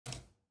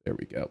There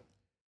we go.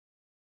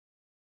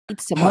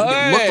 Someone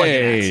hey! look like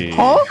an ass.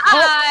 Huh?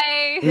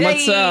 Hi.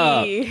 What's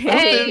up? Hey.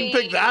 Didn't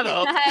pick that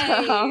up.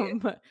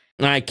 Hey.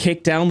 I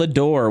kicked down the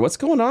door. What's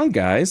going on,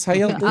 guys? How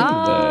y'all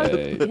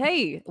doing today?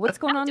 Hey, what's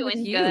going on with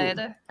Doing you?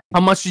 good.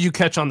 How much did you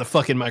catch on the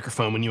fucking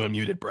microphone when you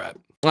unmuted, Brett?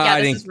 Yeah,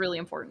 I this think is really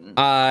important.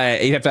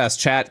 you have to ask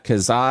chat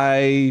because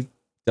I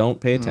don't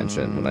pay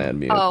attention when I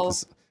unmute. Oh,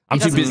 'cause he I'm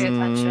too doesn't busy. pay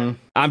attention.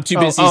 I'm too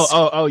busy.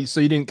 Oh, so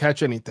you didn't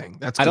catch anything.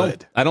 That's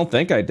good. I don't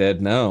think I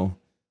did. No.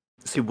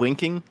 Is he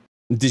winking?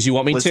 Did you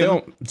want me Listen.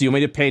 to? Do you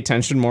want me to pay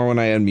attention more when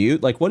I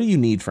unmute? Like, what do you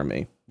need from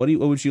me? What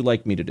would you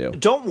like me to do?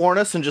 Don't warn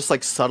us and just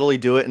like subtly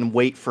do it and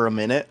wait for a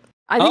minute.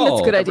 I think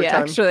that's a good Every idea,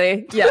 time.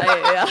 actually.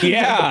 Yeah.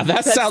 Yeah, that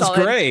That's sounds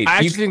solid. great. I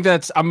actually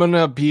think I'm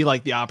gonna be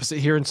like the opposite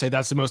here and say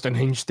that's the most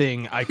unhinged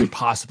thing I could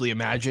possibly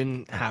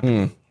imagine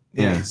happening.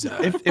 Yeah. Is,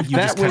 If you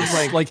that just was kinda,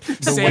 like like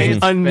the say way it's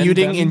been unmuting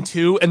done- in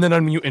 2 and then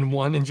unmute in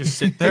 1 and just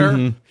sit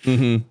there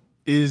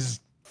is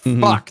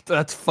fucked.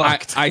 That's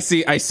fucked. I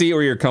see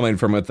where you're coming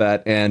from with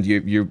that, and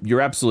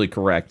you're absolutely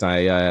correct.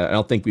 I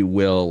don't think we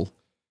will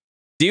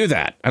do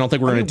that. I don't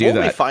think we're going to do We'll be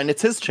that. fine.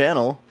 It's his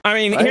channel. I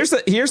mean, right?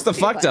 here's the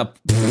fucked up.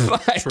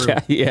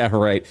 Yeah,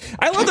 right.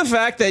 I love the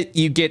fact that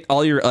you get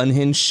all your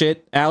unhinged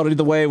shit out of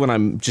the way when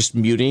I'm just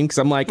muting, because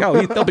I'm like,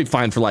 oh, they'll be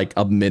fine for like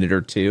a minute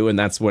or two, and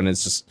that's when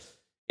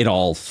it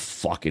all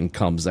fucking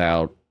comes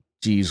out.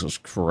 Jesus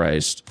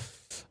Christ.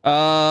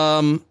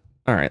 All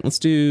right, let's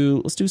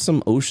do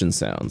some ocean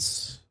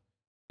sounds.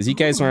 Because you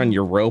guys are on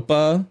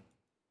Europa.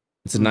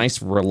 It's a nice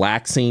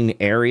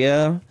relaxing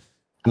area.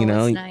 You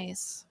know, it's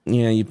nice.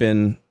 yeah, you've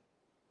been.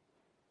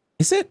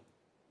 Is it?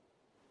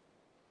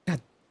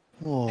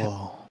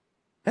 Whoa.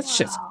 That's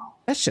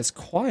just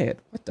quiet.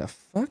 What the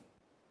fuck?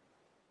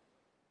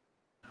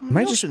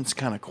 My ocean's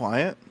kind of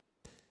quiet.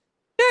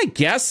 Yeah, I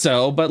guess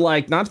so, but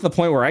like not to the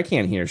point where I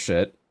can't hear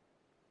shit.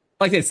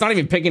 Like it's not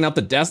even picking up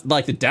the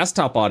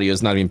desktop audio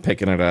is not even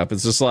picking it up.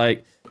 It's just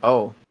like,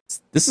 Oh.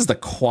 this is the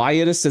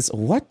quietest. It's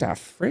what the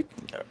frick?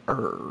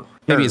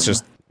 Maybe it's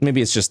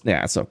just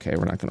yeah, it's okay.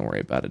 We're not gonna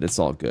worry about it. It's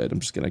all good. I'm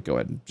just gonna go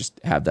ahead and just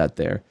have that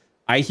there.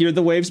 I hear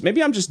the waves.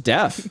 Maybe I'm just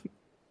deaf.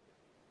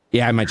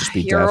 Yeah, I might just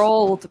be You're deaf.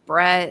 old,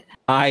 Brett.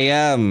 I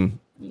am.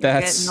 You're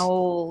That's getting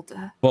old.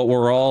 but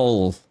we're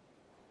all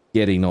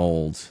getting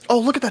old. Oh,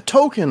 look at that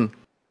token.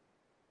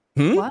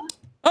 What?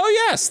 Oh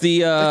yes, I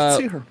can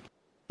see the her.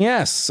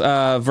 yes,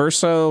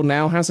 Verso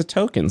now has a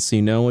token, so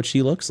you know what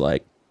she looks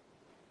like.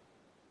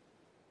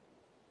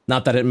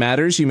 Not that it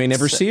matters, you may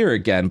never see her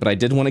again, but I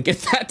did want to get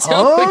that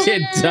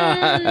token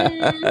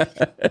done.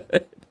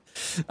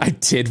 I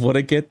did want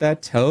to get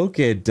that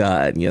token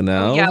done, you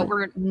know? Yeah,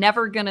 we're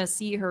never gonna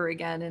see her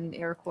again in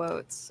air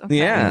quotes. Okay.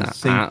 Yeah.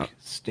 Sink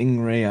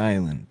Stingray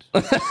Island.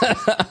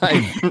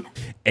 I'm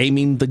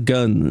aiming the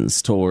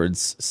guns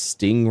towards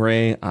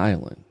Stingray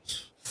Island.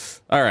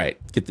 All right,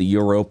 get the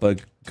Europa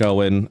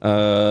going.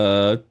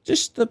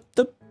 Just the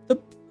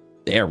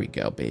there we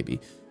go, baby.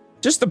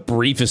 Just the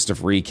briefest of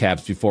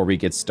recaps before we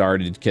get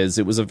started, because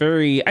it was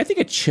I think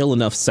a chill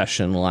enough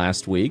session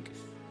last week.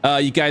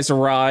 You guys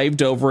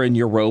arrived over in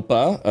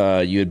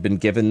Europa. You had been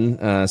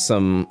given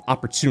some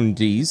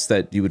opportunities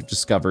that you would have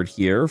discovered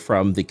here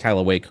from the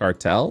Callaway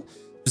cartel,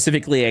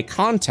 specifically a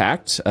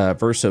contact,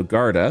 Verso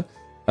Garda,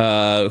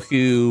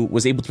 who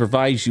was able to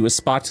provide you a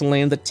spot to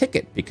land the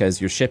ticket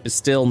because your ship is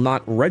still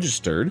not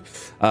registered.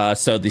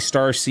 So the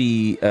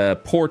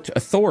Starsea Port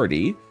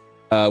Authority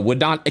would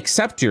not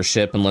accept your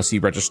ship unless you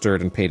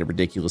registered and paid a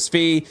ridiculous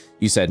fee.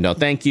 You said, no,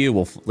 thank you.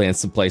 We'll land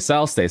someplace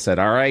else. They said,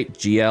 all right,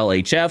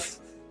 GLHF.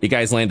 You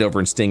guys land over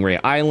in Stingray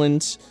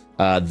Island.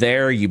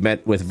 There you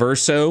met with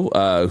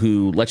Verso,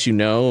 who let you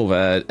know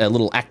a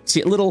little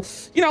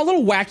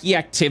wacky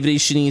activity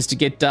she needs to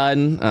get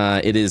done.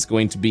 It is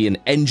going to be an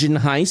engine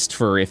heist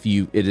for it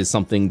is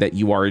something that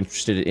you are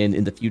interested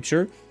in the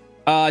future.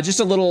 Just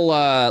a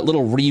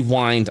little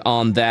rewind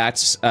on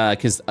that,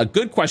 because a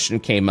good question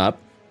came up,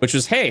 which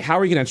was, hey, how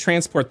are you going to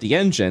transport the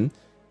engine?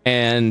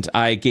 And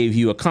I gave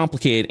you a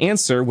complicated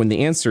answer when the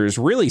answer is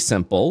really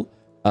simple.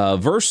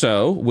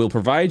 Verso will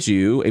provide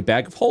you a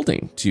bag of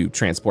holding to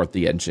transport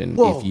the engine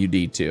if you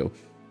need to.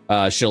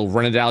 She'll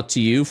run it out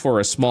to you for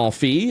a small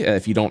fee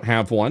if you don't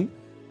have one,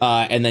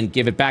 and then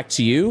give it back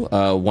to you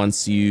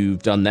once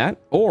you've done that,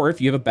 or if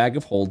you have a bag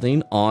of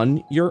holding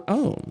on your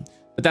own.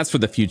 But that's for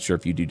the future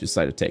if you do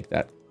decide to take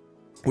that.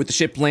 With the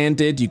ship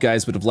landed, you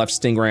guys would have left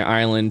Stingray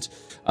Island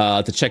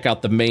to check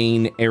out the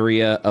main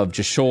area of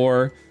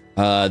Jashore.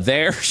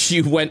 There,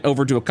 you went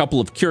over to a couple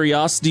of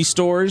curiosity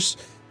stores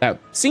that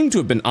seemed to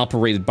have been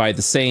operated by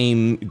the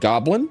same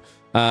goblin,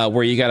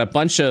 where you got a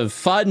bunch of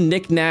fun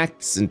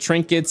knickknacks and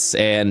trinkets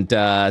and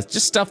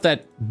just stuff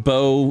that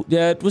Bo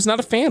was not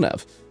a fan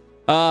of.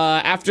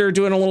 After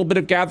doing a little bit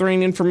of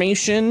gathering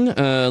information,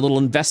 a little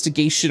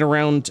investigation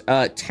around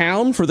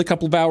town for the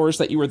couple of hours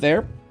that you were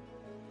there,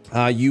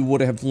 you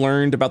would have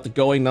learned about the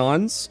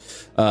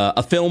going-ons,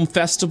 a film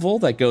festival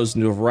that goes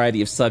into a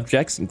variety of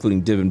subjects,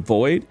 including Div and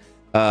Void,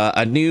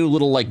 a new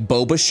little like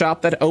boba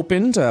shop that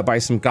opened by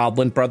some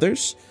goblin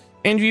brothers,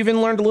 And you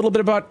even learned a little bit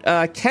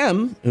about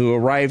Kem, who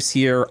arrives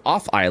here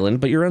off island,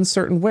 but you're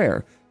uncertain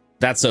where.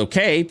 That's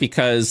okay,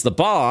 because the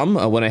bomb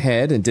went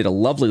ahead and did a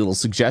lovely little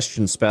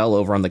suggestion spell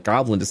over on the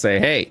goblin to say,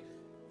 hey,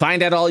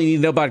 find out all you need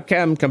to know about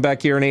Kem, come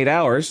back here in 8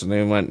 hours. And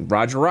they went,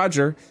 Roger,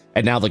 Roger.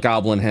 And now the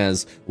goblin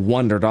has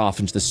wandered off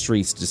into the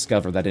streets to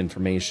discover that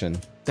information.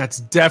 That's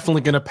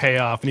definitely going to pay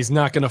off, and he's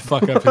not going to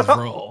fuck up his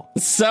role.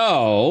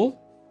 So,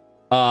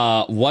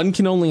 one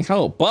can only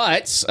hope.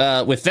 But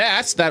with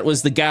that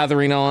was the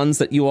gathering ons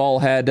that you all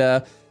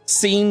had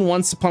seen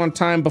once upon a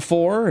time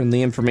before, and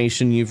the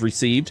information you've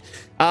received.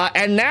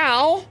 And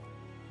now,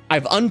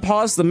 I've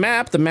unpaused the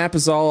map. The map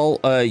is all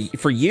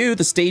for you.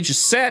 The stage is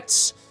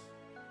set.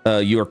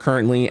 You are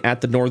currently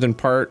at the northern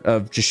part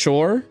of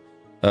Jashore,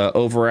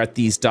 over at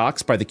these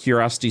docks by the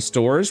Curiosity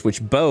stores,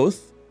 which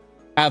both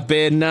have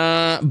been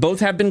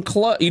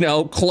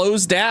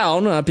closed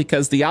down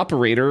because the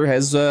operator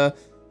has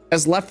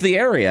left the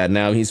area.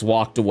 Now he's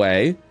walked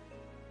away,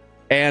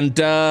 and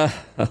oh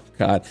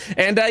god,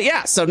 and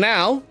yeah. So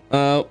now,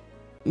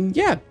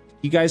 yeah,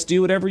 you guys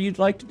do whatever you'd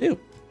like to do.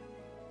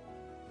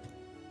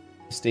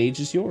 The stage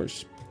is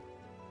yours.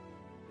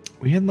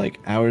 We had like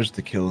hours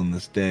to kill in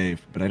this day,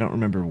 but I don't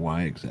remember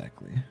why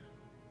exactly.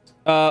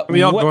 Are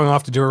we all going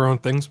off to do our own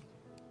things?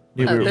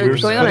 Yeah, They're going on a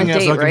splitting up-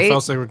 date, Zuck and right?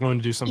 Fel say we're going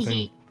to do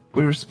something.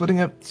 We were splitting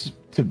up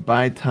to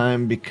buy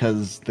time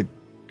because the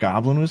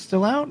goblin was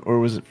still out, or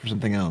was it for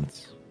something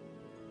else?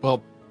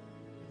 Well,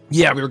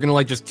 yeah, we were gonna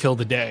like just kill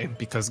the day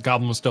because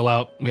Goblin was still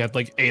out. We had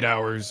like 8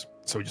 hours,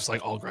 so we just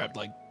like all grabbed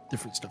like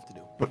different stuff to do.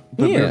 But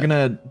we Yeah. were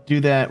gonna do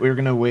that. We were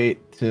gonna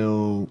wait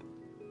till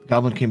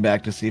Goblin came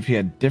back to see if he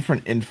had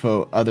different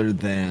info other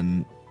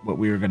than what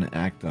we were gonna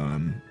act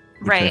on.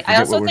 which Right, I forget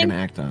also what we're think-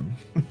 gonna act on.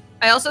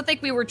 I also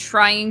think we were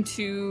trying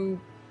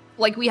to,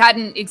 like, we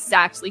hadn't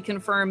exactly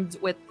confirmed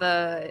with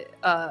the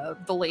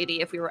lady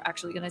if we were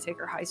actually going to take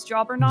her heist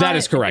job or not. That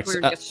is I think correct. We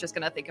were just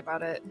going to think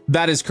about it.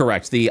 That is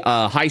correct. The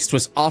heist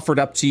was offered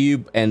up to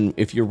you, and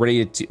if you're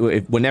ready to,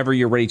 whenever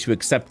you're ready to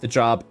accept the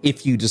job,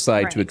 if you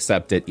decide to Right.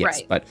 accept it,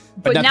 yes. Right.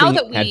 But now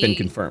nothing that had been we-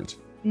 confirmed.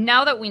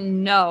 Now that we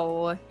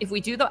know, if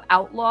we do the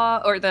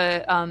outlaw or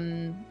the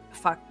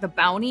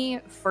bounty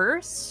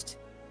first,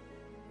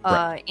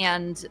 Right.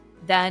 and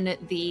then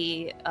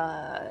the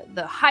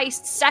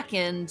heist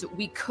second,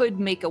 we could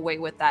make away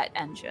with that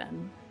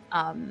engine,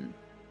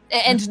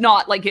 and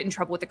not like get in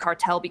trouble with the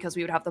cartel because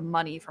we would have the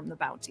money from the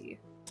bounty.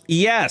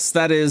 Yes,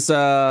 that is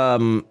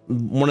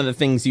one of the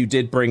things you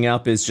did bring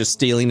up is just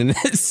stealing and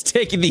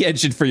taking the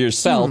engine for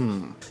yourself.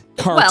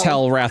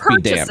 Cartel wrath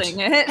be damned. Purchasing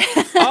it.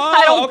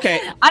 Oh, okay.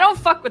 I don't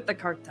fuck with the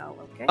cartel.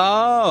 Okay.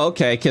 Oh,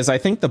 okay. Because I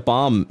think the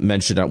bomb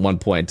mentioned at one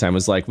point in time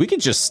was like, we could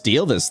just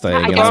steal this thing. I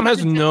and guess Dom like,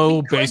 has we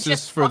no could basis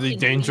just for the fucking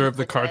danger leave of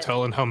the with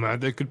cartel it. and how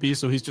mad they could be,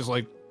 so he's just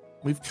like,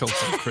 we've killed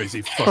some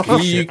crazy fucking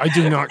shit. I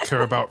do not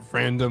care about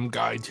random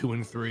guy 2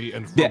 and 3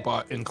 and Yeah.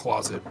 robot in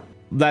closet.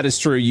 that is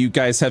true. You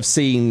guys have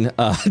seen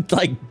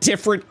like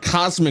different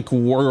cosmic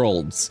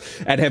worlds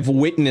and have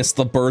witnessed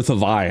the birth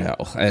of Io.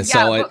 And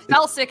Yeah, so but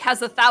Felsic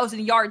has a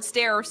 1,000-yard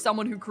stare of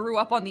someone who grew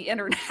up on the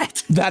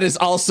internet. that is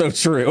also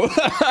true.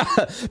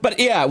 But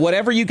yeah,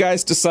 whatever you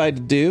guys decide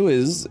to do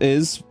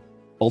is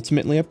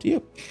ultimately up to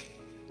you.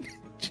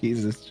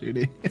 Jesus,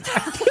 Judy.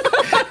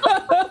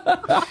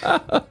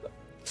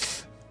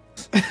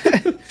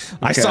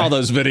 I saw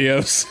those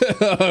videos.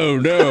 Oh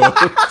no.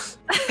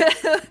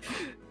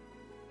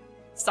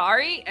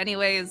 Sorry.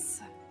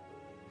 Anyways,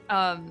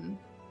 yo,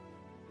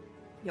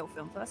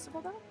 film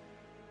festival though.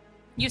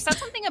 You said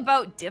something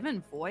about Div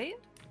and Void.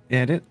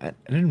 Yeah, I didn't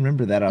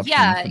remember that option.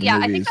 Yeah, for the yeah,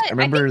 I movies. think I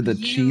remember think the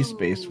you- cheese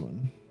space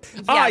one.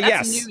 Yeah, Ah,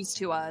 that's yes. news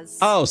to us.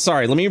 Oh,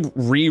 sorry. Let me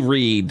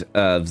reread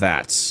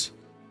that.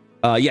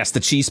 Yes, the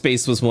cheese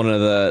space was one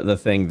of the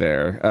thing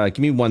there. Give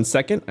me 1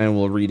 second, and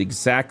we'll read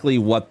exactly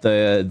what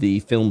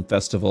the film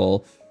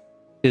festival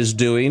is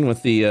doing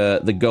with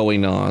the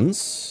going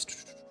ons.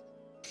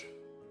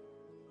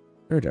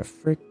 Where the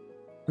frick?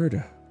 Where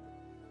the?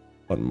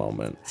 One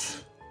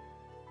moment.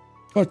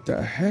 What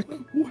the heck?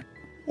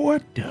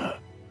 What the?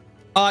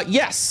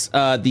 Yes.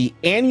 The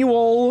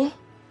annual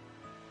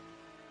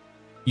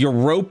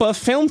Europa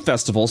Film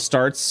Festival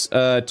starts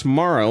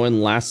tomorrow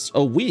and lasts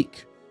a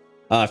week.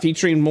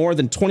 Featuring more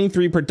than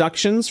 23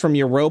 productions from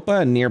Europa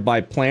and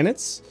nearby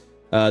planets.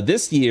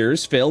 This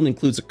year's film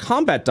includes a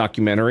combat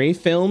documentary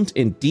filmed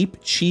in deep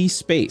chi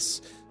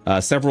space,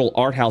 several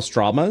art house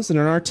dramas, and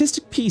an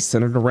artistic piece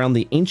centered around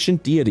the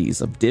ancient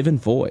deities of Div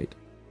and Void.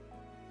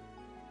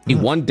 A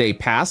one-day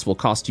pass will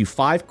cost you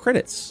 5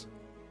 credits,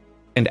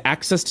 and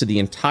access to the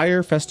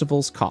entire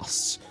festival's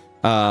costs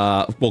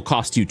will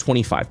cost you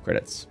 25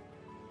 credits.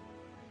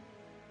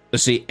 To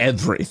see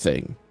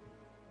everything.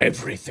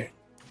 Everything.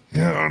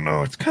 I don't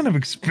know. It's kind of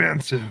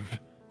expensive.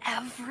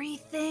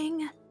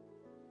 Everything.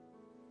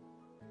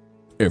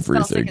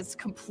 Everything. Felsic is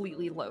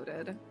completely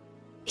loaded.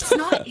 It's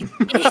not.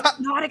 It's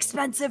not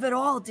expensive at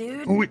all,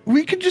 dude.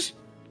 We could just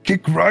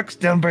kick rocks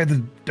down by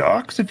the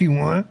docks if you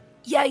want.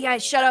 Yeah.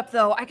 Shut up,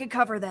 though. I could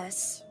cover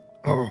this.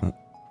 Oh.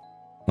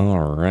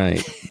 All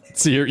right.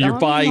 So you're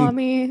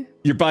buying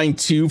you're buying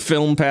 2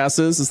 film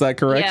passes. Is that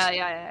correct?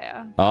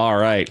 Yeah. All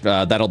right.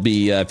 That'll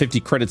be 50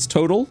 credits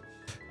total.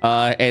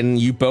 And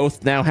you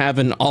both now have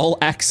an all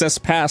access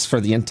pass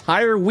for the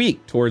entire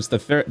week towards the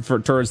film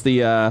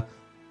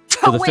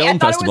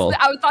festival.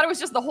 I thought it was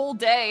just the whole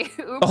day.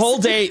 Oops.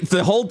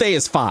 The whole day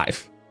is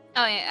 5.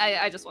 Oh,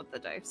 I just want the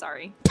day.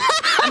 Sorry,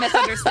 I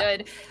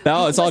misunderstood.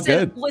 No, it's all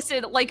good.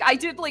 Listen, like I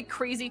did like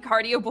crazy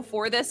cardio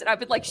before this, and I've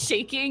been like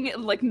shaking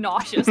and like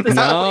nauseous. This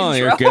No, whole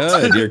you're intro.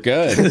 good. You're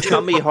good.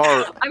 Tummy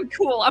heart. I'm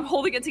cool. I'm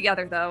holding it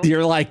together though.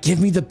 You're like, give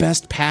me the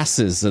best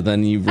passes, and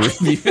then you.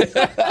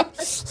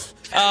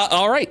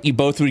 All right, you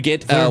both would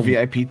get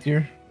VIP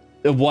tier.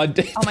 One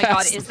day. Oh my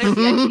god, is there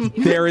VIP?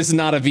 There is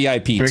not a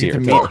VIP Do we get tier. to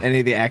meet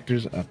any of the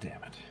actors? Oh damn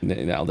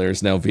it! No,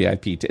 there's no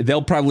VIP tier.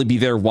 They'll probably be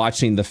there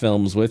watching the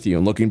films with you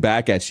and looking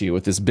back at you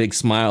with this big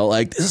smile,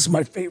 like this is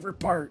my favorite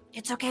part.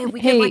 It's okay. We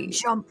Hey. can like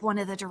jump one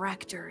of the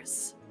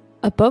directors.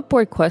 Above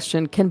board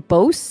question: can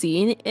Bo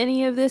see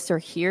any of this or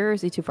hear? Or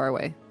is he too far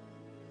away?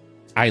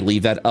 I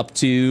leave that up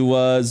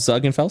to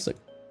Zug and Felsic.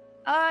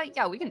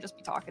 Yeah, we can just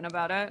be talking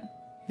about it.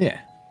 Yeah,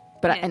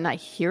 But Yeah. and I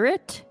hear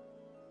it.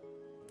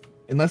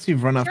 unless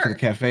you've run off to Sure. the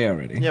cafe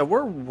already. Yeah,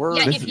 we're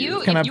Yeah, this if is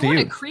you kinda up to want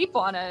to you. creep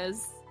on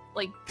us,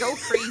 like go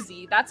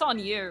crazy. That's on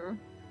you.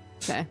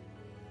 Okay,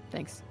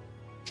 thanks.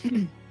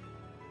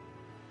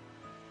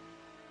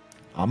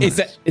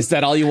 Is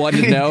that all you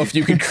wanted to know? If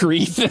you could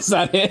creep, is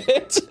that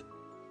it?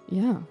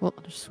 Yeah. Well,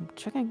 just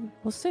checking.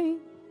 We'll see.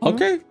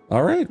 Okay.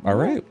 All right.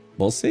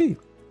 We'll see.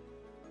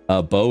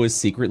 Bo is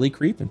secretly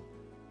creeping.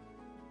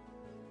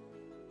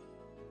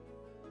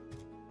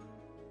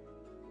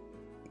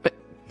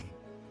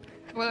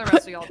 What are the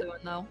rest of y'all doing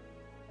though?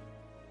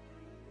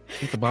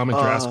 Get the bomb and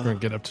Drasker and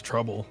get up to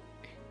trouble.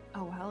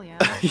 Oh hell yeah.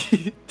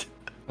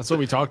 That's what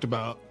we talked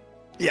about.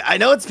 Yeah, I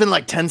know it's been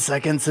like 10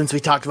 seconds since we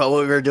talked about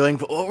what we were doing,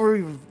 but what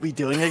were we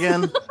doing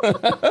again?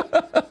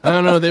 I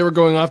don't know. They were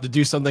going off to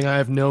do something I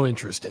have no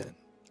interest in.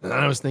 And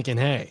I was thinking,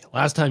 hey,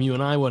 last time you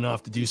and I went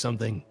off to do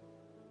something,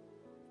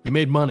 we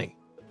made money.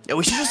 Yeah,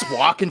 we should just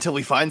walk until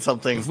we find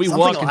something. If we Something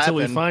walk will until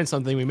we happen. find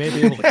something, we may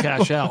be able to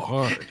cash out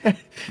hard.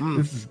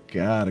 This has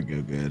gotta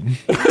go good.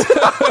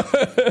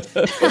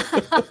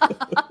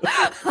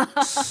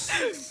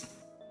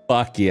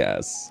 Fuck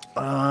yes.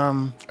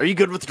 Are you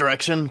good with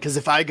direction? Because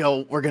if I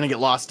go, we're gonna get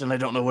lost and I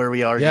don't know where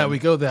we are. Yeah, again. we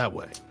go that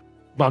way.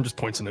 Mom just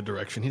points in a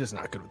direction. He's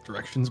not good with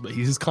directions, but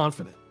he's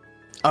confident.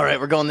 All right,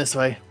 we're going this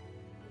way.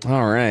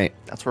 All right.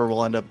 That's where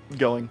we'll end up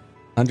going.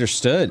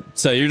 Understood.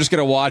 So you're just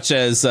gonna watch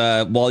as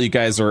while you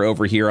guys are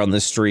over here on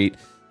this street,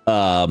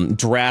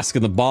 Drask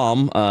and the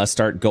bomb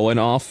start going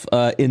off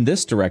in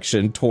this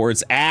direction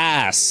towards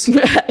ass.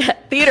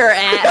 Theater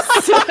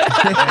ass.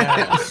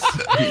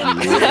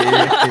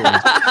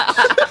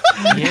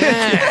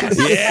 Yes.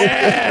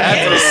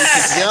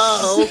 Yes.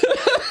 Yo.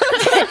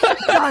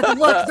 God,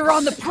 look, they're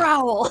on the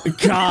prowl.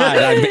 God,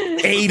 I'm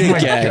 8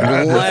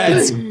 again.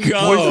 Let's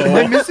go. Am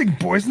I missing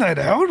boys' night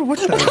out? What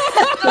the?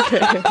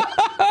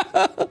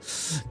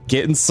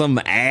 Getting some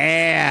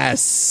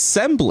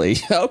assembly.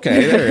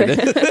 Okay, there it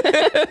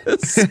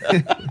is.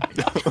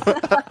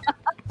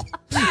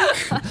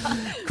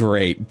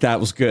 Great. That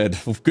was good.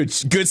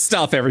 Good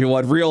stuff,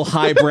 everyone. Real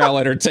highbrow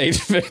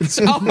entertainment.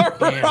 All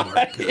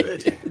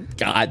right.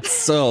 God,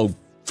 so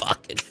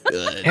fucking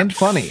good. And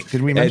funny.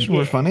 Did we mention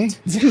we're funny?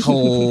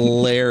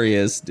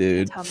 Hilarious,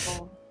 dude.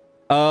 Temple.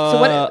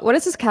 So what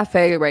is this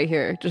cafe right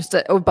here? Just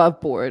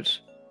above board?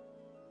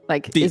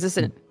 Like, is this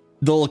an?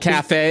 The little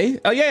cafe.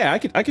 Oh yeah,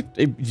 I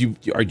could. You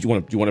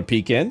want to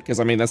peek in? Because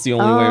I mean, that's the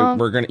only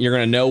way you're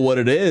gonna know what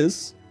it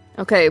is.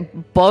 Okay,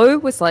 Bo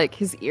was like,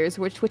 his ears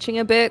were twitching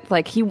a bit.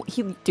 Like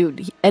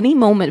any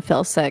moment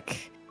Felsic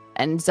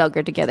and Zug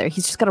are together.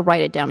 He's just gotta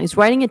write it down. He's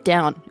writing it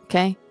down.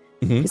 Okay.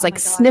 Mm-hmm. He's like my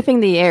God. sniffing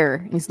the air.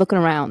 And he's looking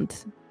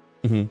around.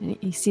 Mm-hmm. And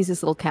he sees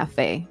this little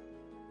cafe,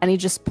 and he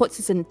just puts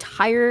his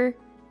entire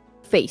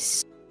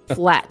face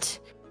flat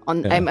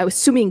on. Yeah. I'm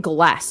assuming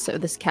glass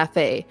of this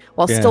cafe,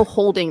 while Yeah. still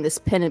holding this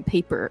pen and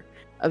paper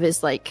of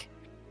his like.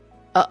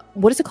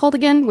 What is it called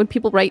again? When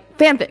people write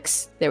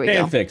fanfics. There we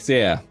go. Fanfics,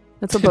 yeah.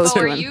 That's what Bo's Oh,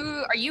 doing.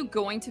 are you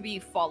going to be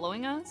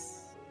following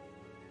us?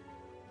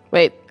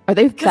 Wait, are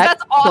they Because that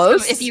that's awesome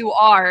close? if you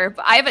are.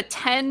 But I have a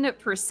 10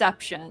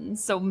 perception,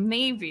 so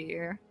maybe.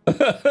 I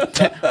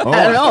don't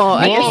know.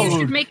 I Maybe guess you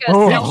should make a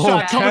Oh,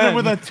 stealth check. coming in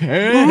with a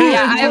 10.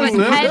 Yeah, I have a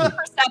 10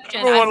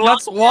 perception. Everyone,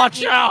 let's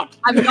watch out.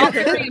 I'm not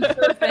very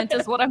observant,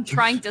 is what I'm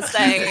trying to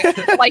say.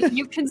 Like,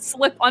 you can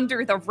slip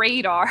under the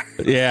radar.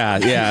 Yeah.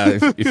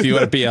 If you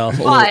want to be a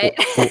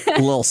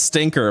little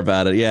stinker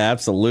about it, yeah,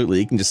 absolutely.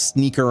 You can just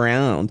sneak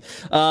around.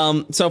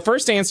 So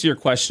first, to answer your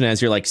question,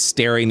 as you're like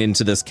staring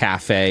into this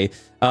cafe,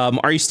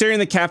 are you staring in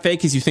the cafe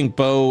because you think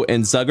Bo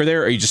and Zug are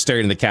there, or are you just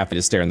staring in the cafe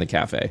to stare in the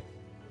cafe?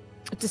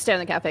 to stare in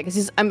the cafe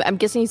because I'm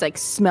guessing he's like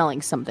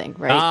smelling something,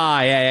 right?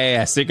 Ah,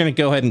 yeah. So you're gonna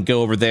go ahead and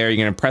go over there.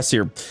 You're gonna press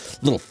your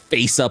little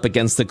face up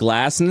against the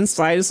glass, and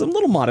inside is a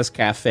little modest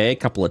cafe, a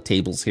couple of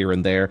tables here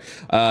and there.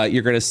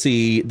 You're gonna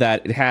see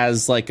that it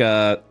has like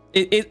a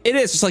It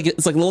is just like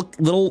it's like a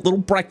little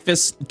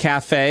breakfast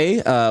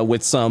cafe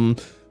with some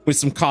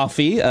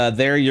coffee.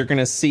 There you're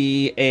gonna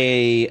see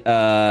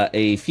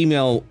a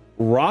female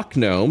rock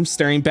gnome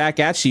staring back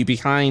at you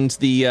behind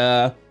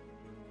the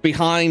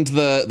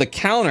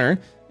counter.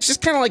 She's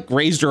just kind of like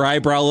raised her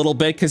eyebrow a little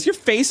bit because your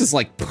face is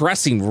like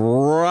pressing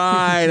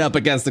right up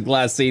against the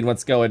glass, seeing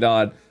what's going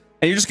on,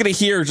 and you're just gonna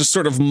hear just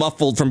sort of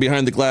muffled from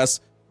behind the glass.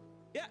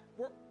 Yeah,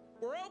 we're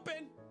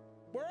open.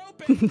 We're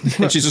open.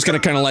 And she's just gonna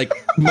kind of like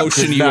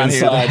motion you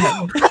inside.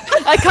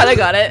 I kind of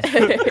got it.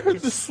 It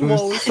was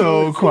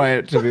so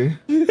quiet to me.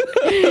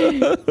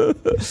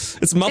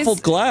 It's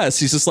muffled glass.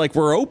 She's just like,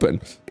 we're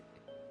open.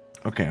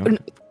 Okay.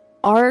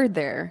 Are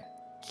there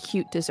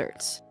cute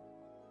desserts?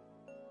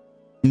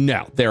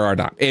 No, there are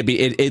not.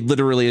 It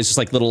literally is just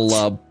like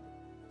little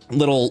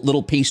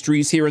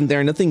pastries here and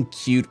there. Nothing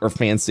cute or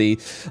fancy.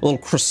 Little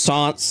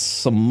croissants,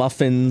 some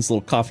muffins, little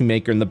coffee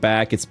maker in the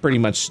back. It's pretty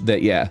much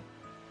that. Yeah.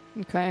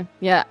 Okay.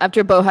 Yeah.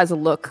 After Bo has a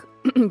look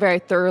very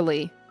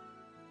thoroughly,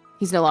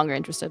 he's no longer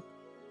interested.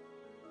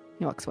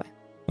 He walks away.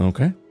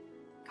 Okay.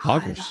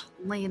 God, Hoggers.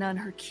 Layna and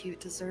her cute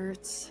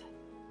desserts.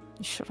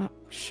 Shut up,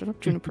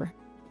 Juniper.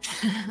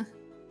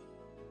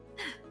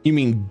 You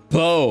mean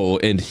Bo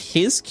and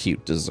his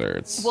cute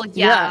desserts? Well,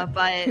 yeah,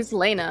 but Who's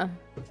Layna?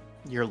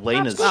 Your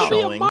lane is That's gonna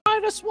be showing. a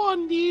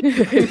 -1, dude.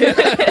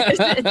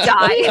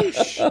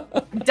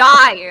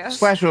 die.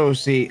 Splash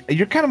OC,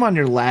 you're kind of on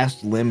your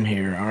last limb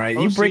here, all right?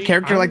 You OC, break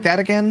character like I'm- that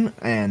again,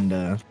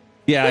 and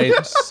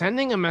Yeah.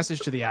 Sending a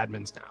message to the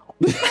admins now.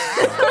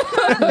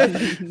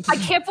 I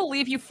can't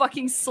believe you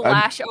fucking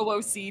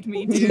 /OOC'd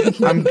me, dude.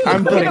 I'm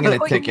putting in a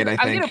Put ticket, I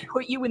I'm gonna think.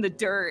 put you in the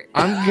dirt.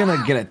 I'm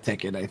gonna get a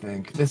ticket, I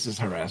think. This is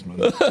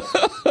harassment.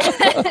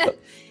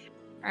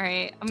 All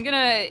right, I'm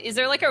gonna. Is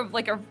there like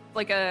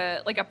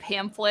a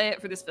pamphlet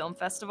for this film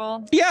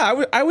festival?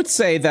 Yeah, I would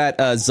say that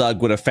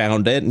Zug would have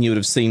found it, and you would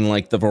have seen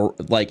like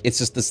it's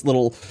just this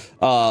little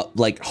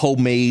like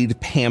homemade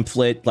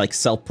pamphlet, like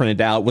self-printed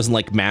out. It wasn't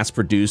like mass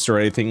produced or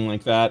anything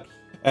like that.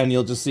 And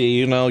you'll just see,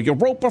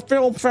 Europa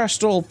Film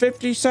Festival,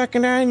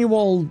 52nd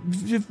annual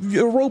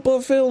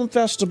Europa Film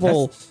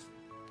Festival.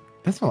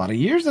 That's a lot of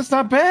years. That's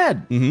not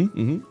bad.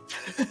 Mm-hmm.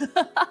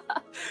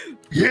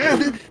 Yeah,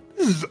 this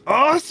is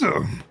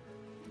awesome.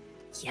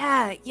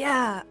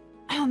 Yeah.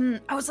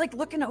 I was like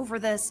looking over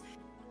this.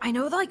 I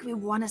know that like we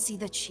want to see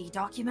the Chi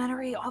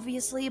documentary,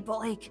 obviously, but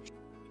like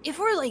if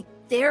we're like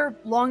there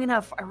long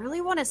enough, I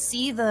really want to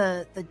see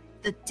the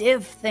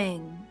div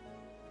thing.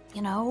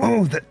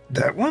 Oh,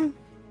 that one?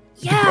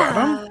 Yeah.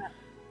 bottom?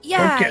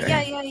 Yeah,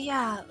 Okay.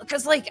 yeah.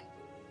 Because like,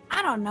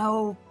 I don't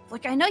know.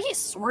 Like I know you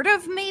sort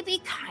of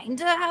maybe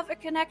kinda have a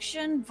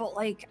connection, but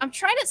like I'm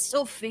trying to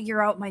still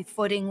figure out my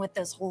footing with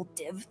this whole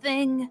div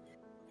thing.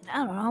 And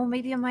I don't know,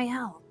 maybe it might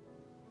help.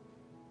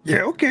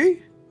 Yeah,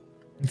 okay.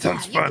 It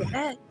sounds Yeah, you fun.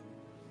 get it.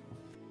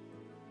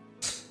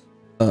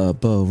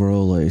 Bo,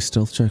 roll a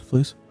stealth check,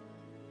 please.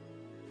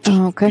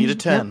 Oh, okay. Beat a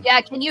 10.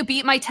 Yeah, can you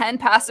beat my 10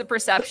 passive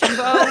perception,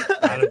 Bo?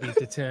 Gotta beat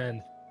the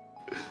 10.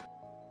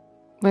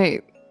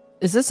 Wait,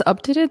 is this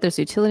updated? There's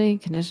utility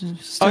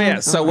conditions. Oh yeah.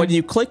 So when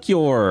you click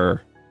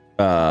your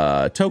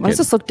token, why does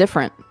this look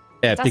different?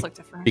 yeah, It does look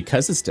different.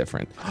 because it's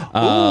different.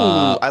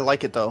 Ooh, I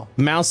like it though.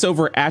 Mouse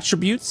over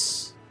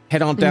attributes,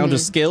 head on down to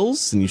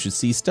skills, and you should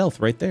see stealth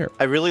right there.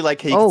 I really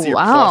like how you Oh, can see your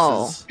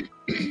wow.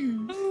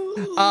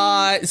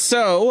 pluses.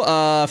 So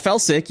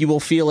Felsic, you will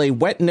feel a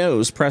wet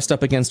nose pressed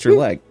up against your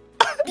leg.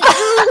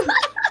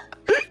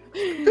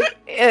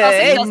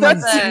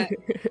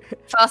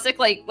 Faustick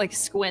like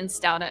squints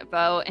down at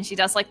Bo, and she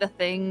does like the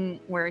thing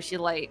where she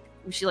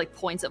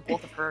points at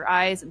both of her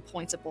eyes and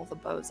points at both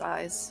of Bo's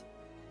eyes,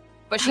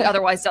 but she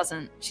otherwise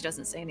doesn't. She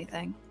doesn't say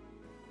anything.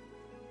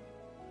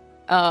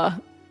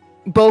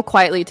 Bo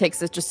quietly takes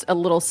just a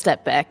little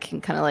step back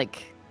and kind of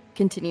like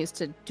continues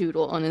to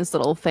doodle on his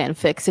little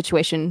fanfic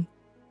situation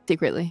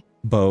secretly.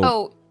 Bo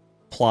Oh,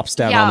 plops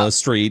down yeah. on the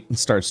street and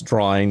starts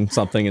drawing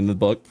something in the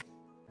book.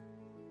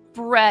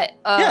 Brett.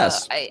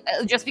 Yes.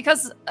 Just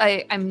because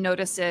I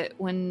noticed it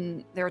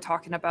when they were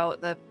talking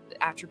about the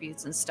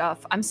attributes and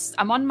stuff. I'm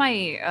on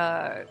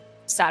my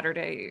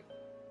Saturday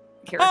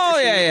character. Oh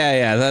sheet.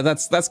 yeah.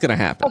 That's gonna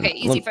happen. Okay,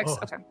 easy fix.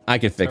 Okay. I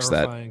can fix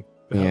that. Terrifying.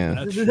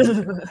 Yeah.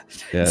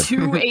 Yeah.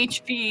 2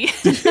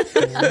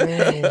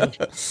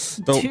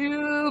 HP. Don't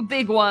 2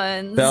 big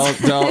ones.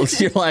 don't.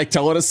 You're like,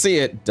 don't want to see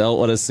it. Don't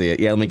want to see it.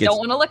 Yeah. Let me get. Don't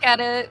want to look at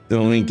it. Let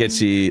me get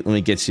you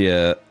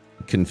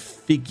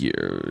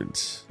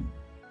configured.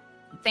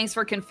 Thanks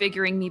for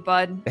configuring me,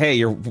 bud. Hey,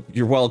 you're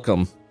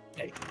welcome.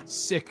 Hey,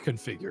 sick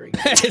configuring.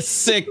 It's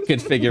sick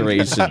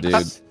configuration,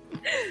 dude.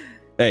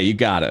 Hey, you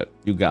got it.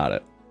 You got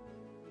it.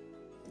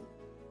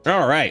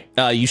 All right.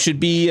 You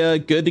should be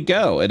good to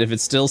go. And if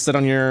it's still set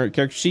on your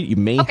character sheet, you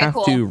may Okay, have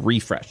cool. to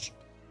refresh.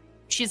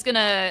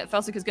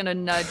 Felsic is gonna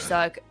nudge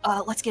Zug.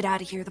 Let's get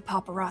out of here. The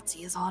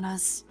paparazzi is on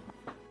us.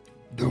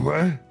 The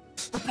what?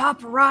 The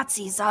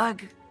paparazzi,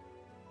 Zug.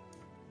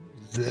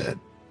 Is that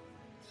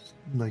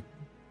like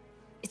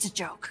It's a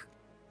joke.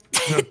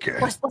 okay?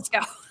 Let's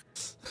go.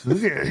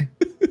 Okay.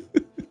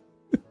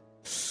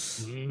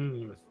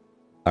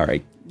 All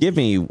right, give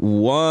me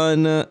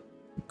one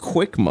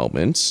quick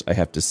moment. I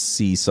have to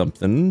see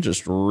something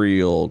just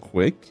real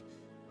quick.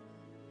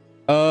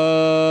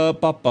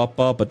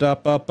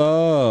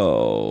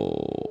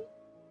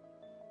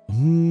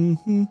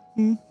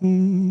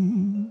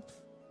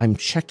 I'm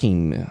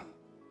checking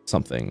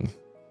something.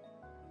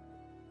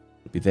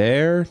 Would it be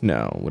there?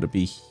 No. Would it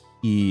be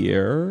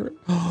here?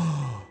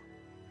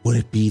 Would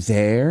it be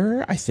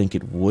there? I think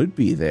it would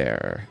be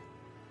there.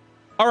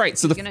 All right,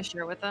 so Are you gonna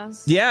share with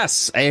us?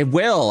 Yes, I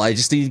will. I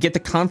just need to get the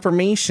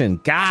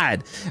confirmation.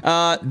 God,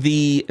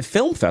 the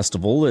film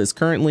festival is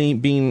currently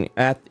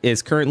at the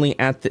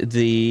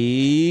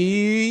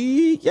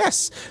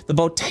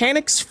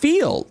Botanics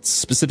Fields,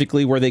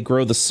 specifically where they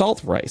grow the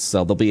salt rice.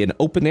 So there'll be an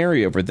open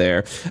area over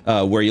there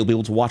where you'll be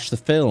able to watch the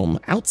film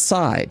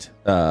outside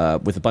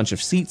with a bunch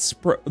of seats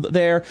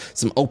there,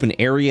 some open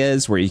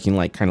areas where you can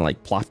kind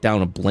of plop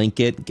down a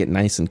blanket, get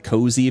nice and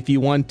cozy if you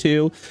want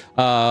to.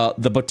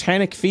 The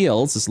Botanic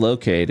Fields is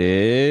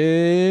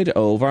located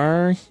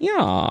over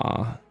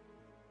here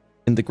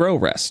in the Grow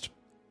Rest.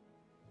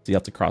 So you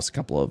have to cross a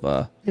couple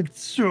of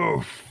It's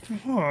so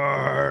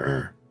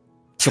far.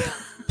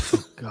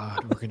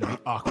 God, we're gonna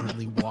be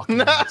awkwardly walking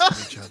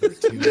next to each other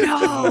too.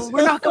 No,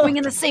 we're not going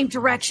in the same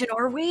direction,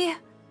 are we?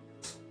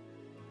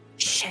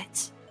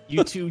 Shit.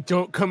 You two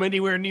don't come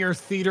anywhere near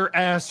theater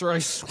ass, or I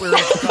swear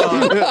to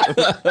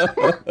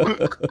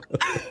God.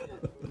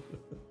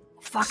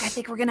 Fuck, I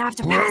think we're gonna have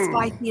to pass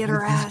by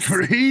theater ass.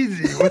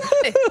 Crazy.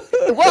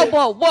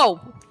 Whoa.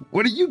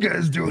 What are you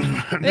guys doing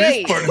on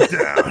Hey. this part of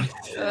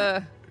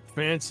town?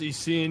 Fancy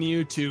seeing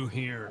you two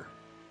here.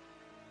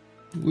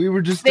 We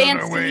were just on our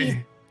Fancy.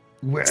 way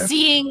west.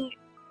 Seeing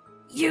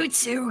you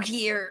two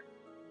here.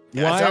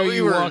 Yeah, I Why thought are we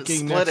you were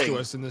walking next splitting. to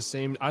us in the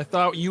same? I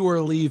thought you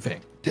were leaving.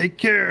 Take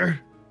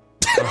care.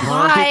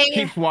 Why?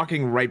 Keeps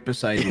walking right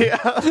beside you. Yeah.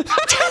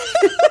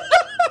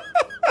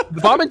 The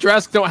Bomb and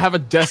Drask don't have a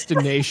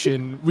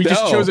destination. We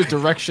just No. chose a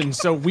direction,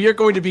 so we are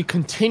going to be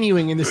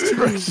continuing in this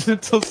direction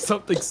until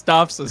something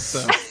stops us. So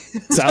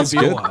sounds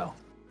It'll be a good. while.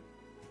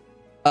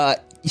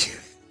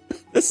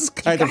 This is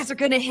You kind of guys are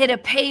gonna hit a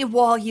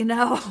paywall, you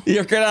know.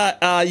 you're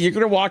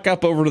gonna walk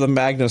up over to the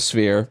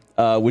Magnosphere,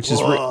 which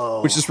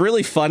is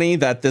really funny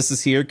that this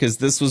is here because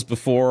this was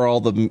before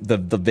all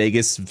the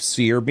Vegas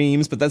sphere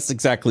beams, but that's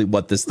exactly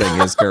what this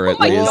thing is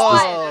currently. my is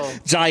God. this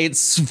giant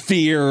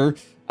sphere,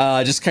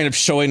 just kind of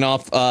showing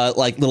off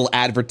like little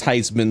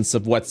advertisements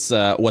of what's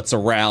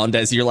around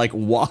as you're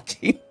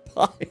walking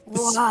by the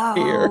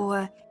sphere.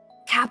 Whoa.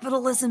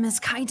 Capitalism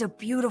is kind of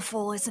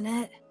beautiful, isn't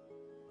it?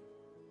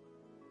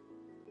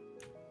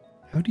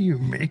 How do you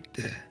make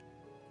that?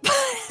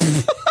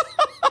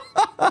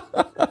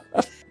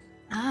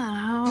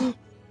 I don't know.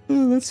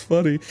 Oh, that's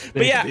funny.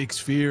 But yeah, Big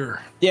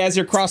sphere. yeah, as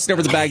you're crossing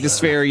over the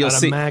Magnosphere, you'll Out of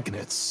see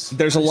magnets.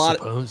 there's a I lot-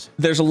 suppose.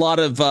 there's a lot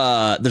of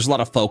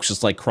folks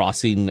just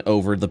crossing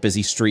over the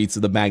busy streets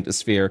of the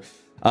Magnosphere.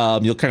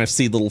 You'll kind of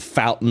see little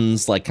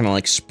fountains kind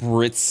of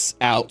spritz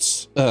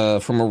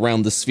out from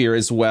around the sphere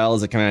as well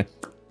as it kind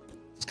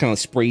of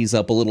sprays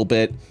up a little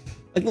bit,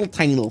 like little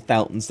tiny little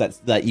fountains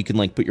that you can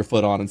put your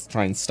foot on and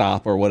try and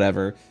stop or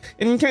whatever.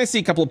 And you kind of see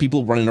a couple of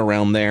people running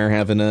around there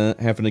having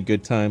a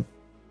good time.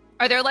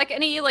 Are there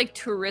any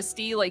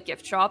touristy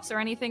gift shops or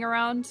anything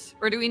around,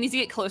 or do we need to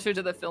get closer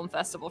to the film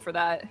festival for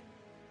that?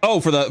 Oh,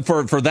 for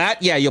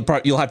that, yeah,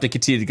 you'll have to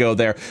continue to go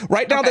there.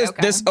 Right now, Okay, there's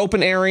okay. this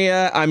open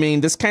area. I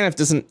mean, this kind of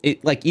doesn't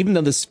even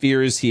though the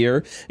sphere is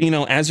here,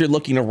 as you're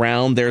looking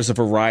around, there's a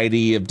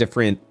variety of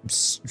different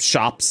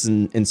shops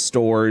and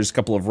stores, a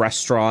couple of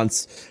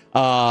restaurants,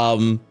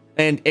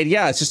 and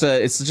yeah, it's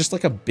just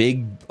like a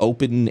big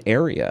open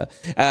area.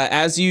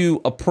 As you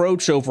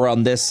approach over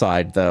on this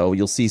side, though,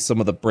 you'll see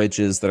some of the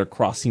bridges that are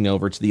crossing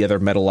over to the other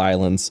metal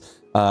islands.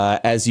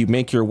 As you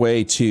make your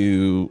way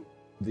to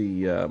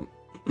the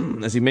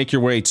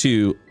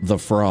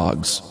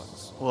frogs.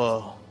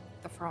 Whoa.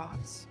 The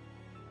frogs.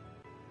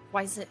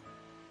 Why is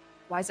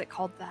it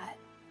called that?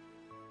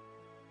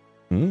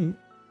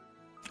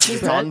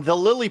 He's on the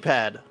lily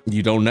pad.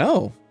 You don't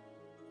know.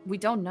 We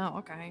don't know.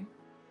 Okay.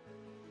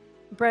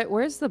 Brett,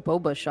 where's the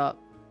boba shop?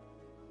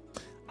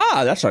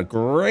 That's a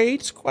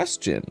great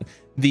question.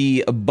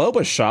 The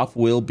boba shop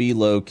will be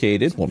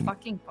located. One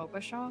Fucking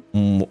boba shop.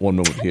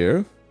 moment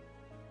here.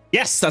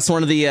 Yes, that's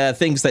one of the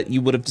things that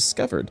you would have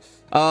discovered.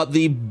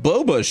 The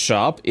boba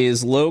shop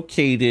is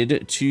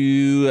located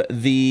to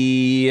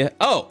the...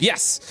 Oh,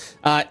 yes.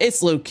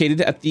 It's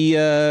located at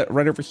the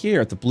right over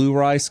here at the Blue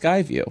Rye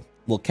Skyview.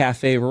 Little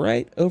cafe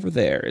right over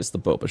there is the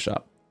boba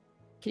shop.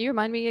 Can you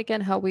remind me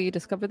again how we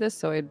discovered this?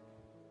 So I'd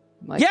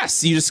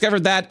Yes, you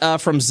discovered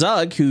that from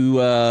Zug, who,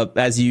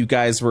 as you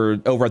guys were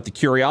over at the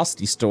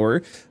Curiosity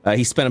store,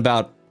 he spent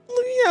about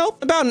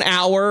an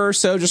hour or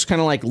so just kind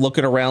of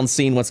looking around,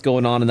 seeing what's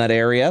going on in that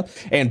area.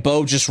 And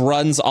Bo just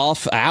runs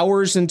off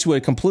hours into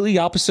a completely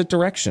opposite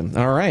direction.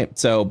 All right,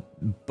 so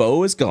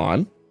Bo is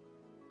gone.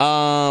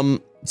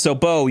 So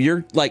Bo,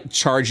 you're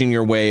charging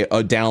your way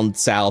down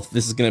south.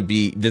 This is going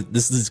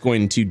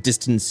to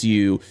distance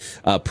you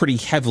pretty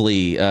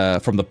heavily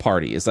from the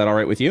party. Is that all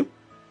right with you?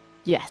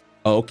 Yes.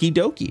 Okie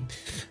dokie.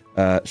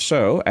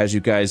 So as you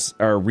guys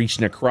are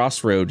reaching a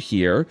crossroad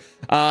here,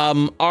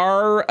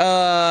 are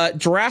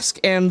Drask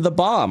and the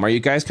bomb, are you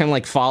guys kind of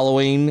like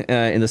following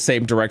in the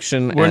same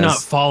direction? We're not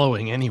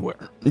following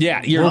anywhere.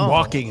 Yeah, We're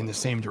walking in the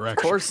same direction.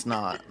 Of course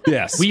not.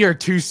 Yes. We are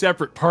two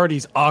separate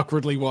parties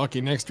awkwardly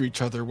walking next to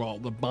each other while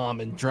the bomb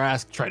and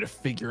Drask try to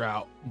figure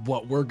out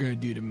what we're going to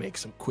do to make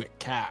some quick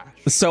cash.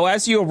 So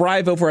as you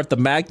arrive over at the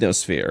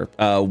Magnosphere,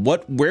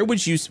 what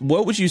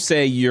would you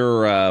say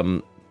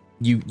your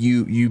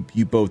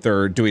you both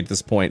are doing at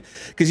this point?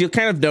 Because you'll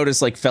kind of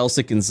notice like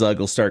Felsic and Zug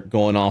will start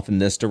going off in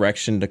this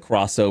direction to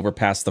cross over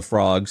past the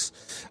frogs.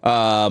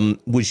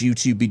 Would you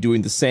two be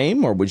doing the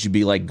same, or would you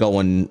be like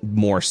going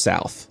more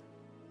south?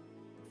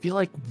 I feel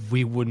like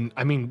we wouldn't.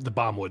 I mean, the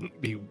bomb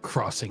wouldn't be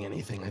crossing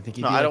anything. I think.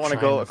 No, I don't want to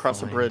go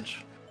across a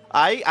bridge.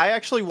 I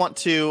actually want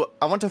to.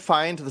 I want to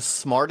find the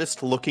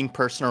smartest looking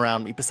person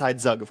around me,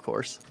 besides Zug, of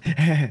course.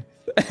 I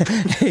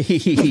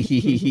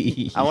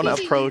want to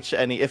approach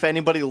if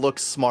anybody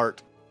looks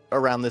smart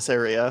around this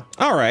area.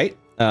 All right.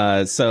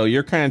 So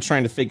you're kind of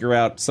trying to figure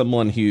out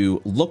someone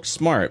who looks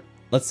smart.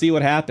 Let's see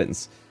what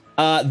happens.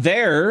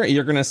 There,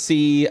 you're going to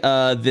see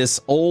this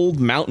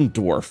old mountain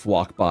dwarf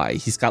walk by.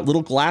 He's got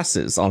little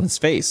glasses on his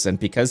face. And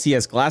because he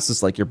has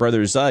glasses like your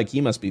brother Zug, he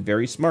must be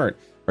very smart.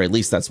 Or at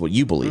least that's what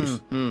you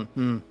believe.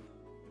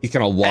 He's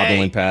kind of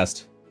waddling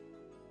past.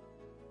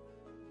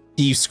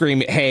 You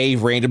scream, hey,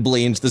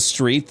 randomly into the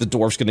street. The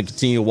dwarf's going to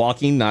continue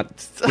walking,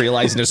 not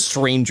realizing a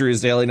stranger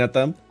is yelling at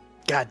them.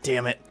 God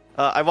damn it.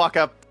 I walk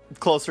up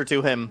closer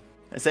to him.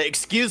 I say,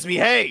 excuse me,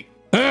 hey.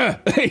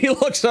 He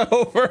looks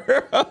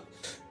over.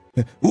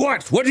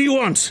 What? What do you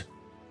want?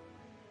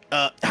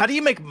 How do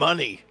you make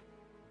money?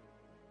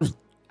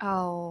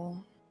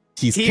 Oh.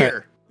 He's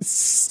here.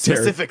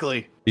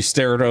 Specifically. He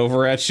stared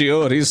over at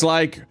you and he's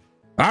like,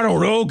 I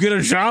don't know, get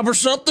a job or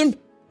something?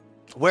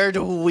 Where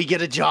do we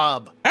get a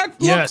job?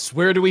 Yes,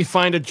 where do we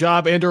find a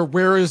job, and or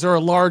where is there a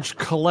large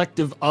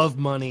collective of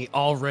money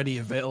already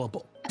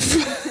available?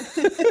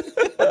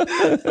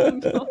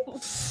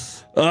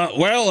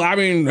 Well, I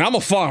mean, I'm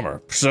a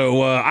farmer,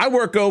 so I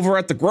work over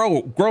at the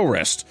Grow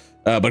Rest.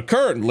 But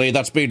currently,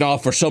 that's being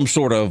off for some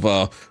sort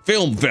of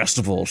film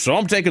festival, so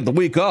I'm taking the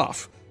week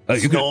off.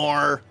 You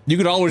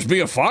could always be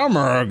a farmer,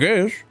 I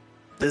guess.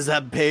 Does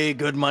that pay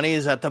good money?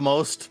 Is that the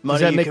most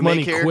money you can make money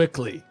make here?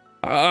 Quickly?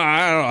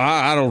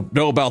 I don't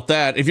know about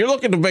that. If you're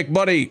looking to make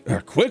money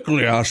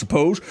quickly, I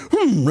suppose.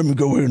 Let me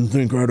go ahead and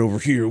think right over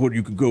here what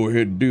you could go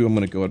ahead and do. I'm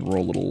going to go ahead and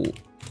roll a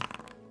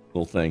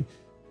little thing.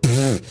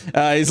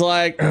 He's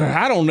like,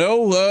 I don't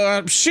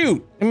know.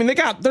 Shoot. I mean,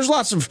 there's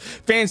lots of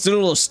fancy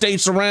little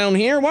estates around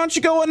here. Why don't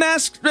you go and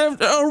ask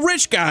a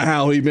rich guy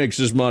how he makes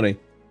his money?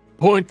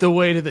 Point the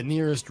way to the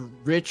nearest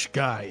rich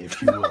guy,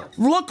 if you will.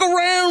 Look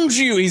around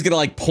you. He's going to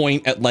like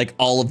point at like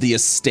all of the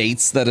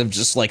estates that have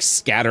just like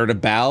scattered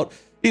about.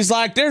 He's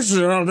like, there's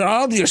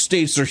all the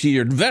estates are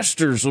here,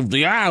 investors of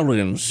the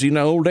islands, you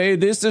know,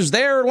 this is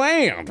their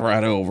land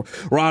right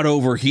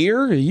over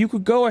here. You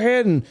could go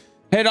ahead and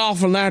head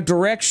off in that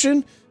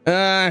direction.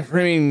 I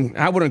mean,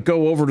 I wouldn't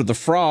go over to the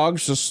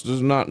frogs,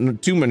 there's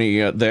not too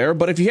many there,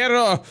 but if you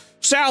head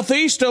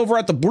southeast over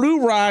at the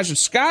Blue Rise and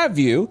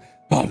Skyview,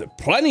 there are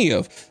plenty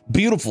of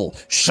beautiful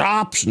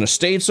shops and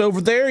estates over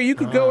there. You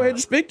could go ahead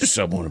and speak to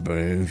someone about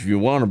it if you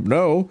want to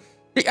know.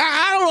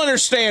 I don't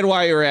understand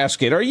why you're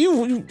asking. Are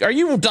you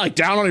like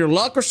down on your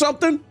luck or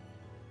something?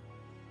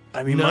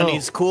 I mean, No.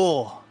 money's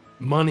cool.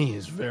 Money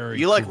is very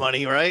You like cool.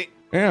 money, right?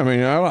 Yeah, I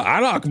mean, I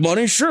like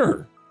money,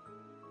 sure.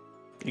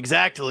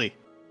 Exactly.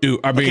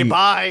 Dude, I mean, Okay,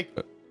 bye.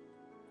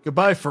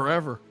 Goodbye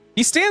forever.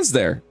 he stands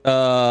there,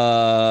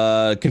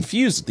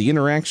 confused at the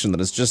interaction that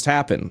has just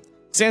happened.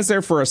 Stands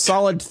there for a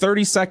solid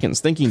 30 seconds,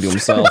 thinking to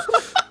himself,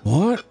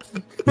 "What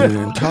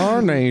in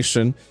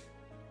tarnation?"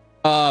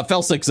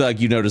 Felsic Zug,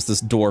 you notice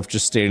this dwarf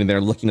just standing there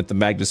looking at the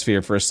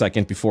Magnosphere for a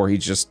second before he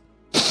just,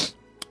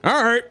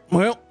 all right,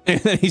 well, and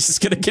then he's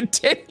just gonna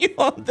continue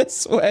on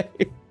this way.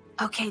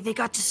 Okay, they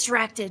got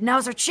distracted.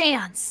 Now's our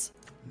chance.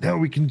 Now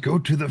we can go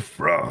to the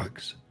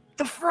frogs.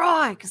 The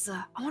frogs.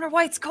 I wonder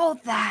why it's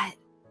called that.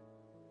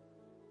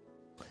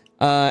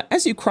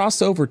 As you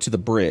cross over to the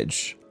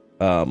bridge,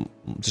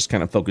 just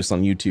kind of focus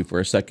on you two for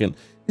a second.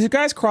 As you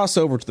guys cross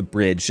over to the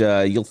bridge,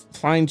 you'll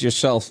find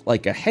yourself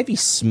like a heavy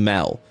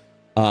smell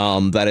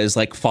that is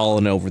like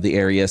fallen over the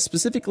area,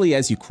 specifically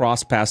as you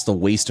cross past the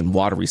waste and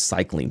water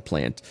recycling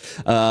plant.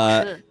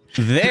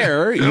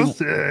 There, Feel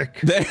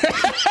sick.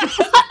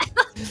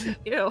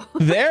 Ew.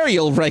 there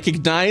you'll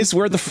recognize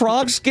where the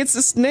frogs gets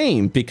its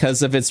name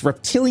because of its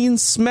reptilian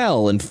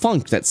smell and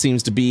funk that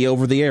seems to be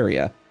over the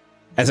area.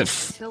 As it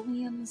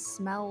Reptilian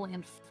smell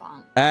and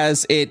funk.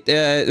 as it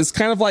is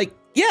kind of like,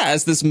 yeah,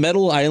 as this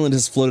metal island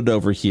has floated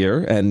over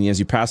here, and as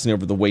you're passing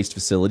over the waste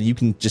facility, you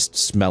can just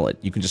smell it.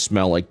 You can just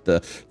smell like the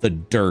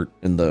dirt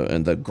and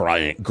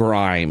the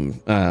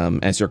grime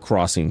as you're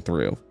crossing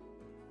through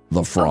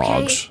the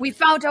frogs. Okay, we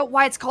found out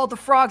why it's called the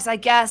frogs, I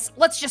guess.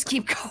 Let's just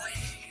keep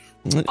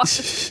going.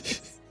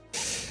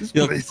 This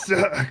place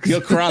sucks.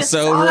 You'll cross This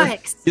over.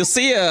 sucks. You'll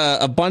see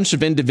a bunch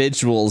of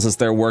individuals as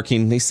they're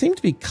working. They seem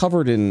to be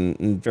covered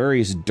in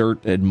various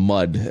dirt and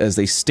mud as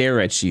they stare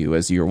at you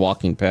as you're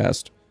walking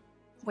past.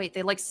 Wait,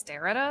 they like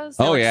stare at us?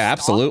 They, Oh like, yeah, stalk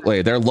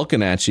absolutely. They're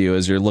looking at you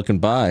as you're looking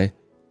by.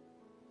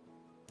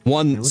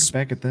 One Look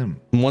back at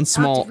them. one us?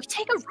 small Did we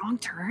take a wrong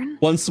turn?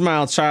 one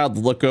small child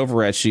will look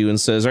over at you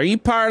and says, "Are you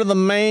part of the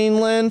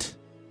mainland?"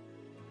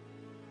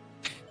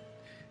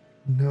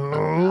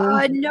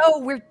 No. No,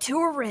 we're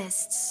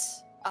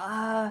tourists.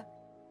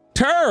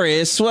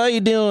 Tourists, what are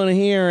you doing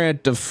here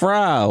at the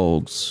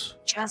Frogs?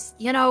 Just,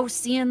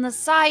 seeing the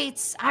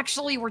sights.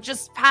 Actually, we're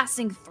just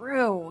passing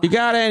through. You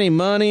got any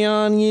money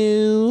on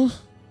you?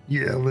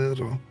 Yeah, a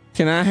little.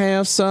 Can I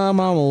have some?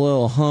 I'm a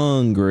little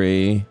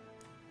hungry.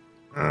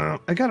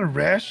 I got a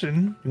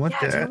ration. You want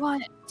Yeah, that?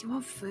 do you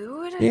want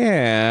food?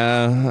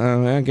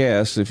 Yeah, I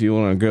guess if you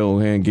want to go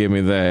ahead and give me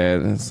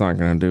that, it's not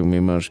going to do me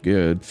much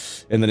good.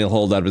 And then he'll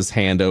hold out his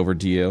hand over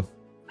to you.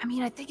 I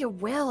mean, I think it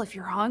will if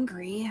you're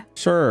hungry.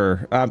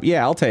 Sure.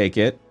 Yeah, I'll take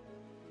it.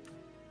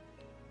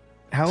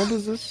 How old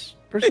is this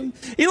person?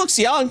 He looks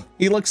young.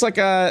 He looks like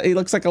a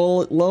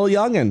little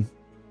youngin'.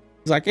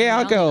 He's like, yeah,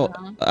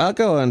 I'll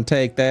go and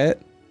take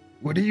that.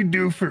 What do you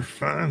do for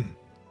fun?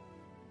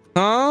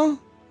 Huh?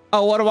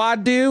 Oh,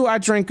 what do? I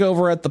drink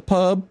over at the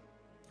pub.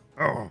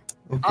 Oh,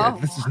 okay. Oh.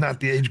 This is not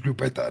the age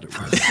group I thought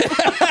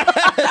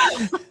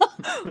it was.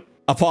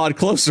 Upon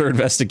closer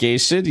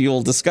investigation,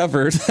 you'll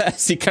discover that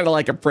as he kind of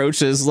like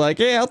approaches, like,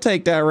 hey, I'll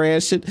take that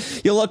ration.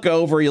 You'll look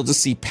over, you'll just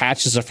see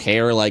patches of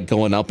hair like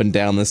going up and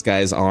down this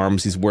guy's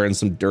arms. He's wearing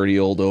some dirty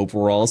old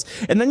overalls.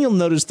 And then you'll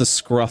notice the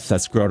scruff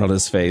that's grown on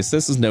his face.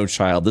 This is no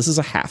child. This is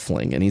a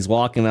halfling. And he's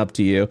walking up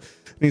to you.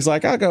 And he's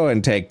like, I'll go ahead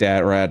and take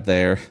that right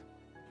there.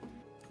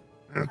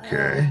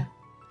 Okay.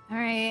 All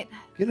right.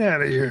 Get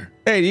out of here.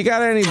 Hey, you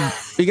got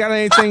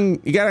anything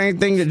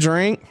to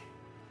drink?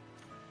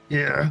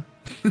 Yeah.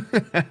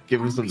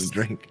 Give him something to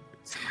drink.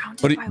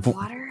 Surrounded by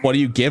water. What do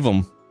you give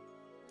him?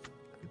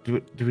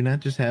 Do we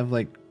not just have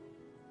like?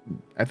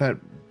 I thought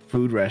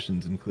food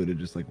rations included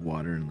just like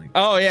water and like.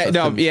 Oh yeah,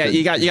 no, sustenance yeah,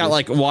 you that got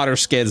like water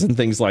skids and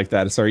things like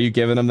that. So are you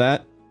giving him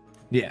that?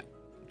 Yeah,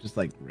 just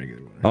like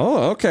regular water.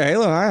 Oh, okay.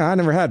 Look, I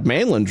never had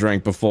mainland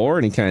drink before,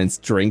 and he kind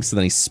of drinks and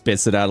then he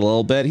spits it out a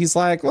little bit. He's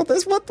like, what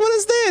is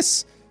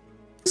this?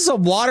 This is a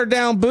watered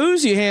down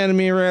booze you handed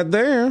me right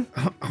there.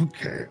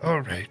 Okay.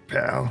 All right,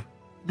 pal.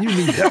 You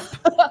need help.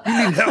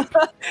 You need help.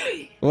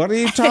 What are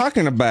you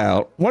talking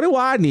about? What do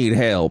I need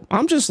help?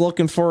 I'm just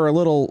looking for a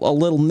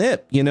little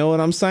nip. You know what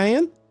I'm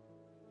saying?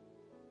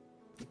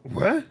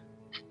 What?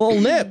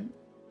 Little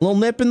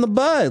nip in the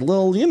bud.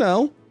 Oh, I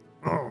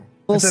Little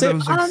thought sip. it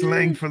was like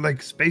slang for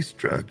like space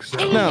drugs.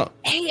 Hey, No.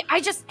 I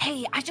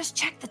just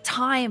checked the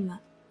time.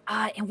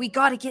 And we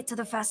got to get to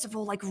the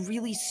festival like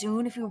really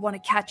soon if we want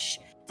to catch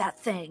that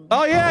thing.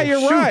 Oh yeah, Oh, you're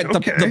shoot, right.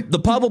 okay. The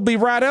pub will be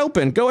right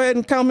open. Go ahead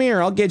and come here.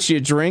 I'll get you a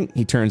drink.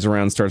 He turns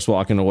around and starts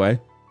walking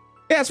away.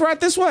 Yeah, it's right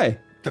this way.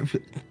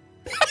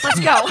 Let's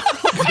go.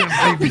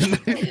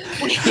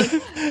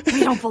 we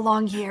don't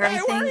belong here, I Hey,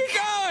 where are think. you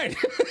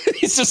going?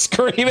 He's just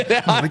screaming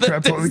out. Holy the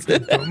crap, holy crap.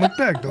 distance. Don't look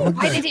back. Don't look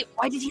Why back.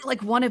 did he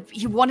like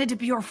he wanted to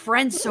be your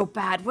friend so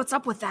bad? What's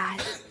up with that?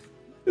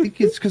 I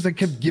think it's because I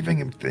kept giving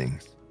him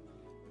things.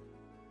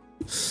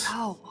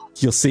 Oh.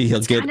 You'll see he'll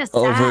get kinda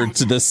over sad.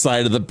 to this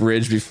side of the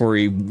bridge before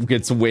he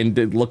gets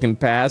winded looking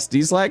past.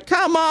 He's like,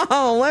 come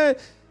on, let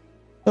me...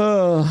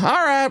 all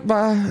right,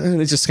 bye. And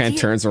he just kind of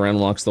turns around and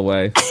walks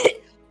away.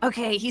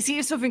 Okay, he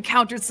seems to have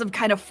encountered some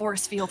kind of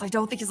force field. I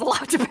don't think he's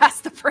allowed to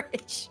pass the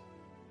bridge.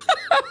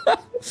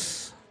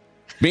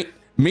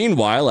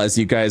 Meanwhile, as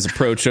you guys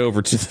approach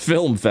over to the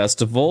film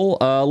festival,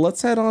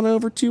 let's head on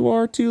over to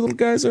our two little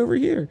guys over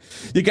here.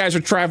 You guys are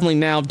traveling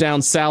now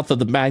down south of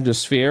the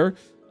Magikfire.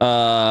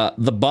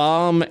 The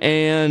Bomb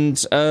and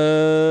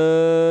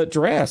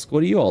Jurask,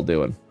 what are you all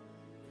doing?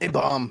 Hey,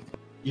 Bomb.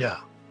 Yeah.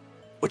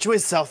 Which way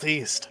is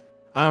southeast?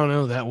 I don't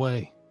know that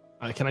way.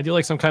 Can I do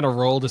like some kind of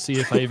roll to see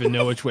if I even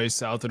know which way is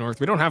south or north?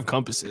 We don't have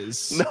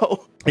compasses.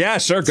 No. Yeah,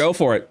 sure, go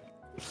for it.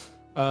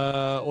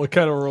 What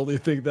kind of roll do you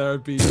think that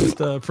would be? Just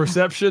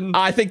perception?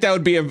 I think that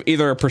would be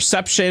either a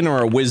perception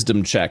or a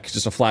wisdom check,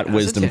 just a flat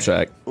wisdom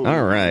check. Ooh.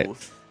 All right.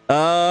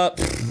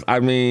 I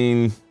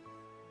mean,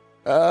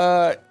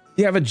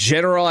 you have a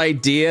general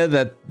idea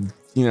that,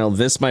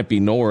 this might be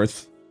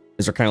north,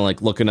 as you're kind of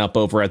like looking up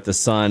over at the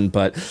sun,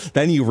 but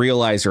then you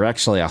realize you're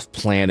actually off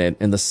planet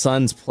and the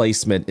sun's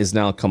placement is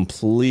now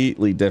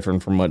completely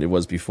different from what it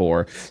was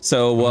before.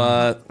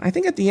 So I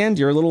think at the end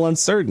you're a little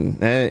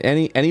uncertain.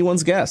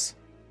 Anyone's guess?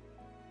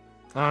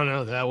 I don't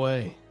know, that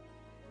way.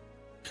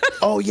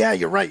 Oh, yeah,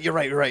 you're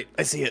right.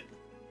 I see it.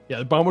 Yeah,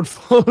 the bomb would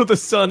follow the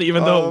sun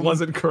even though it Um,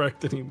 wasn't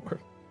correct anymore.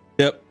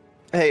 Yep.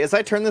 Hey, as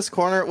I turn this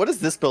corner, what does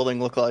this building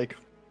look like?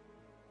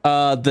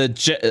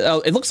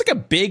 It looks like a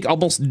big,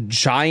 almost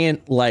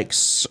giant, like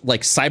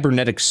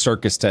cybernetic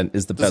circus tent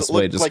is the Does best it look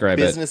way to describe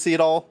like it. businessy at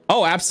all?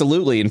 Oh,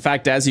 absolutely. In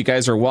fact, as you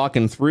guys are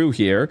walking through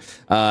here,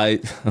 yeah,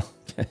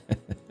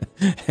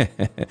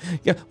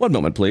 one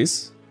moment,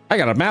 please. I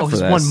got a map Oh, for he's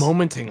this. one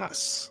momenting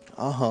us.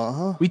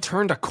 Uh-huh. We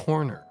turned a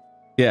corner.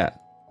 Yeah.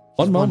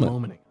 Just One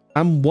moment.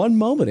 I'm one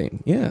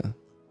momenting. Yeah.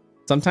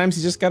 Sometimes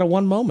you just got a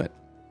one moment.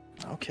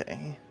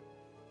 Okay.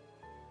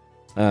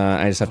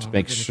 I just have to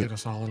make Gonna sure. get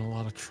us all in a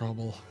lot of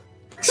trouble.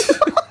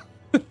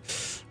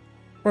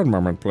 One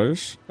moment,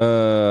 please.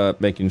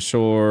 Making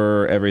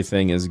sure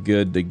everything is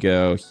good to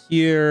go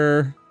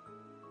here.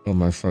 Oh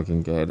my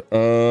fucking god.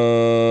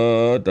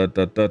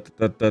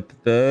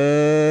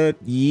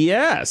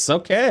 Yes,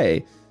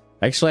 okay.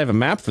 I actually have a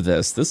map for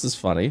this. This is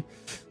funny.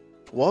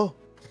 Whoa.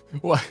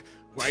 Why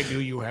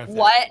do you have that?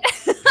 What?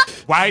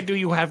 Why do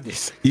you have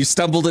this? You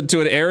stumbled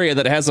into an area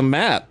that has a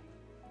map.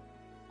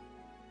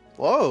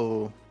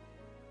 Whoa.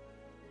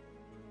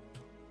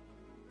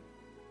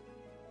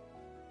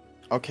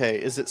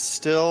 Okay, is it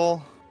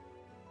still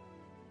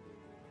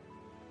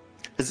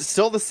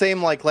the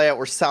same like layout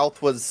where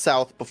south was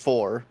south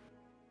before?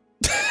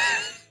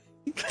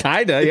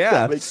 Kinda, yeah.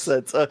 That makes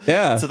sense.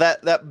 Yeah. So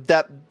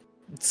that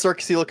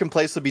circusy looking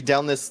place would be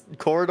down this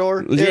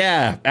corridor?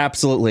 Yeah,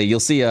 absolutely. You'll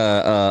see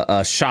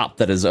a shop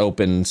that is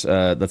opened.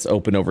 That's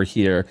open over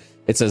here.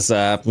 It says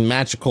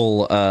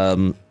magical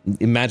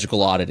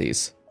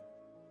oddities.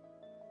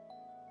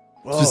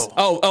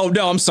 Whoa. Oh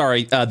no, I'm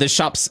sorry. This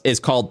shop is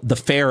called the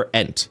Fair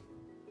Ent.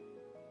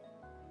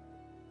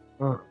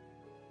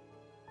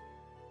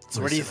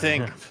 So what do you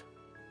think?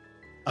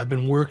 I've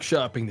been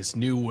workshopping this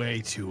new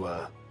way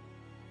to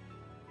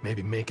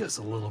maybe make us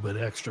a little bit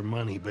extra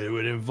money, but it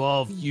would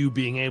involve you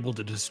being able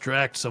to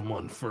distract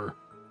someone for,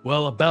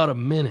 well, about a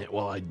minute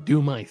while I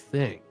do my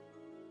thing.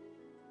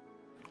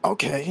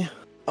 Okay.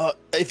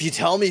 If you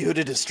tell me who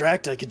to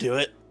distract, I could do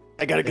it.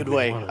 I got a good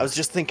way. wanna- I was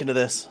just thinking of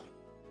this.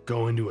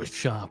 Go into a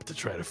shop to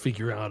try to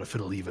figure out if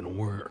it'll even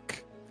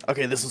work.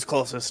 Okay, this was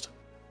closest.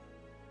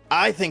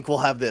 I think we'll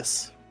have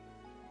this.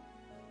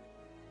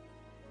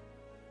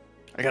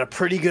 I got a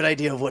pretty good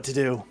idea of what to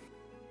do.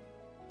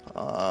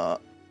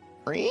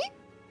 Okay,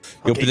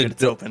 good,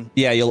 it's open.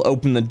 Yeah, you'll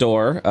open the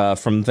door.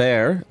 From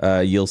there,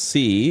 you'll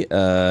see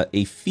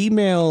a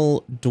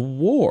female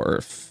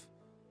dwarf.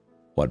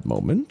 One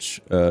moment.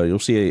 You'll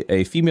see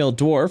a female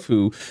dwarf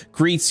who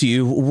greets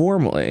you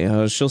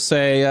warmly. She'll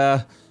say,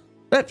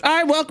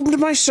 "Hi, welcome to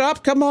my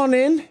shop. Come on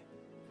in.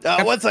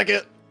 1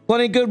 second.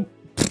 Plenty good."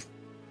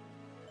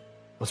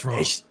 What's wrong?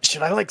 Hey,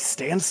 should I like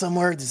stand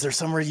somewhere? Is there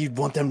somewhere you'd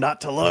want them not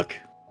to look?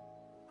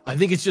 I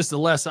think it's just the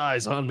less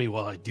eyes on me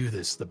while I do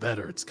this, the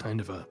better. It's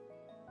kind of a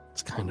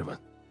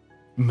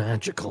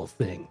magical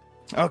thing.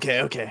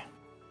 Okay.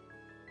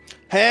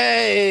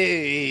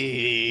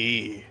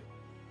 Hey!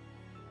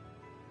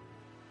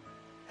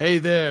 Hey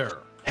there.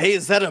 Hey,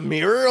 is that a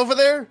mirror over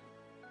there?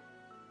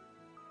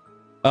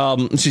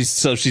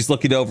 She's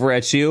looking over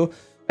at you,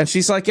 and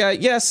she's like,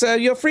 "Yes,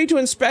 you're free to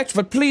inspect,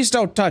 but please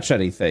don't touch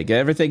anything.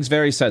 Everything's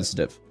very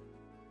sensitive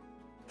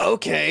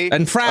Okay.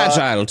 and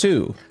fragile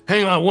too."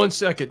 Hang on 1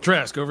 second.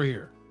 Trask, over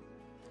here.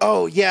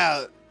 Oh,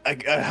 yeah.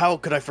 How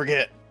could I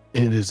forget?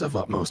 It is of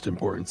utmost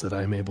importance that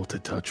I am able to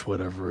touch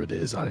whatever it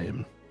is I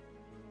am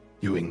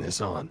doing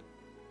this on.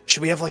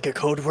 Should we have like a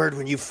code word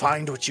when you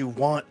find what you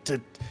want to,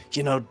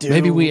 do?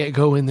 Maybe we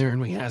go in there and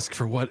we ask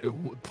for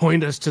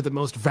point us to the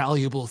most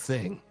valuable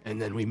thing,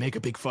 and then we make a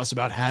big fuss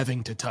about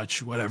having to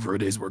touch whatever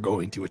it is we're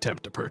going to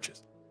attempt to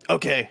purchase.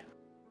 Okay.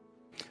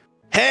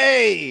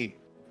 Hey!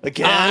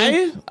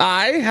 Again?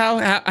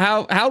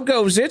 How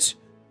goes it?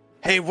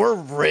 Hey, we're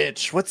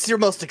rich. What's your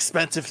most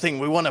expensive thing?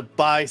 We want to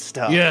buy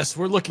stuff. Yes,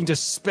 we're looking to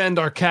spend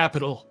our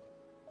capital.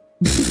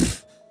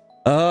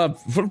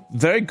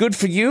 Very good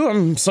for you.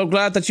 I'm so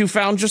glad that you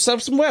found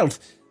yourself some wealth.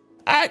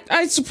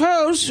 I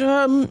suppose,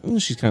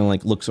 she kind of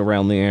like looks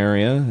around the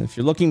area. If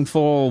you're looking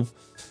for,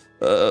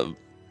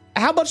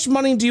 how much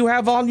money do you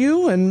have on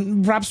you?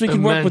 And perhaps we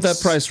can work with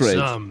that price range.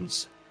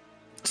 Sums.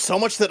 So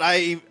much that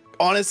I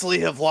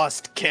honestly have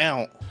lost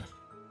count.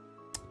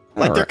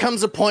 Like, there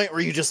comes a point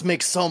where you just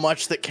make so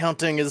much that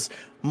counting is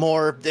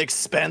more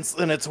expense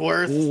than it's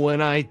worth.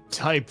 When I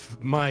type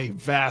my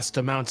vast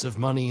amounts of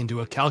money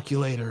into a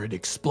calculator, it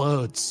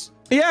explodes.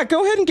 Yeah,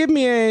 go ahead and give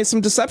me some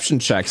deception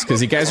checks,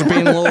 because you guys are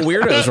being a little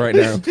weirdos right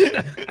now.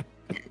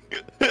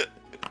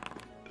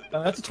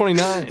 That's a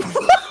 29.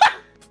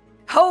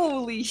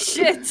 Holy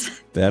shit.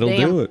 That'll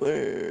Damn. do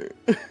it.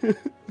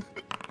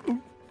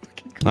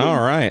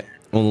 All right.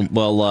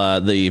 Well,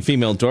 the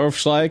female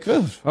dwarf's like,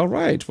 "Oh, all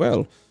right,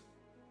 well,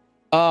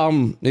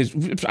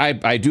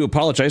 I do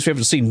apologize. We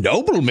haven't seen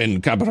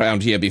noblemen come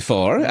around here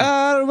before.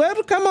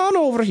 Well, come on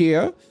over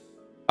here.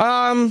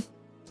 I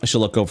should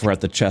look over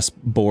at the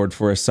chessboard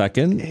for a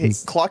second. Hey,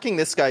 clocking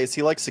this guy, is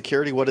he like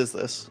security? What is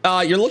this?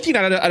 You're looking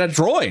at a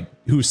droid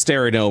who's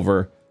staring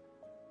over.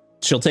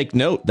 She'll take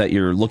note that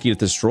you're looking at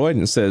this droid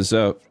and says,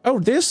 "Oh,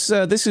 this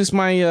is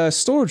my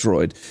store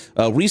droid.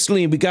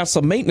 Recently, we got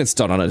some maintenance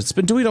done on it. It's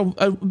been doing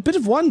a bit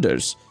of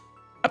wonders.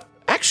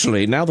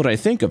 Actually, now that I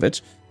think of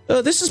it,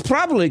 this is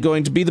probably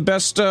going to be the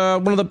best,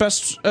 one of the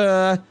best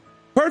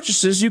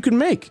purchases you can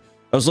make.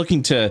 I was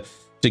looking to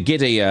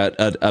get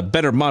a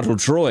better model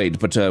droid,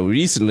 but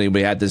recently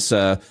we had this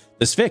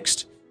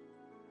fixed.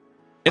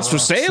 It's for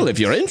sale if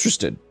you're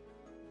interested."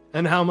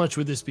 And how much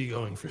would this be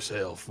going for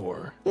sale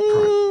for?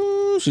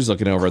 She's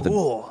looking over at the...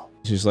 Cool.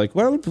 She's like,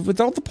 well, with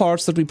all the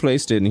parts that we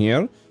placed in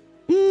here,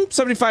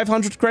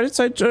 7,500 credits,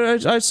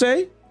 I'd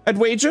say. I'd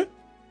wager.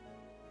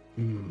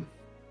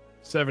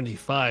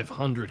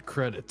 7,500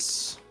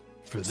 credits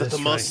for Is that this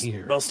the right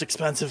here. most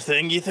expensive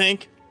thing, you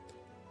think?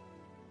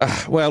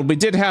 Well, we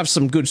did have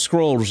some good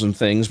scrolls and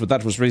things, but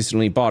that was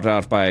recently bought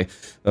out by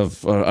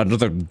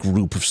another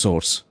group of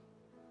sorts.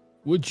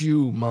 Would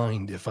you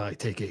mind if I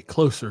take a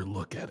closer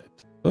look at it?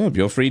 Oh,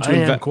 you're free to I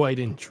am invest. quite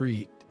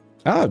intrigued.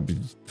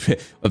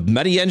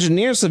 Many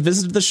engineers have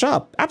visited the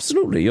shop.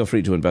 Absolutely, you're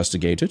free to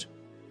investigate it.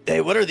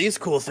 Hey, what are these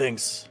cool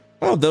things?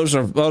 Oh, those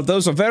are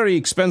very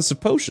expensive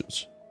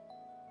potions.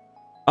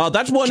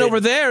 That one over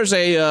there is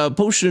a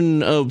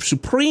potion of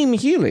supreme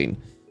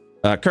healing.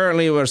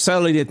 Currently, we're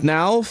selling it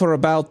now for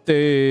about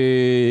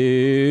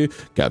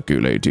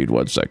calculating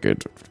 1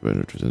 second.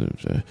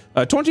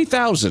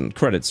 20,000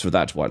 credits for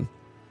that one.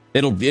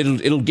 It'll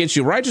get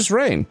you right as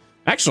rain.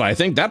 Actually, I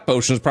think that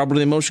potion is probably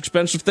the most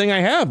expensive thing I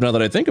have, now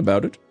that I think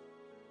about it.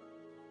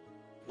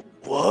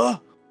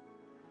 What?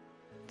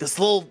 This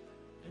little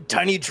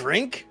tiny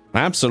drink?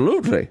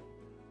 Absolutely.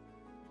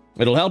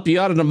 It'll help you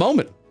out in a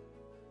moment.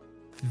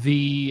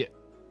 The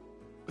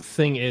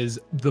thing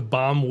is, the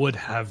bomb would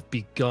have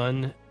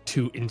begun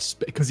to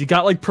inspect, because he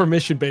got like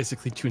permission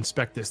basically to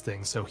inspect this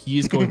thing. So he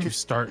is going to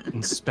start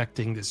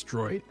inspecting this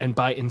droid. And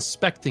by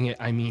inspecting it,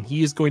 I mean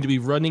he is going to be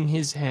running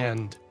his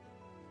hand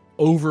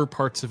over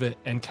parts of it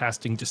and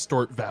casting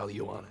distort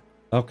value on it.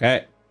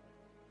 Okay.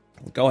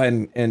 Go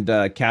ahead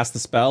and cast the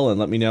spell and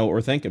let me know what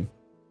we're thinking.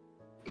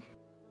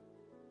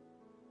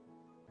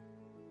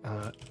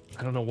 I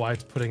don't know why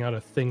it's putting out a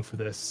thing for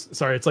this.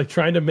 Sorry, it's like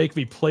trying to make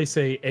me place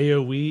a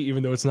AoE,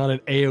 even though it's not an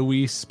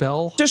AoE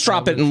spell. Just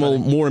drop it and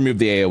we'll remove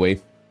the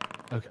AoE.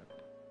 Okay.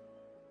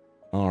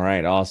 All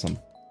right, awesome.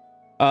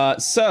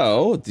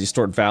 So,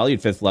 distort value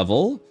at 5th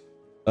level.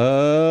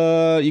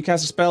 You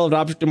cast a spell of an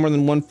object no more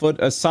than 1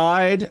 foot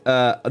aside,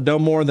 no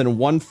more than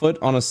 1 foot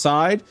on a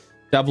side,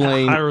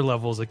 doubling... At higher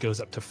levels, it goes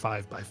up to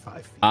 5 by 5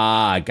 feet.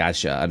 Ah,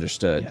 gotcha,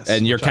 understood. Yes,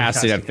 and you're which I'm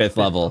casting at 5th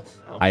level.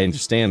 now. I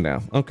understand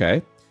now.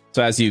 Okay.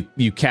 So as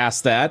you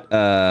cast that,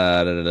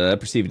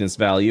 perceiving its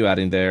value,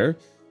 adding there,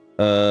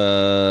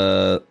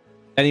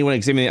 anyone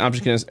examining the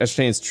object can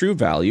ascertain its true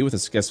value with a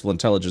successful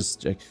intelligence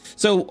check.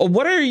 So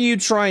what are you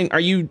trying? Are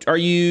you?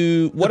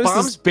 What the is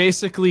bomb's this?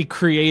 basically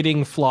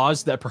creating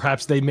flaws that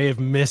perhaps they may have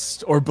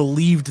missed or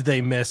believed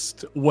they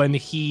missed, when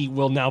he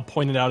will now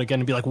point it out again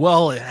and be like,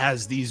 well, it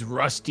has these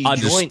rusty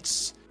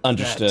joints.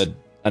 Understood.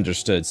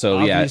 Understood. So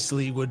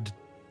obviously would,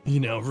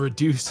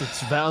 reduce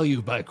its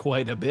value by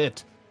quite a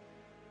bit.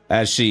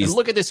 As she's... And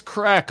look at this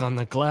crack on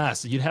the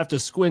glass. You'd have to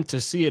squint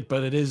to see it,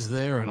 but it is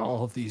there, and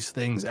all of these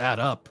things add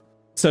up.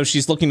 So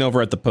she's looking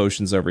over at the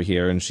potions over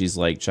here, and she's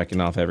like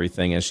checking off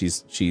everything as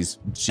she's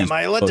Am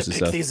I allowed to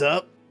pick these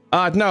up?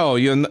 No,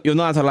 you're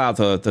not allowed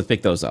to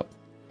pick those up.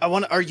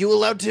 Are you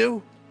allowed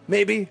to?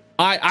 Maybe.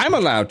 I'm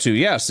allowed to.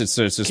 Yes, it's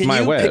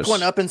my wish. Can you pick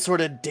one up and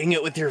sort of ding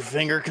it with your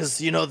finger? Because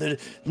the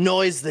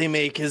noise they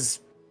make is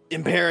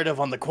imperative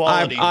on the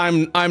quality.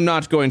 I'm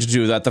not going to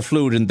do that. The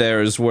fluid in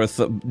there is worth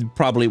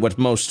probably what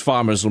most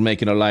farmers will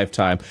make in a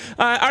lifetime.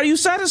 Are you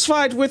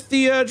satisfied with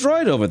the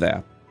droid over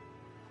there?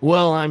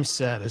 Well, I'm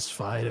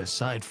satisfied,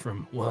 aside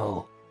from,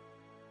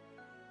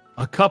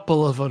 a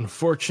couple of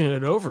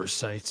unfortunate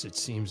oversights, it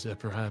seems, that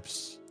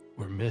perhaps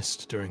were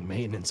missed during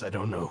maintenance. I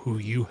don't know who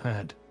you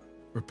had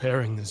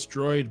repairing this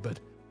droid,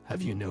 but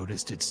have you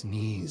noticed its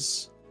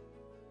knees?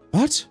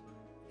 What?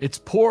 Its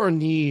poor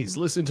knees.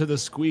 Listen to the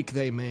squeak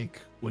they make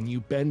when you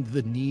bend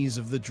the knees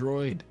of the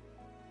droid.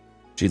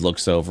 She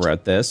looks over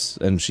at this,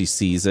 and she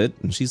sees it,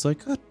 and she's like,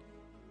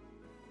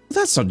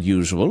 that's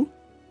unusual.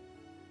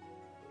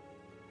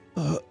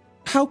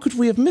 How could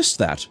we have missed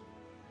that?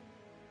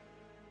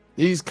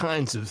 These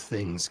kinds of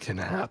things can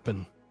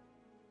happen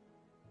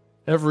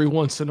every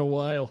once in a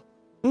while.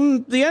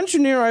 The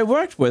engineer I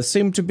worked with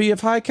seemed to be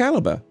of high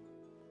caliber.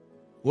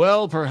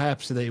 Well,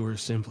 perhaps they were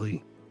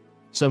simply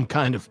some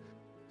kind of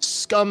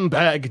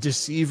scumbag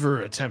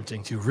deceiver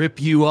attempting to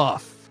rip you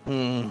off.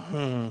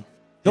 Mm-hmm.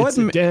 It's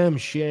a damn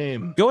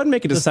shame. Go ahead and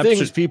make a deception. The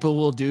things people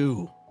will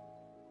do.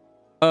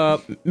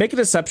 Make a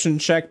deception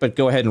check, but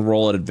go ahead and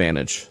roll at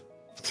advantage.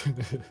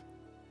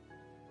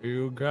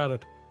 You got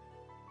it.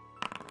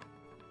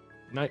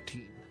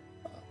 19.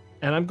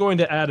 And I'm going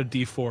to add a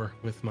d4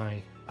 with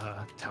my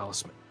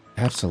talisman.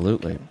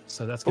 Absolutely.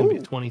 So that's going to be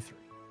a 23.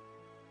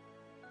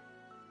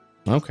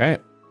 Okay.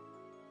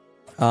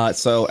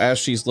 So as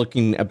she's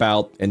looking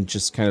about and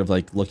just kind of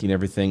like looking at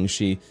everything,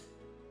 she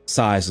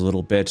sighs a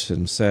little bit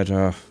and said,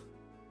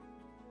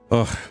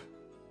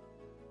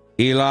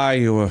 Eli,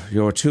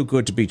 you're too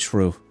good to be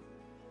true.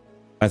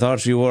 I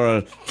thought you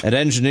were an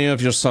engineer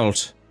of your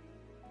salt.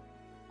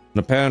 And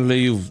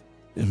apparently you've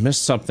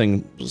missed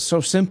something so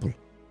simple.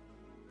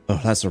 Oh,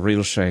 that's a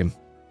real shame.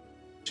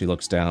 She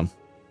looks down.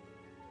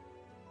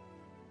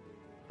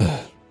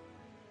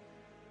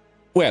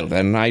 Well,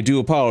 then, I do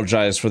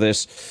apologize for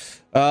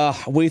this.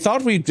 We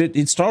thought we did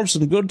install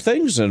some good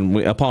things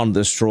upon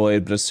this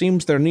droid, but it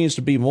seems there needs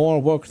to be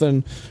more work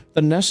than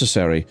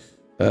necessary.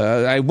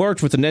 I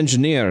worked with an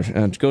engineer,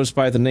 and goes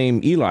by the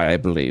name Eli, I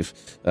believe.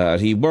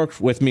 He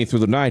worked with me through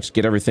the night to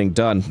get everything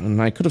done,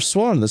 and I could have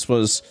sworn this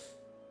was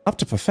up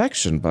to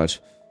perfection, but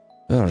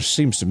it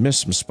seems to miss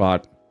some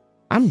spot.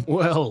 I'm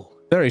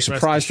very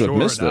surprised to have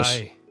missed this.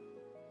 I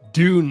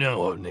do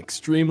know an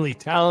extremely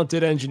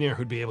talented engineer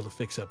who'd be able to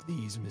fix up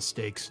these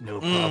mistakes,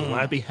 no problem.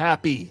 I'd be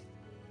happy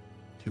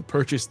to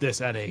purchase this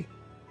at a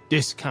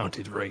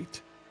discounted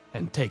rate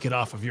and take it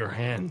off of your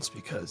hands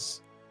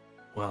because,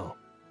 well,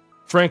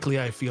 frankly,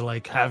 I feel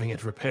like having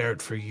it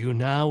repaired for you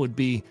now would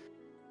be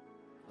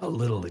a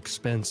little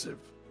expensive.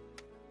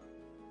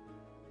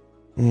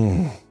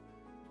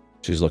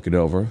 She's looking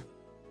over.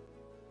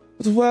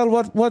 Well,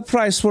 what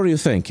price were you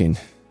thinking?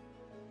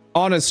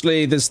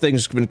 Honestly, this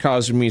thing's been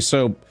causing me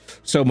so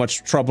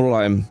much trouble.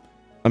 I'm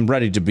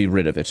ready to be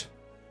rid of it.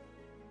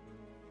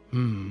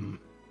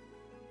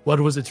 What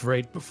was its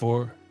rate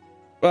before?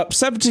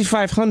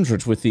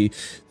 7,500 with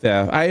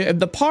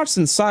the parts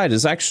inside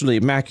is actually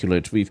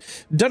immaculate. We've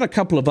done a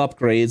couple of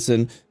upgrades,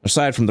 and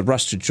aside from the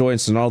rusted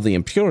joints and all the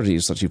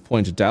impurities that you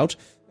pointed out,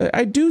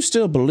 I do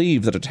still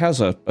believe that it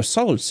has a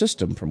solid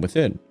system from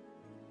within.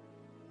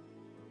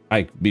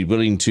 I'd be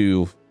willing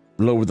to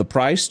lower the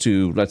price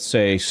to, let's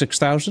say,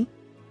 6,000.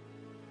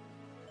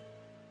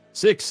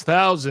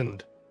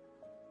 6,000.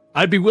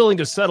 I'd be willing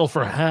to settle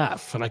for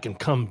half, and I can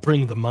come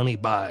bring the money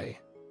by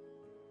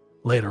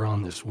later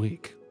on this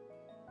week.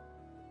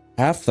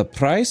 Half the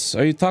price?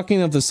 Are you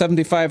talking of the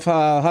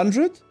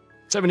 7,500?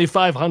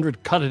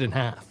 7,500, cut it in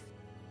half.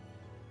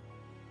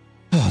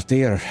 Oh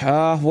dear.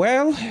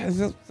 Well,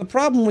 the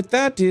problem with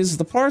that is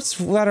the parts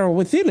that are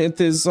within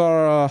it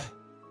are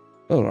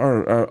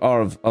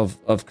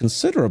of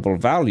considerable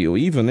value,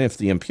 even if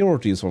the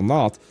impurities are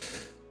not.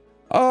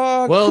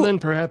 Well, then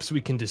perhaps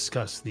we can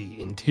discuss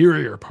the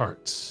interior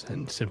parts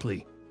and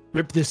simply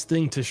rip this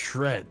thing to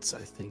shreds,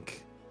 I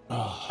think.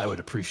 I would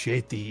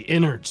appreciate the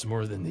innards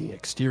more than the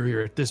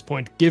exterior at this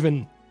point,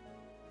 given,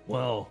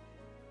 well,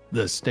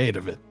 the state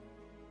of it.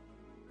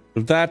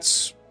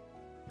 That's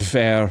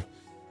fair.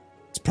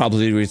 It's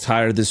probably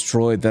retired this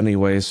droid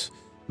anyways.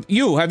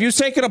 Have you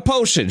taken a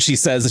potion? She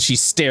says as she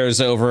stares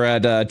over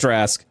at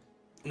Drask.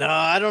 No,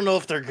 I don't know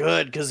if they're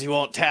good because you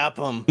won't tap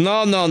them.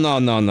 No.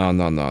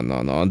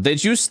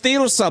 Did you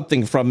steal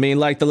something from me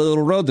like the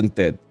little rodent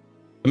did?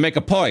 To make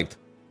a point.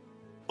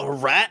 A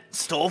rat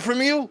stole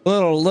from you? A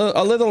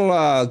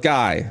little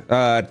guy.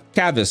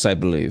 Cavis, I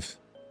believe.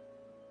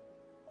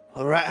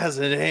 A rat has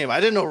a name. I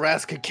didn't know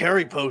rats could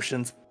carry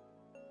potions.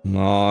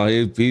 No,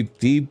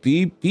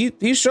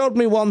 he showed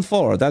me one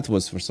for, that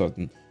was for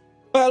certain.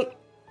 Well,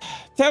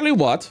 tell you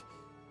what,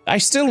 I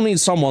still need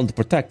someone to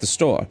protect the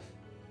store.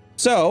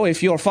 So,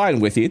 if you're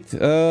fine with it,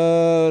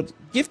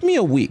 give me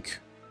a week.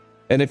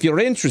 And if you're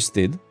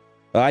interested,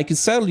 I can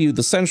sell you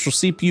the central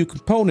CPU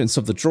components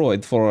of the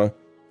droid for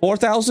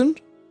 4,000?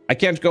 I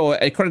can't go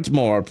a credit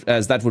more,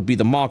 as that would be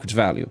the market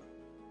value.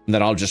 And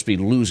then I'll just be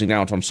losing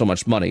out on so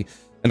much money.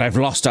 And I've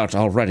lost out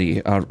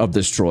already of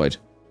this droid.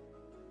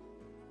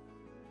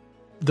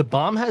 The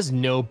bomb has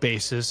no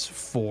basis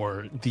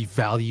for the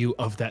value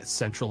of that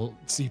central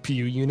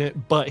CPU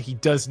unit, but he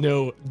does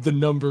know the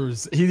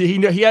numbers. He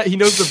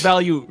knows the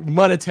value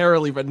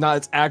monetarily, but not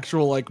its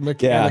actual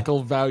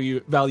mechanical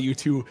value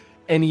to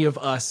any of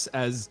us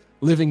as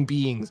living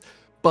beings.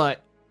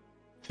 But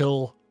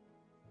he'll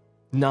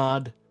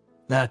nod.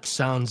 That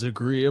sounds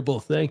agreeable.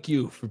 Thank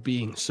you for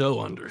being so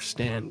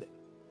understanding.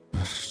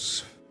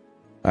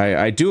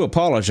 I do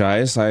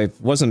apologize. I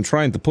wasn't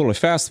trying to pull a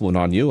fast one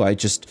on you. I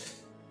just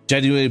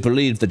genuinely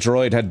believed the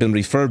droid had been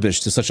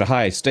refurbished to such a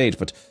high state,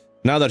 but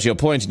now that you're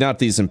pointing out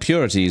these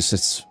impurities,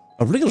 it's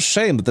a real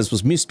shame that this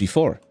was missed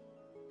before.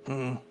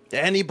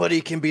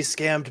 Anybody can be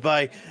scammed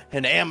by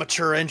an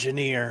amateur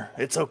engineer.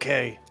 It's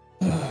okay.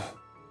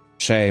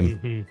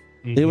 Shame.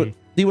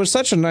 He was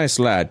such a nice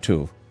lad,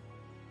 too.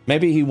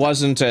 Maybe he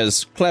wasn't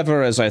as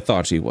clever as I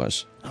thought he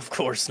was. Of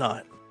course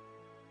not.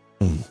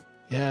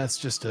 Yeah, it's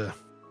just a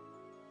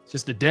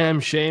damn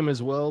shame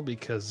as well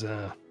because,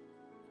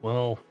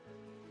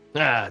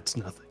 it's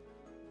nothing.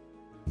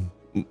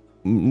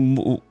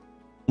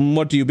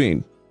 What do you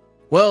mean?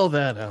 Well,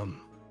 that,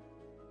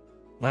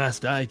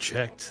 last I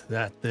checked,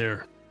 that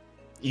there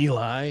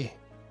Eli,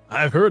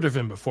 I've heard of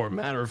him before.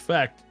 Matter of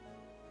fact,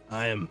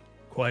 I am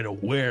quite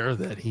aware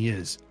that he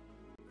is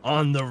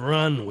on the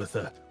run with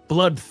a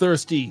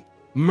bloodthirsty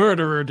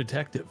murderer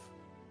detective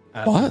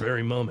at the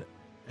very moment.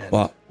 And,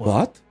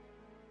 what?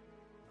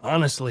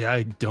 Honestly,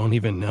 I don't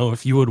even know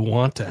if you would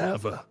want to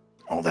have a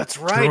that's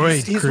right.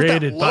 droid He's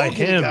created with that by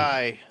Logan him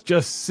guy.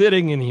 just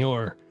sitting in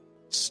your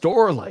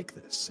store like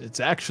this. It's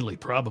actually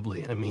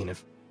probably,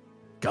 if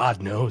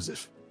God knows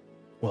if,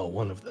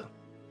 one of the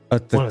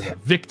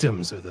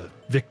victims or the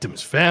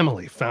victim's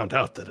family found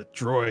out that a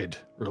droid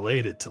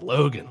related to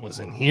Logan was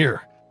in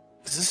here.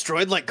 Is this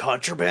droid like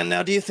contraband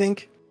now, do you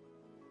think?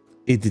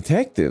 A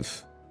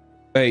detective?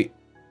 Wait.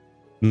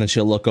 And then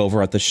she'll look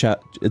over at the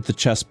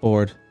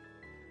chessboard.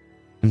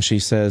 And she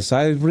says,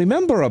 I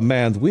remember a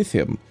man with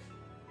him,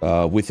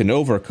 with an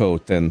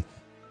overcoat, and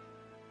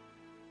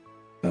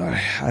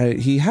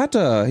he had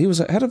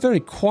a very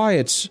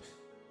quiet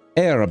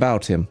air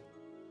about him.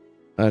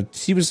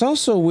 He was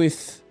also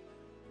with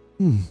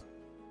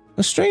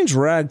a strange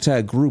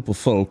ragtag group of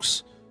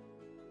folks.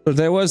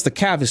 There was the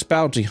Cavis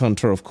bounty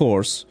hunter, of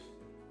course,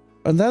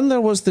 and then there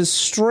was this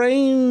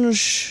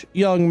strange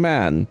young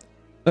man.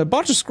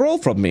 Bought a scroll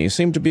from me.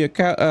 Seemed to be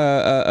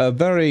a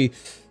very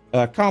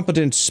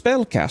competent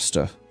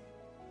spellcaster.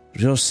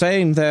 You're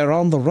saying they're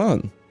on the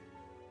run?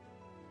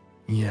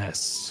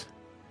 Yes.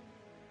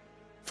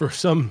 For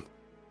some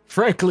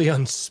frankly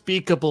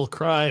unspeakable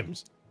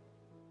crimes.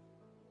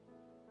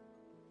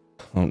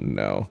 Oh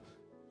no.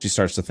 She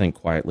starts to think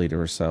quietly to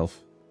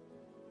herself.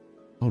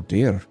 Oh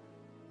dear.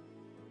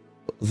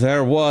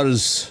 There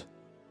was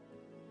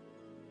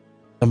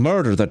a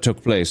murder that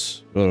took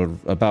place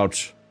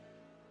about...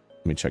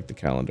 Let me check the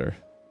calendar.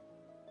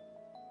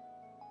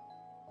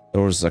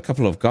 There was a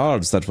couple of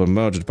guards that were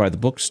murdered by the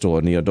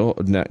bookstore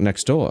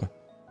next door.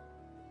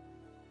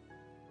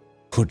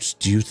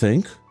 Do you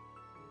think?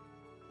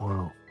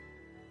 Well,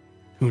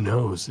 who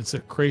knows? It's a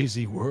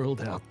crazy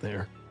world out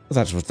there.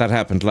 That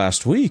happened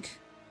last week.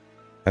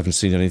 Haven't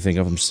seen anything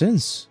of him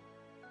since.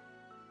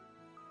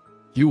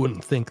 You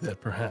wouldn't think that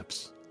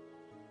perhaps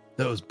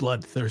those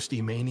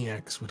bloodthirsty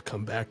maniacs would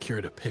come back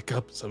here to pick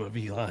up some of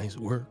Eli's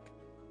work,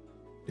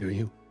 do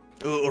you?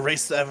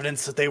 Erase the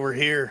evidence that they were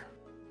here.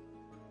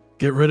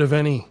 Get rid of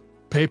any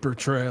paper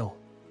trail.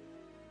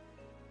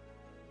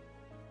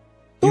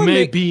 You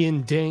may be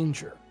in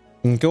danger.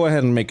 Go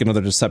ahead and make another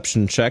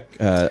deception check.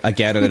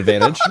 Again, an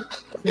advantage.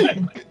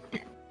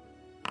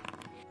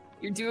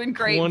 You're doing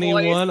great,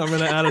 21. boys. I'm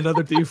going to add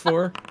another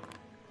D4.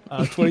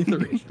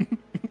 23.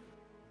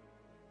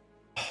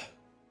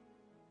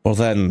 Well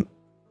then,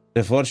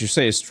 if what you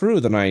say is true,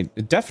 then I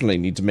definitely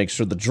need to make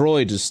sure the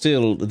droid is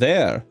still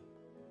there.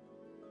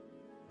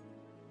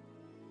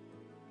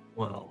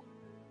 Well,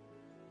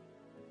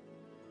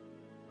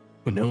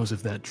 who knows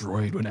if that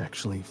droid would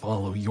actually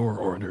follow your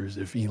orders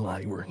if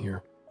Eli were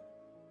here.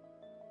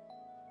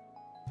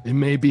 It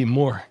may be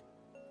more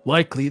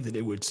likely that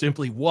it would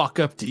simply walk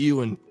up to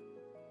you and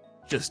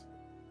just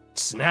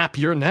snap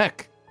your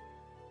neck.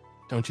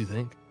 Don't you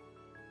think?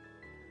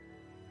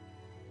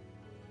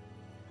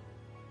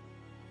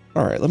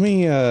 All right, let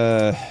me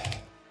I'm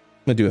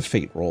gonna do a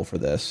fate roll for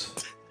this.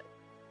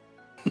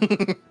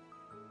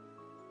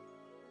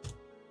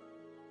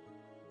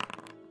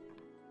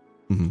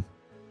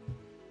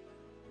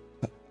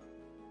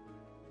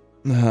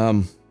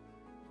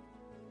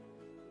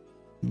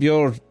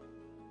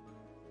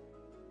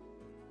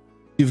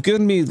 You've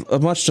given me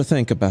much to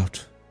think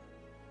about.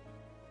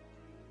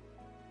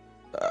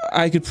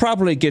 I could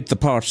probably get the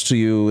parts to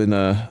you in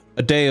a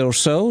day or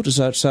so. Does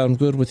that sound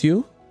good with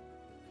you?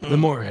 The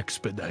more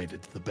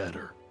expedited, the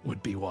better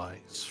would be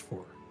wise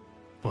for,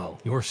 well,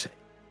 your sake.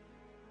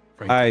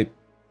 Frankly.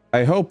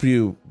 I hope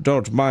you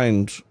don't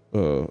mind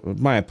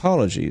my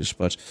apologies,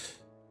 but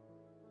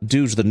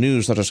due to the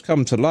news that has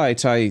come to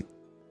light, I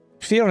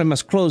fear I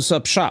must close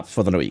up shop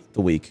for the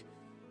week.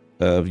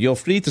 You're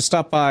free to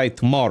stop by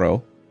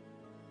tomorrow.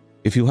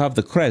 If you have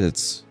the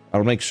credits,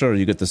 I'll make sure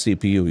you get the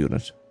CPU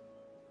unit.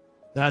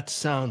 That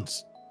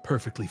sounds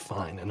perfectly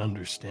fine and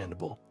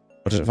understandable.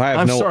 But if I have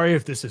I'm sorry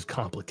if this has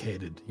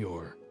complicated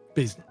your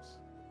business.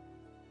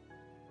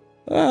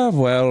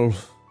 Well,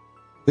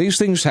 these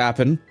things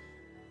happen.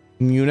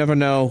 You never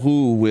know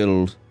who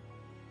will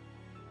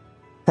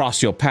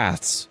cross your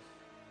paths.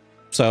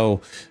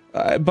 So,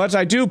 but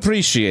I do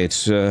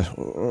appreciate,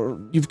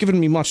 you've given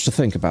me much to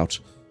think about.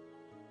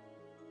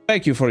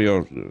 Thank you for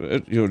your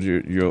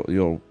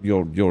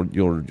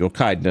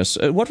kindness.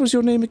 What was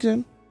your name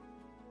again?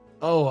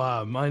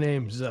 Oh, my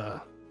name's,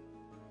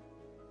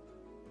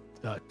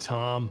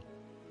 Tom.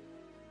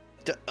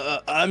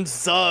 I'm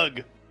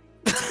Zug.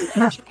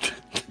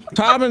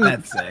 Tom and...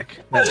 That's sick.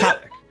 That's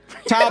sick.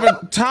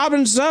 Tom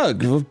and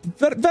Zug.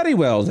 Very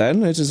well,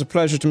 then. It is a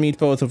pleasure to meet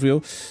both of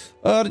you.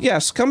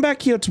 Yes, come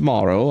back here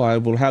tomorrow. I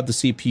will have the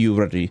CPU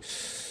ready.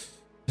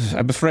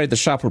 I'm afraid the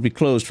shop will be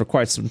closed for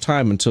quite some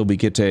time until we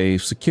get a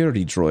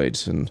security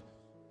droid and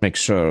make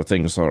sure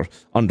things are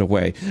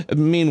underway.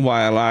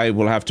 Meanwhile, I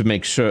will have to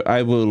make sure...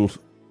 I will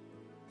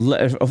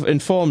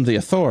inform the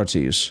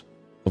authorities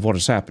of what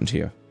has happened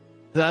here.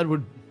 That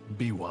would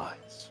be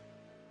wise.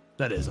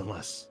 That is,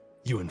 unless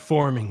you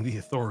informing the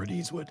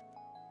authorities would,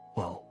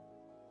 well,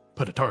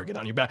 put a target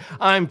on your back.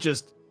 I'm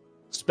just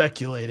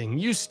speculating.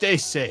 You stay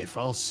safe.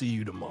 I'll see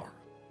you tomorrow.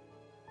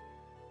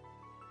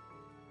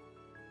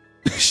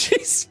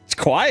 She's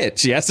quiet.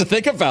 She has to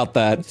think about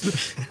that.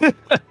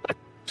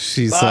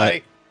 She's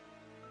Bye.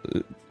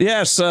 like,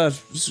 yes,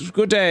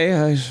 good day.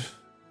 And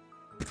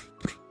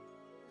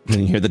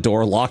you hear the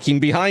door locking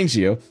behind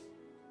you.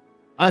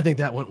 I think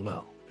that went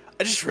well.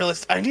 I just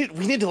realized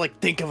we need to like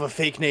think of a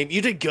fake name.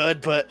 You did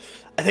good, but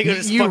I think I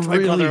just fucked my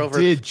brother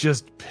over. You did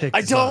just pick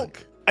I Zug.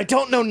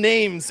 don't know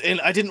names, and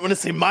I didn't want to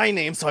say my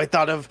name, so I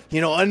thought of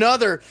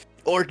another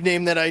orc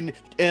name that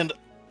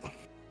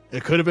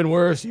It could have been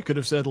worse. You could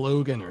have said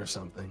Logan or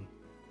something.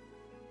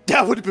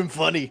 That would have been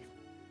funny.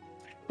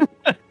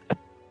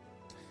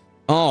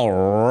 All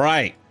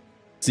right.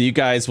 So you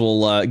guys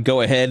will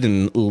go ahead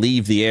and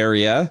leave the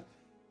area,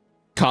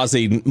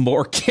 causing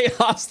more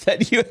chaos than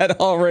you had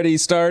already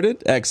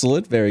started.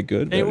 Excellent. Very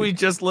good. Ain't we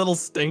just little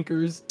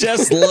stinkers?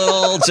 Just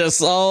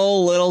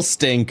all little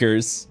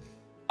stinkers.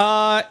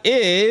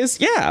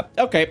 Yeah.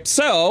 Okay.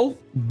 So,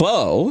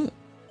 Bo,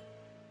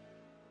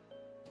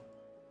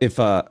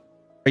 are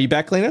you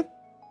back, Layna?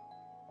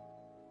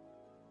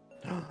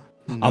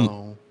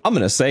 No. I'm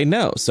going to say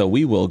no. So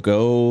we will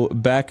go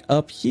back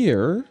up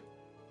here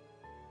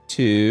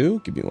to,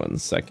 give me 1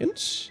 second,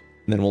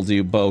 and then we'll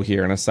do Bo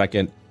here in a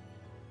second.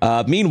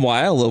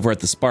 Meanwhile, over at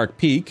the Spark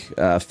Peak,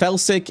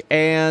 Felsic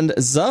and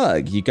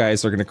Zug, you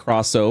guys are going to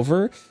cross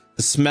over.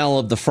 The smell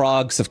of the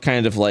frogs have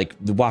kind of like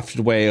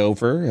wafted way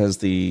over as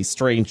the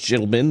strange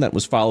gentleman that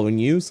was following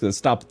you is going to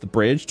stop at the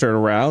bridge, turn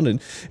around,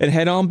 and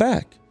head on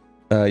back.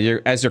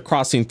 As you're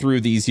crossing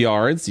through these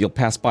yards, you'll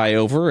pass by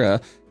over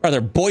a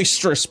rather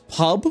boisterous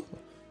pub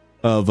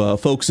of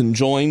folks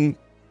enjoying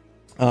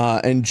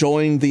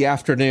the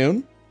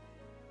afternoon.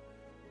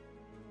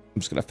 I'm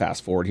just going to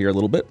fast forward here a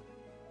little bit.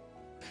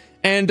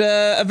 And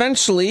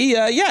eventually,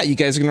 you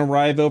guys are going to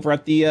arrive over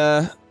at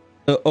the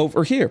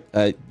over here.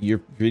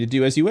 You're free to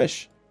do as you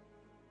wish.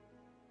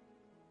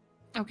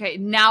 Okay,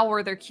 now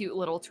are there cute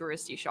little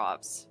touristy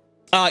shops?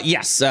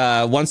 Yes.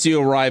 Once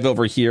you arrive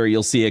over here,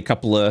 you'll see a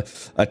couple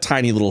of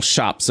tiny little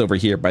shops over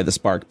here by the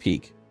Spark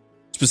Peak,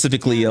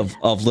 specifically of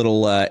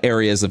little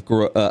areas of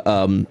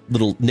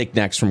little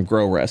knickknacks from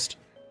Grow Rest.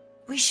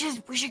 We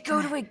should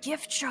go to a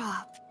gift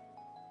shop.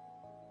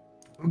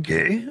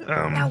 Okay.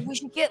 Yeah, we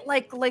should get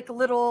like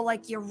little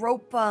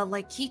Europa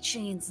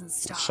keychains and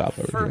stuff. Shop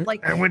over here.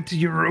 I went to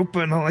Europa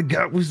and all I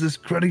got was this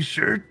cruddy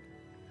shirt.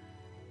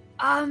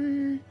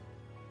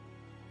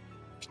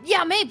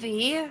 Yeah,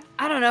 maybe.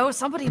 I don't know.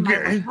 Somebody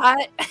Okay. might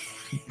like that.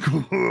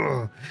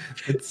 Cool.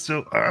 It's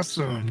so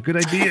awesome. Good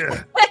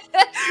idea.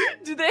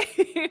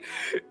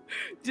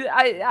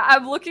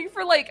 I'm looking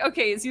for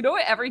okay, so you know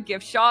what, every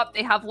gift shop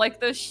they have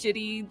the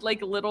shitty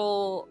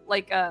little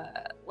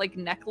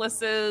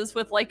necklaces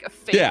with a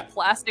fake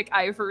plastic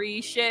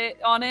ivory shit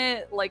on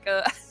it, like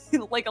a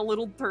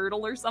little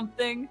turtle or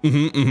something.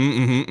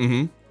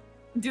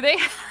 Do they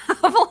have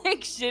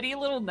shitty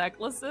little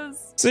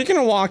necklaces? So you're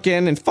gonna walk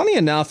in, and funny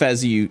enough,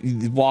 as you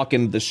walk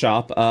into the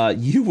shop,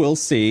 you will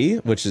see,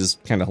 which is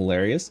kind of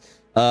hilarious,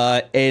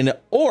 an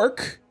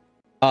orc.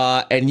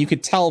 And you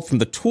could tell from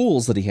the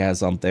tools that he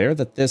has on there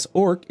that this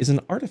orc is an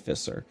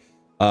artificer,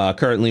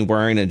 currently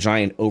wearing a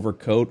giant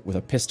overcoat with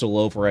a pistol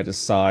over at his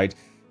side,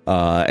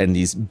 and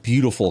these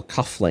beautiful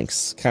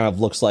cufflinks. Kind of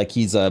looks like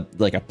he's a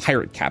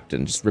pirate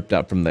captain just ripped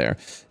out from there.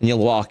 And you'll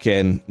walk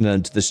in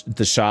into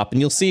the shop, and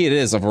you'll see it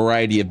is a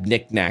variety of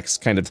knickknacks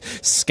kind of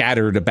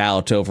scattered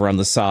about over on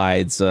the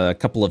sides. A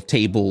couple of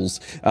tables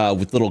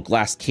with little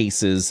glass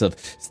cases of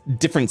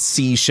different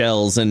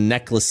seashells and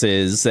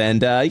necklaces,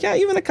 and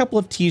even a couple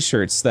of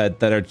T-shirts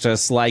that are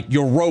just like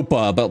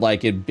Europa,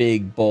 but in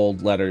big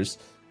bold letters.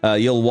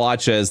 You'll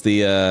watch as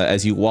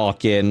you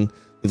walk in.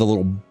 The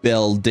little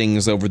bell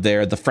dings over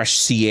there, the fresh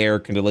sea air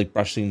kind of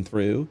brushing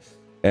through,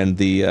 and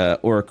the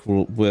orc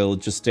will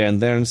just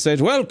stand there and say,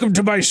 "Welcome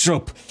to my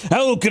shop.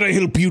 How can I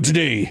help you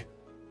today?"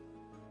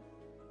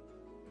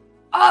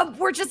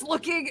 We're just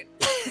looking.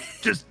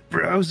 Just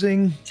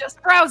browsing. Just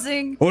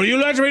browsing. Well, you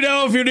let me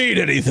know if you need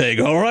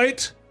anything, all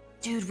right?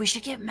 Dude, we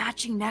should get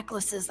matching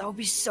necklaces. That would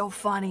be so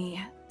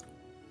funny.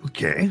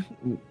 Okay.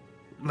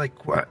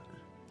 Like what?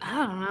 I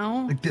don't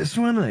know. Like this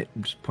one? I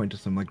just point to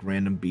some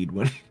random bead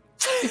one.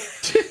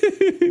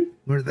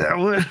 Or that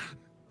one?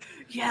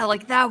 Yeah,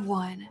 like that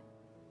one.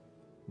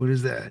 What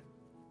is that?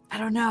 I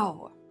don't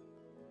know.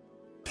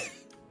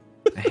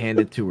 I hand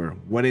it to her.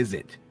 What is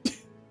it?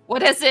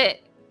 What is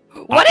it?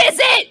 What is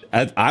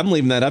it? I'm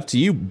leaving that up to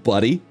you,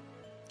 buddy.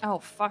 Oh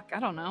fuck, I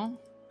don't know.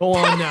 Go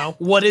on now.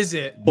 What is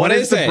it? What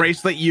is the it?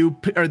 bracelet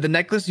or the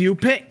necklace you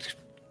picked?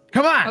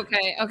 Come on.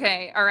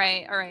 Okay, all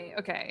right,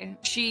 okay.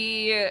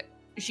 She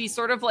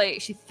sort of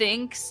she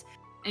thinks,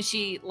 and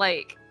she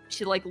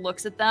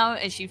looks at them,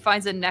 and she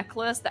finds a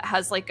necklace that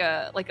has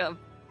a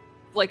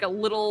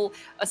little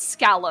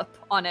scallop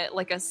on it,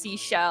 like a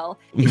seashell,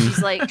 and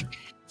she's like,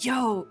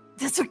 "Yo,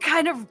 this one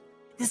kind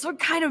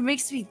of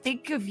makes me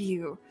think of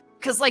you,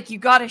 cause you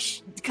got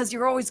cause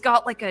you're always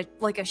got like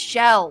a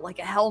shell, like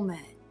a helmet.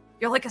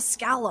 You're like a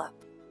scallop."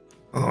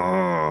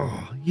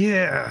 Oh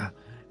yeah,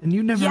 and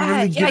you never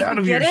really get out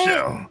of your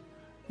shell.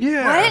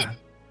 Yeah. What?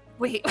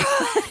 Wait,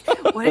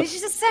 what did you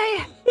just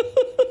say?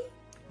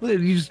 Well,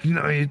 you just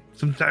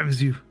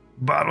sometimes you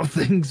bottle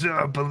things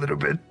up a little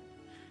bit.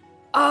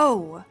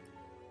 Oh.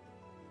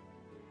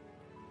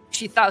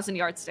 She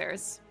 1,000-yard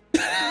stares.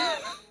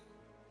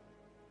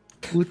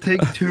 We'll take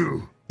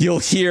two. You'll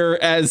hear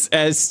as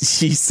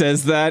she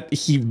says that, the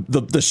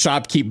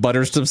shopkeep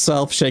butters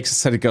himself, shakes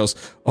his head and goes,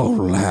 "Oh,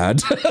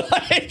 lad."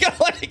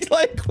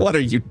 like, what are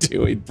you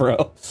doing,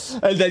 bro?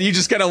 And then you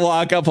just kind of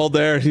walk up on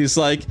there, and he's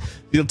like,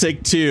 "You'll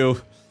take two."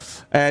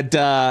 And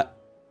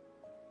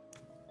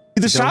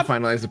The shop.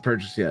 Don't finalize the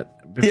purchase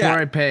yet. Before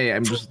I pay,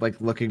 I'm just like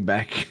looking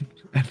back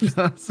at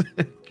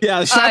Felsic.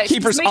 Yeah, the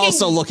shopkeeper's making-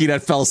 also looking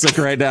at Felsic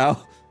right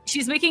now.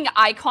 She's making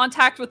eye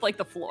contact with like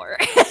the floor.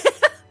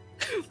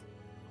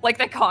 Like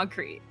the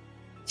concrete.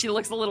 She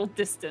looks a little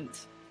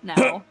distant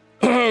now.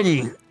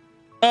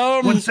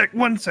 One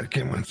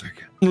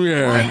second.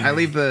 Yeah. I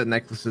leave the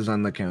necklaces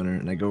on the counter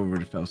and I go over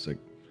to Felsic.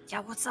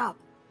 Yeah, what's up?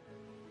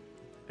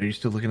 Are you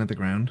still looking at the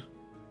ground?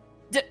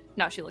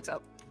 No, she looks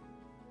up.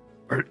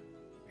 Are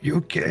you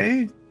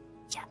okay?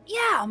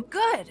 Yeah, I'm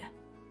good.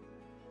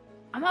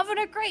 I'm having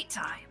a great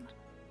time.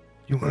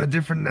 You want a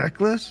different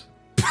necklace?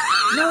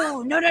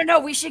 No.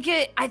 We should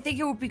get. I think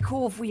it would be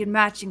cool if we had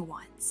matching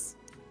ones.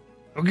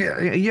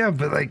 Okay, yeah,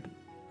 but like,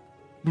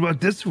 what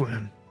about this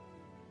one?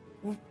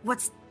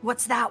 What's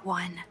that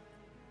one?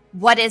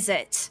 What is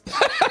it?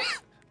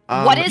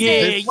 What is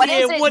it? What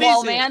is it,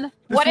 Lawlman?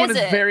 What This one is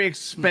it? very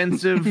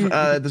expensive.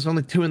 There's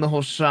only 2 in the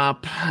whole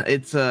shop.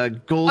 It's a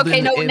golden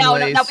Okay, no,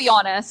 inlays. now be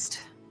honest.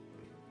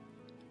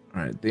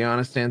 All right, the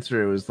honest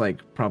answer was like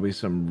probably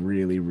some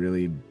really,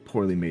 really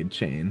poorly made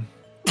chain.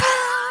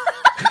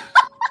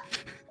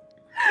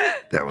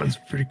 That one's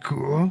pretty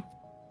cool.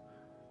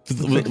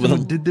 With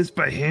Someone did this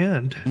by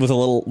hand. a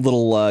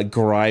little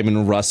grime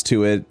and rust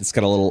to it. It's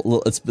got a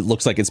little it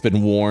looks like it's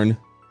been worn.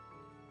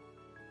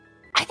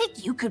 I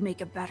think you could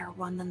make a better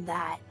one than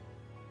that.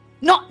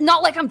 Not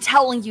like I'm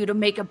telling you to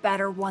make a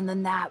better one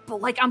than that,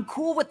 but like I'm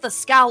cool with the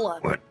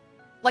scallop. What?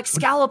 Like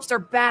scallops are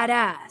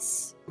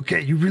badass.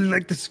 Okay, you really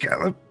like the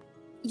scallop?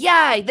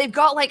 Yeah, they've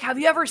got like, have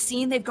you ever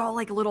seen they've got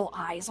like little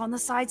eyes on the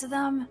sides of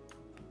them?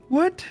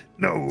 What?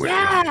 No way.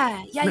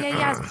 Yeah.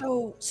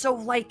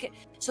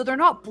 So they're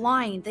not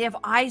blind. They have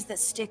eyes that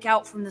stick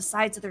out from the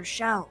sides of their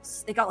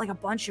shells. They got like a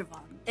bunch of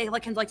them. They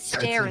like can like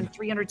stare in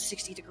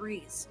 360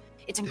 degrees.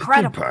 It's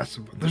incredible. It's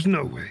impossible. There's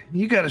no way.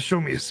 You gotta show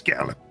me a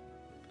scallop.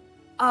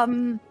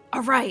 All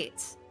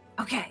right.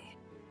 Okay.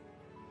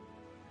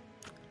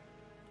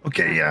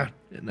 Okay, yeah.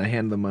 And I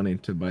hand the money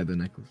to buy the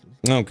necklaces.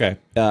 Okay.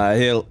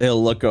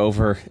 He'll look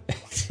over.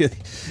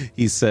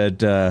 He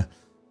said,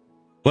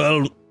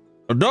 well,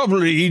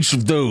 normally each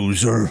of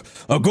those are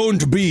going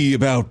to be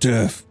about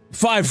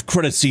 5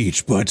 credits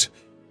each, but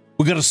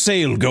we got a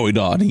sale going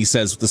on, he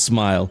says with a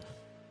smile.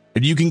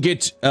 And you can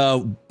get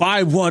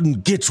buy one,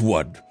 get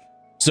one.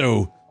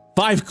 So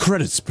 5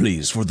 credits,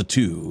 please, for the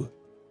 2.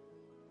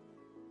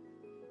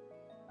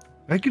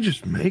 I could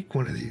just make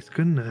one of these,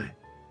 couldn't I?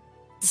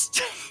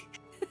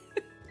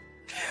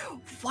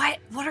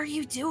 What are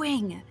you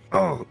doing?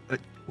 Oh,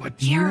 what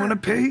do you Here. want to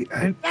pay?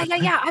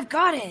 Yeah. I've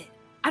got it.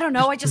 I don't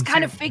know. I just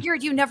kind of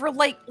figured you never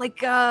want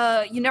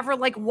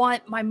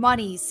my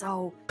money,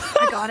 so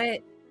I got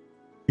it.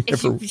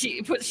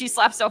 She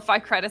slaps out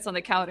 5 credits on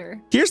the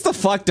counter. Here's the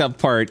fucked up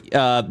part.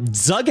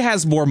 Zug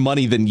has more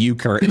money than you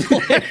currently.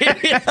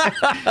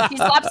 He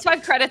slaps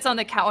 5 credits on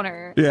the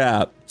counter.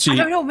 Yeah. I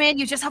don't know, man.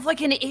 You just have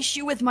like an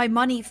issue with my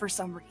money for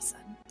some reason.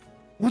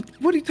 What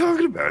are you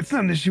talking about? It's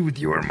not an issue with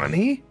your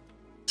money.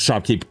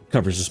 Shopkeep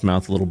covers his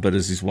mouth a little bit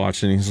as he's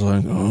watching. He's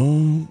like,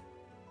 oh.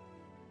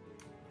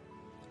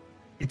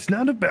 It's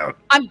not about...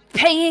 I'm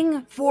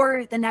paying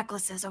for the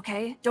necklaces,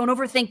 okay? Don't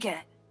overthink it.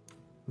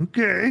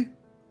 Okay.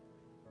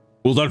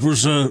 Well,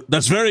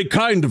 that's very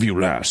kind of you,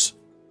 lass.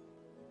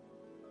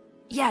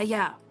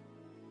 Yeah.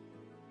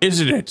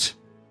 Isn't it?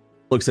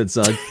 Looks at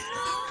Zug.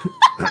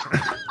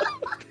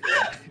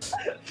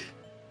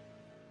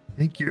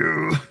 Thank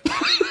you.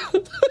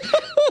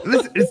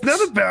 Listen, it's not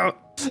about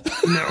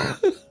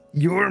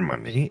your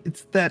money.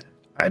 It's that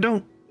I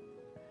don't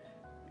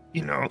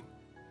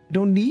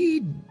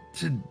need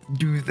to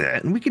do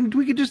that, and we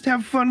can just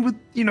have fun with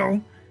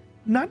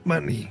not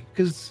money,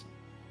 because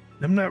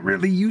I'm not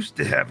really used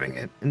to having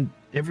it, and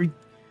every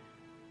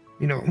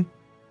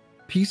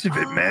piece of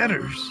it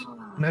matters,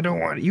 and I don't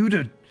want you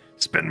to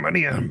spend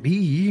money on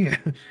me.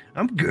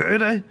 I'm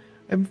good. I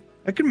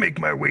can make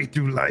my way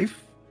through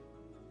life,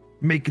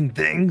 making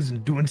things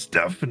and doing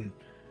stuff, and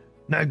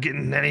not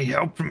getting any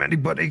help from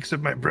anybody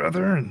except my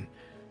brother, and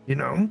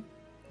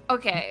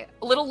Okay,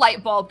 a little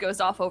light bulb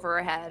goes off over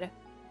her head.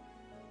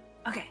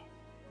 Okay.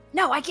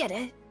 No, I get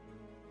it.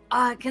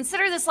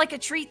 Consider this like a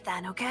treat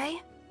then,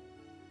 okay?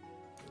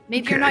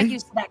 Maybe you're not Okay.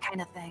 used to that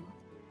kind of thing.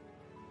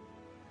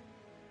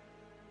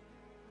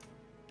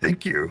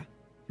 Thank you.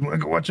 You want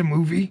to go watch a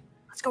movie?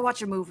 Let's go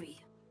watch a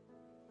movie.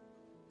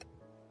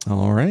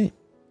 All right.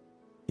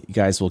 You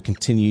guys will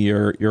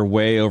continue your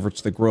way over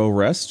to the Grow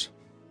Rest.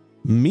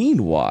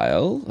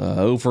 Meanwhile,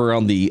 over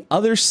on the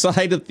other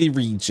side of the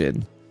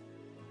region,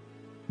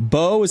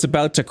 Bo is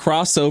about to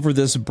cross over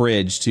this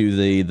bridge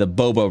to the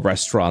boba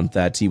restaurant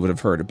that he would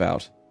have heard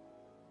about.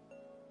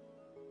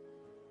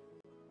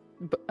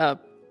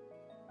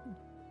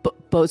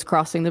 Bo's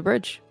crossing the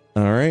bridge.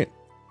 All right.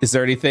 Is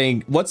there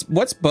anything?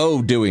 What's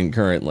Bo doing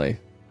currently?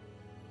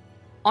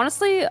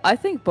 Honestly, I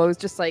think Bo's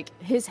just like,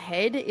 his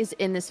head is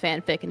in this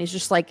fanfic and he's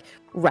just like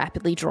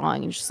rapidly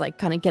drawing and just like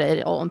kind of get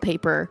it all on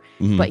paper.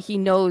 Mhm. But he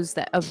knows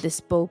that of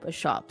this boba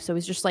shop. So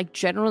he's just like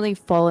generally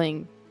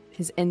following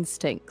his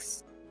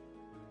instincts.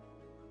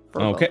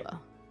 For Okay. boba.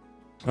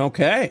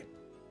 Okay.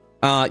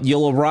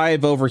 You'll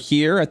arrive over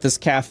here at this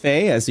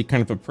cafe as you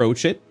kind of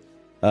approach it.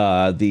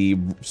 The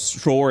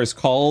store is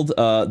called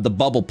the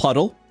Bubble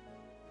Puddle.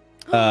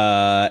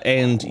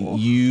 And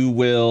you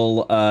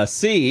will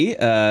see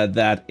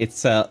that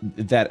it's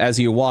that as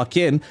you walk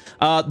in,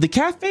 the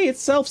cafe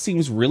itself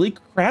seems really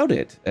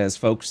crowded as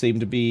folks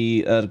seem to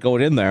be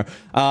going in there.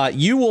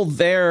 You will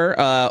there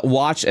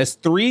watch as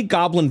 3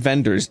 goblin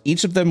vendors,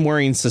 each of them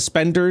wearing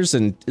suspenders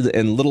and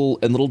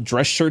little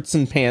dress shirts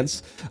and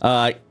pants,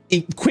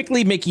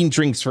 quickly making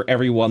drinks for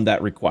everyone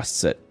that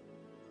requests it.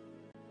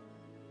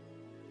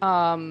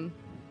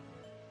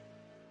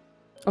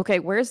 Okay,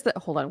 where's the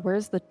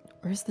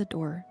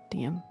door?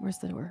 Damn, where's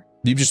the door?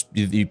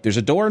 There's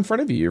a door in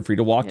front of you. You're free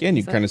to walk in.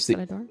 You kind of see.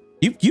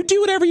 You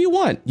do whatever you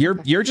want.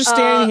 You're just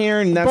standing here,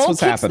 and that's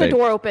what's happening. Kicks the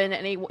door open,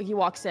 and he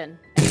walks in.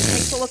 And he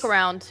takes a look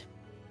around.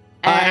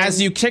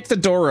 As you kick the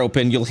door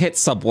open, you'll hit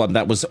someone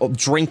that was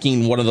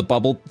drinking one of the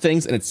bubble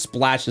things, and it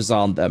splashes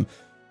on them.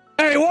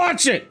 Hey,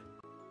 watch it!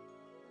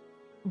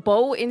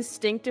 Bo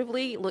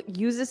instinctively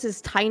uses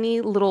his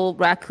tiny little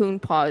raccoon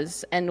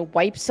paws and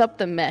wipes up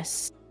the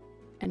mess.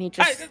 And he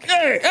just...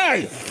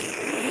 Hey!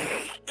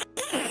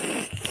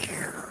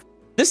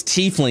 This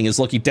tiefling is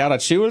looking down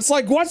at you. It's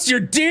like, what's your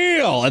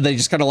deal? And then he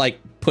just kind of like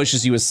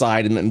pushes you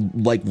aside and then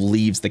like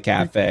leaves the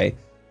cafe.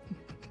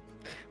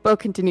 Bo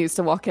continues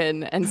to walk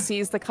in and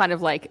sees the kind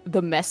of like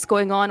the mess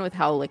going on with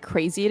how like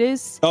crazy it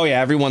is. Oh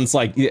yeah, everyone's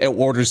like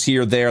orders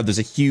here, there. There's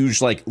a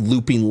huge like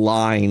looping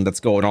line that's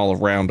going all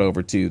around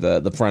over to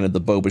the front of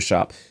the boba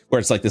shop where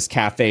it's like this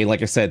cafe.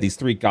 Like I said, these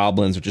 3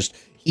 goblins are just,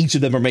 each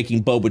of them are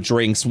making boba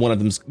drinks. One of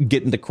them's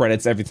getting the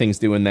credits. Everything's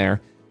doing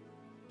there.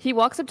 He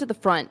walks up to the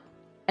front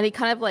and he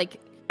kind of like,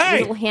 hey!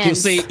 little hands.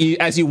 You'll see,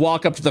 as you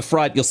walk up to the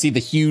front, you'll see the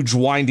huge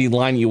winding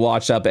line you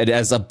watch up, and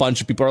as a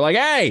bunch of people are like,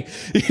 hey,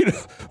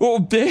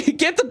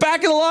 get the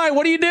back of the line.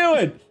 What are you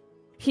doing?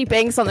 He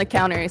bangs on the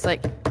counter. He's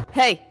like,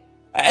 hey,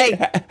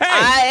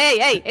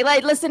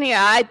 listen here.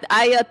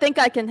 I think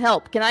I can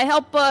help. Can I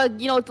help,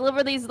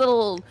 deliver these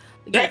little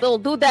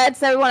doodads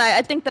to everyone?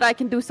 I think that I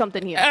can do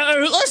something here.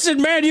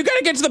 Listen, man, you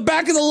gotta get to the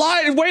back of the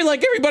line and wait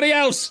like everybody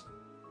else.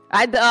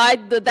 I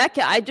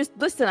just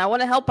listen. I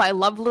want to help. I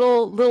love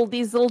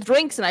these little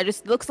drinks, and I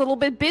just looks a little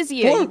bit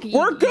busier.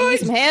 We're good.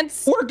 Some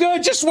hands. We're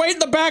good. Just wait in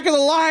the back of the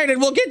line,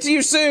 and we'll get to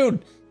you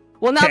soon.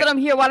 Well, now that I'm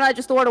here, why don't I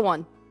just order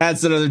one?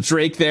 Adds another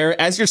drink there.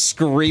 As you're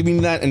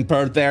screaming that in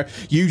part there,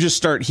 you just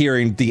start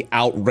hearing the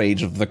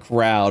outrage of the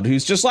crowd,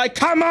 who's just like,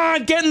 "Come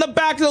on, get in the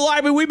back of the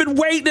line. We've been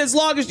waiting as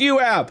long as you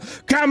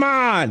have. Come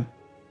on."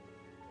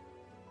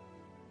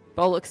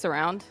 Bo looks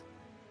around,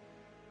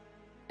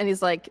 and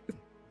he's like,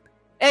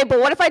 hey,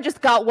 but what if I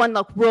just got one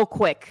like real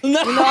quick?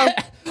 No. You know?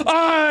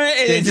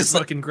 It's just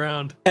fucking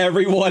ground.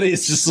 Everyone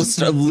is just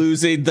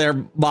losing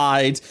their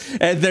mind,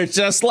 and they're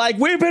just like,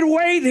 we've been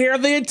waiting here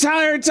the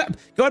entire time.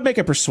 Go ahead and make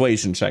a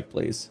persuasion check,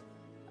 please.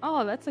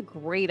 Oh, that's a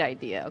great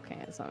idea.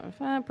 Okay, so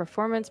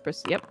performance,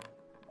 yep.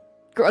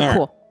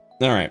 Cool.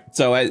 All right.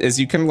 So as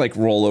you kind of like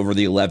roll over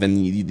the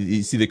 11,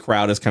 you see the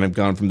crowd has kind of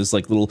gone from this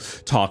like little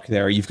talk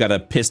there. You've got a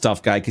pissed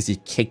off guy because you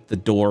kicked the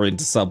door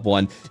into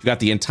someone. You've got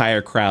the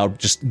entire crowd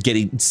just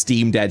getting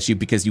steamed at you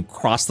because you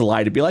crossed the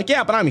line to be like,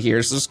 yeah, but I'm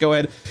here. So just go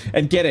ahead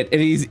and get it.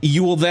 And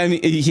you will then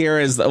hear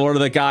as one of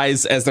the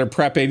guys, as they're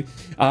prepping,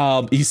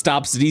 he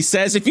stops and he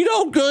says, if you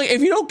don't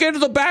get to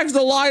the back of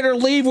the line or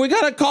leave, we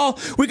gotta call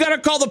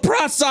the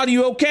prots on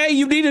you. Okay.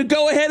 You need to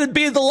go ahead and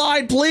be in the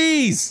line,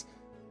 please.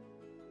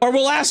 Or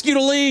we'll ask you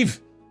to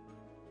leave.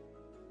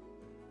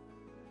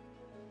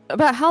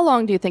 About how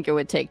long do you think it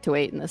would take to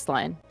wait in this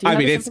line? Do you I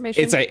mean,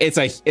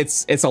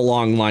 it's a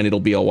long line. It'll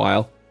be a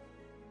while.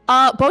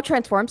 Bo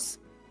transforms.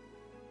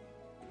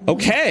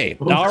 Okay.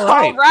 All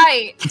right. All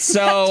right.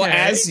 So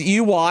as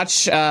you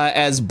watch,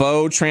 as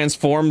Bo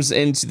transforms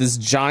into this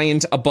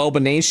giant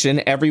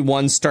abomination,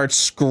 everyone starts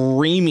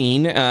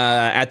screaming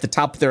at the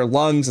top of their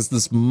lungs as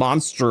this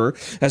monster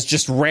has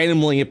just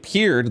randomly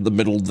appeared in the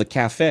middle of the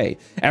cafe.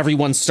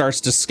 Everyone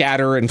starts to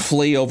scatter and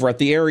flee over at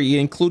the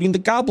area, including the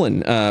goblin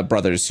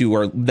brothers, who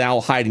are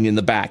now hiding in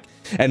the back.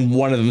 And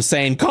one of them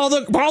saying, call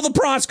the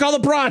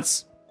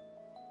prots.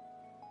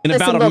 In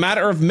about a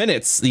matter of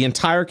minutes, the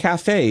entire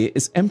cafe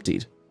is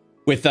emptied.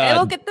 With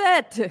look at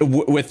that.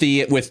 With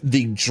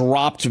the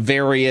dropped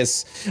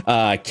various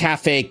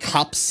cafe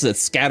cups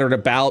that's scattered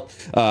about,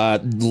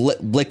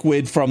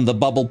 liquid from the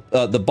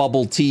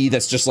bubble tea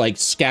that's just like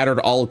scattered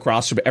all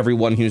across from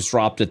everyone who's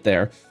dropped it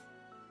there.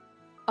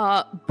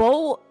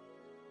 Bo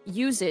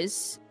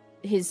uses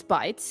his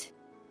bite.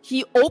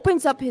 He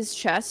opens up his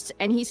chest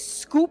and he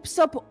scoops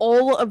up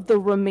all of the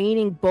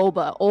remaining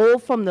boba, all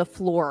from the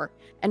floor,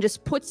 and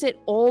just puts it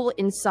all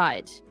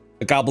inside.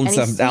 The goblins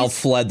have now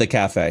fled the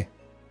cafe.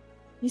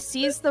 He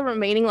sees the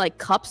remaining like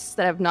cups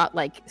that have not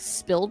like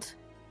spilled,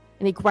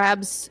 and he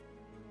grabs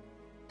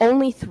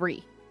only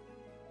 3.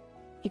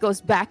 He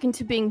goes back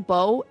into being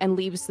Bo and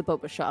leaves the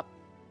boba shop.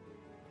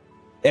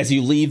 As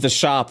you leave the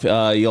shop,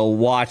 you'll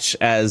watch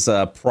as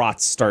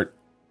prots start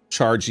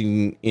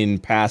charging in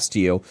past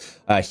you,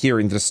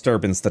 hearing the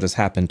disturbance that has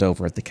happened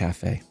over at the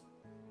cafe.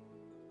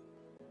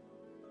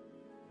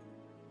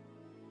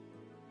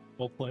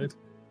 Well played.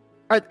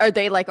 Are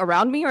they like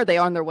around me or are they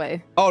on their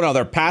way? Oh no,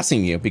 they're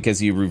passing you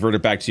because you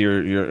reverted back to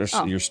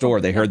your store.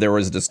 They heard there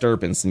was a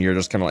disturbance, and you're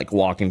just kind of like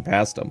walking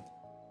past them.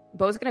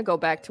 Bo's gonna go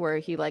back to where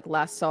he like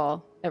last saw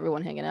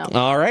everyone hanging out.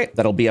 All right,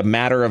 that'll be a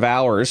matter of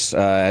hours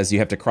as you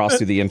have to cross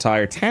through the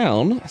entire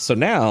town. So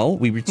now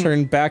we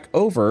return back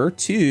over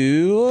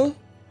to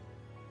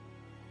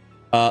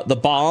the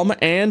bomb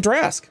and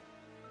Drask.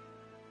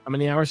 How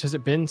many hours has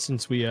it been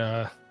since we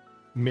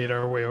made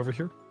our way over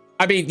here?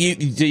 I mean,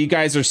 you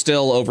guys are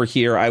still over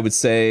here. I would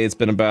say it's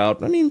been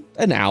about,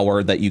 an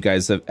hour that you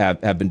guys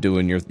have been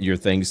doing your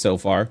thing so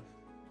far.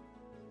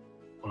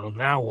 Well,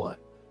 now what?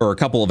 Or a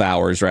couple of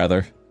hours,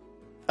 rather.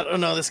 I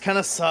don't know. This kind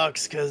of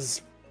sucks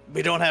because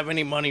we don't have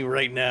any money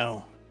right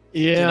now.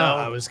 Yeah, You know?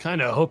 I was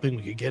kind of hoping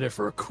we could get it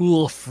for a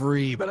cool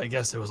free, but I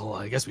guess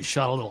I guess we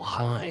shot a little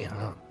high,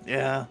 huh?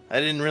 Yeah, I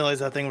didn't realize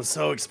that thing was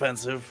so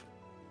expensive.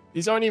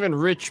 These aren't even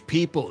rich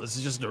people. This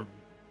is just a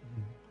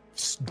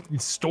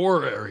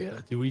store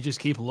area. Do we just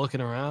keep looking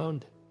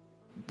around?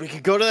 We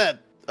could go to that.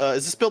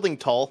 Is this building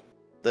tall?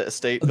 The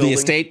estate building? The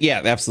estate?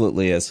 Yeah,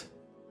 absolutely is.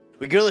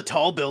 We go to the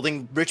tall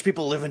building. Rich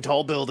people live in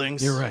tall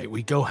buildings. You're right.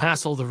 We go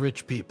hassle the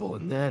rich people,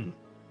 and then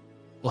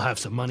we'll have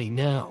some money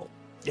now.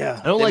 Yeah.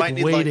 I don't they like might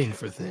need, waiting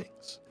for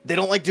things. They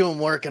don't like doing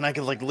work, and I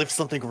could like lift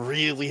something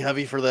really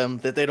heavy for them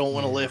that they don't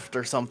want to lift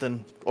or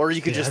something. Or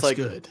you could just that's like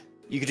good.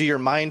 you could do your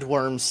mind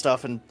worm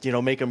stuff and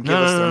make them give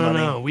No, us their no, money.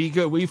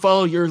 no. We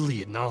follow your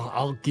lead, and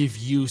I'll give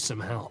you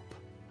some help.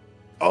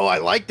 Oh, I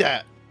like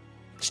that.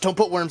 Just don't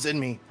put worms in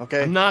me,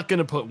 okay? I'm not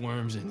gonna put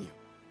worms in you.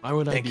 Why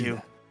would I Thank do you.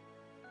 that?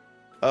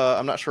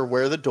 I'm not sure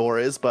where the door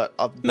is, but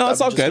I'm it's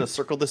all just good. gonna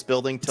circle this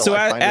building till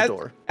I find the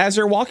door. As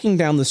you're walking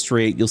down the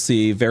street, you'll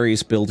see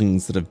various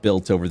buildings that have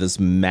built over this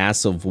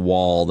massive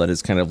wall that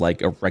is kind of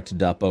like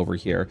erected up over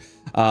here.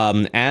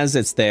 As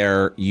it's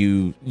there,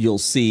 you'll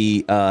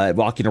see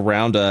walking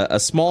around a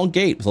small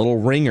gate with a little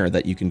ringer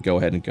that you can go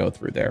ahead and go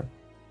through there.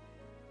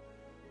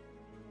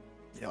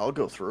 Yeah, I'll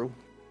go through.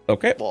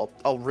 Okay. Well,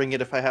 I'll ring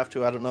it if I have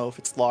to. I don't know if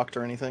it's locked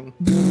or anything.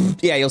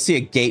 Yeah, you'll see a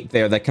gate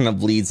there that kind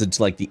of leads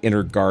into like the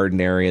inner garden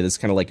area. This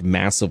kind of like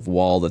massive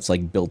wall that's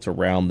like built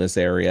around this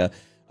area.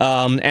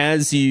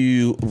 As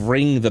you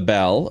ring the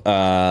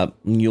bell,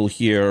 you'll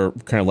hear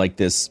kind of like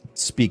this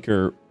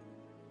speaker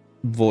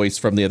voice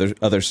from the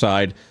other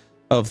side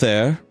of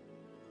there,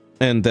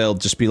 and they'll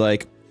just be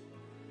like,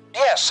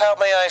 "Yes, how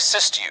may I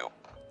assist you?"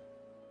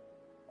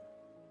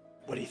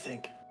 What do you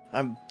think?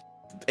 I'm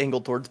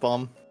angled towards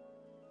Bomb.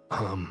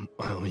 I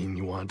mean,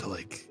 you want to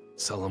like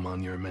sell them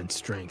on your immense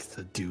strength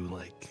to do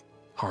like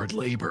hard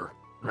labor,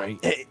 right?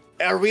 Hey,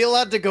 are we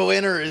allowed to go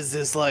in, or is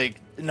this like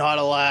not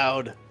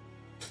allowed?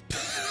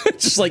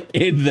 just like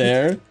in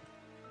there.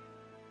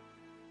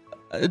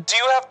 Do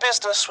you have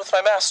business with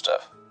my master?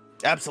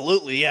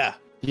 Absolutely, yeah.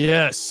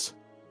 Yes.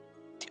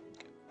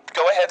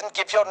 Go ahead and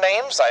give your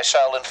names. I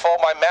shall inform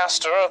my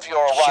master of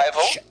your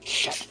arrival.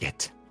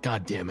 Shit.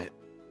 God damn it.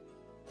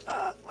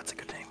 What's a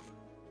good name?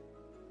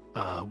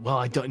 Well,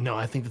 I don't know.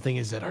 I think the thing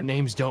is that our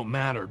names don't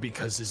matter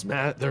because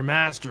their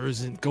master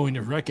isn't going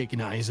to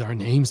recognize our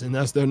names, and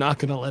thus they're not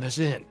going to let us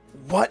in.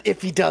 What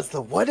if he does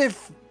though? What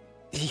if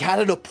he had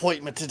an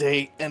appointment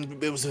today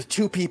and it was with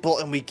two people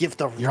and we give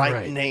the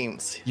right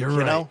names? You're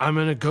right. Know? I'm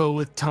gonna go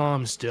with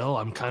Tom still.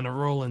 I'm kind of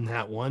rolling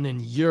that one,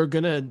 and your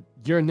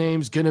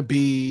name's gonna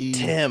be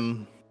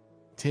Tim.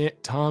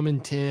 Tom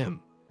and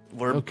Tim.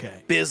 We're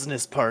okay.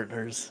 Business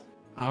partners.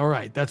 All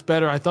right, that's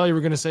better. I thought you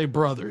were gonna say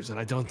brothers, and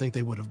I don't think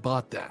they would have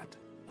bought that.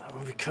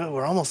 We could.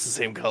 We're almost the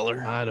same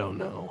color. I don't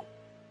know.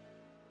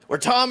 We're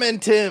Tom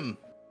and Tim.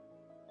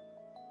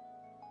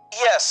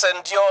 Yes,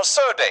 and your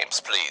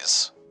surnames,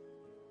 please.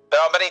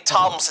 There are many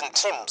Toms and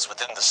Tims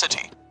within the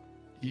city.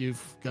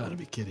 You've got to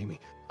be kidding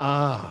me.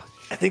 I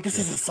think this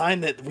is a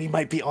sign that we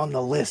might be on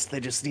the list. They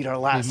just need our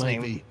last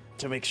name be.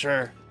 to make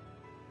sure.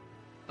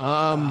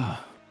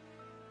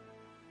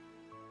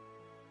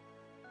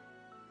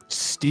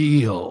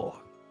 Steel.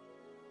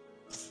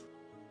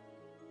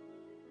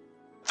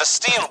 The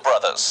Steel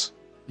Brothers.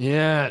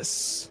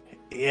 Yes.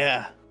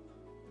 Yeah.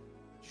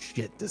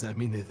 Shit, does that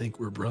mean they think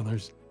we're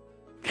brothers?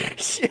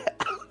 Yeah.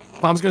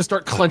 Mom's gonna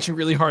start clenching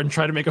really hard and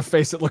try to make a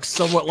face that looks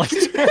somewhat like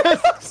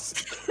this.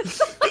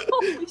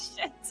 Holy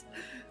shit.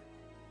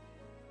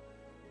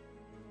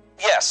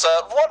 Yes,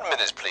 1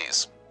 minute,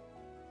 please.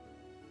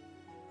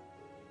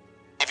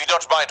 If you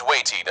don't mind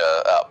waiting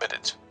a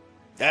minute.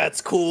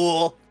 That's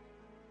cool.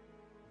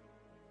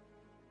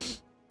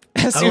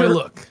 How do I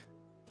look?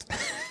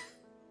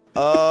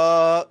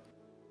 I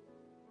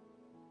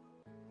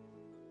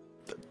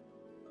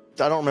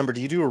don't remember. Do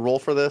you do a roll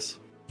for this,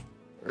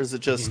 or is it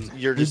just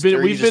you're just?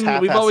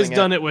 We've always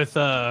done it with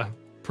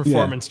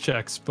performance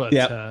checks, but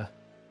I'm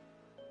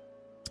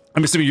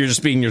assuming you're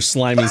just being your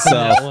slimy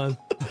self.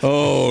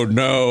 Oh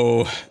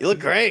no! You look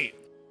great.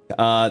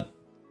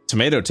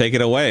 Tomato, take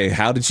it away.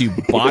 How did you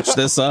botch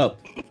this up?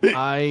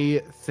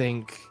 I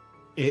think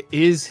it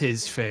is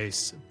his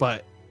face,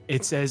 but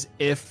it's as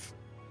if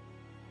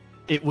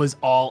it was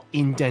all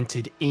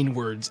indented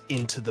inwards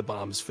into the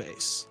bomb's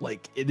face.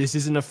 Like this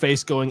isn't a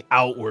face going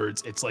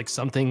outwards. It's like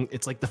something.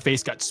 It's like the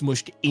face got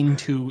smushed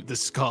into the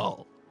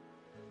skull.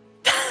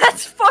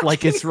 That's fucking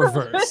Like it's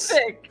reverse.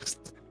 horrific.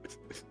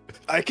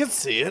 I can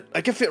see it.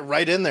 I can fit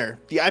right in there.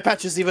 The eye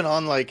patch is even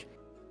on like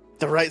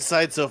the right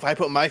side, so if I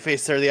put my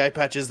face there, the eye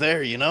patch is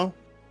there, you know?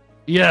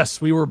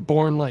 Yes, we were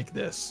born like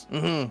this.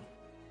 Mm-hmm.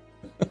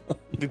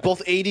 We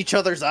both ate each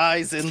other's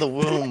eyes in the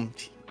womb.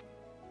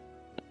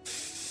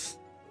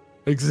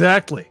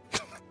 Exactly.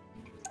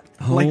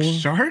 Like Oh.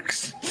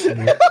 sharks?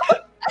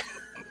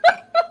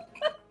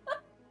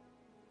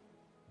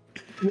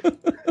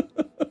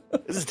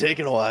 This is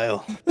taking a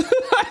while.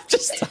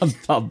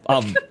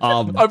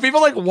 Are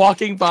people like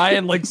walking by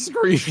and like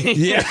screaming?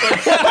 Yeah.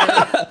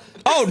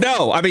 Oh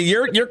no! I mean,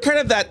 you're kind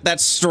of that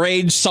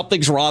strange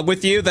something's wrong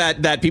with you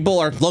that people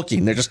aren't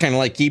looking. They're just kind of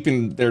like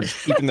keeping their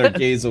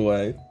gaze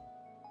away.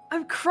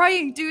 I'm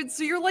crying, dude.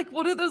 So you're like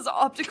one of those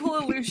optical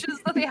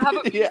illusions that they have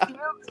at Yeah.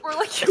 museums where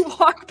like you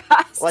walk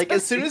past. Like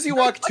as soon as you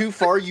walk too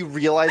far, you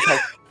realize how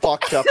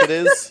fucked up it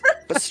is.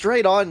 But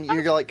straight on,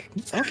 you're like,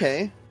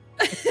 okay.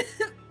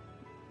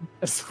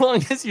 As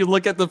long as you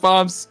look at the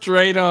bomb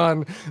straight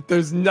on,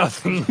 there's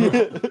nothing.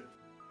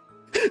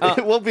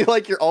 It will be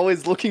like you're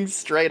always looking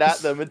straight at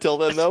them until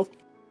then, though.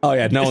 Oh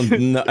yeah,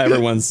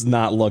 everyone's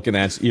not looking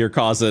at you. You're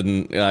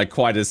causing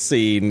quite a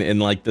scene in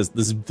like this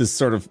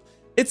sort of.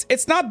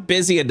 It's not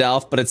busy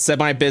enough, but it's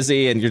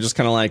semi-busy, and you're just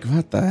kind of like,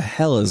 what the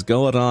hell is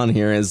going on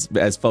here?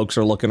 As folks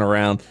are looking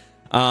around,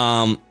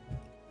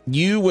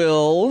 you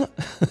will.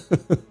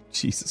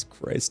 Jesus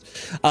Christ!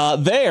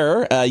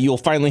 You'll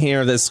finally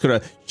hear this kind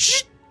of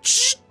shh,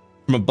 shh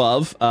from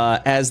above,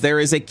 as there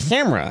is a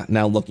camera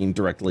now looking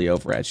directly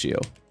over at you.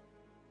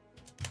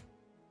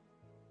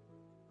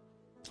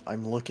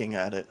 I'm looking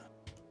at it.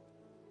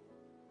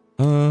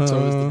 So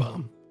is the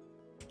bomb.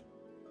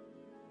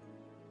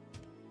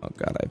 Oh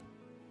god,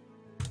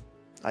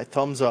 I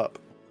thumbs up.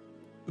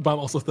 The bomb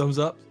also thumbs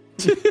up.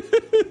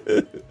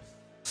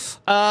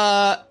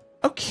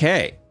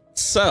 Okay.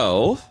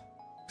 So,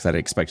 because I didn't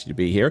expect you to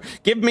be here.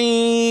 Give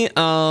me,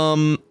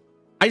 I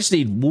just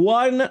need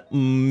 1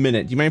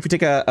 minute. Do you mind if we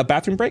take a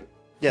bathroom break?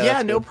 Yeah, Yeah,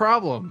 that's no good.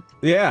 problem.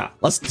 Yeah,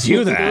 let's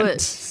do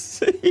Let's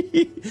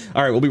that.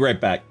 All right, we'll be right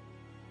back.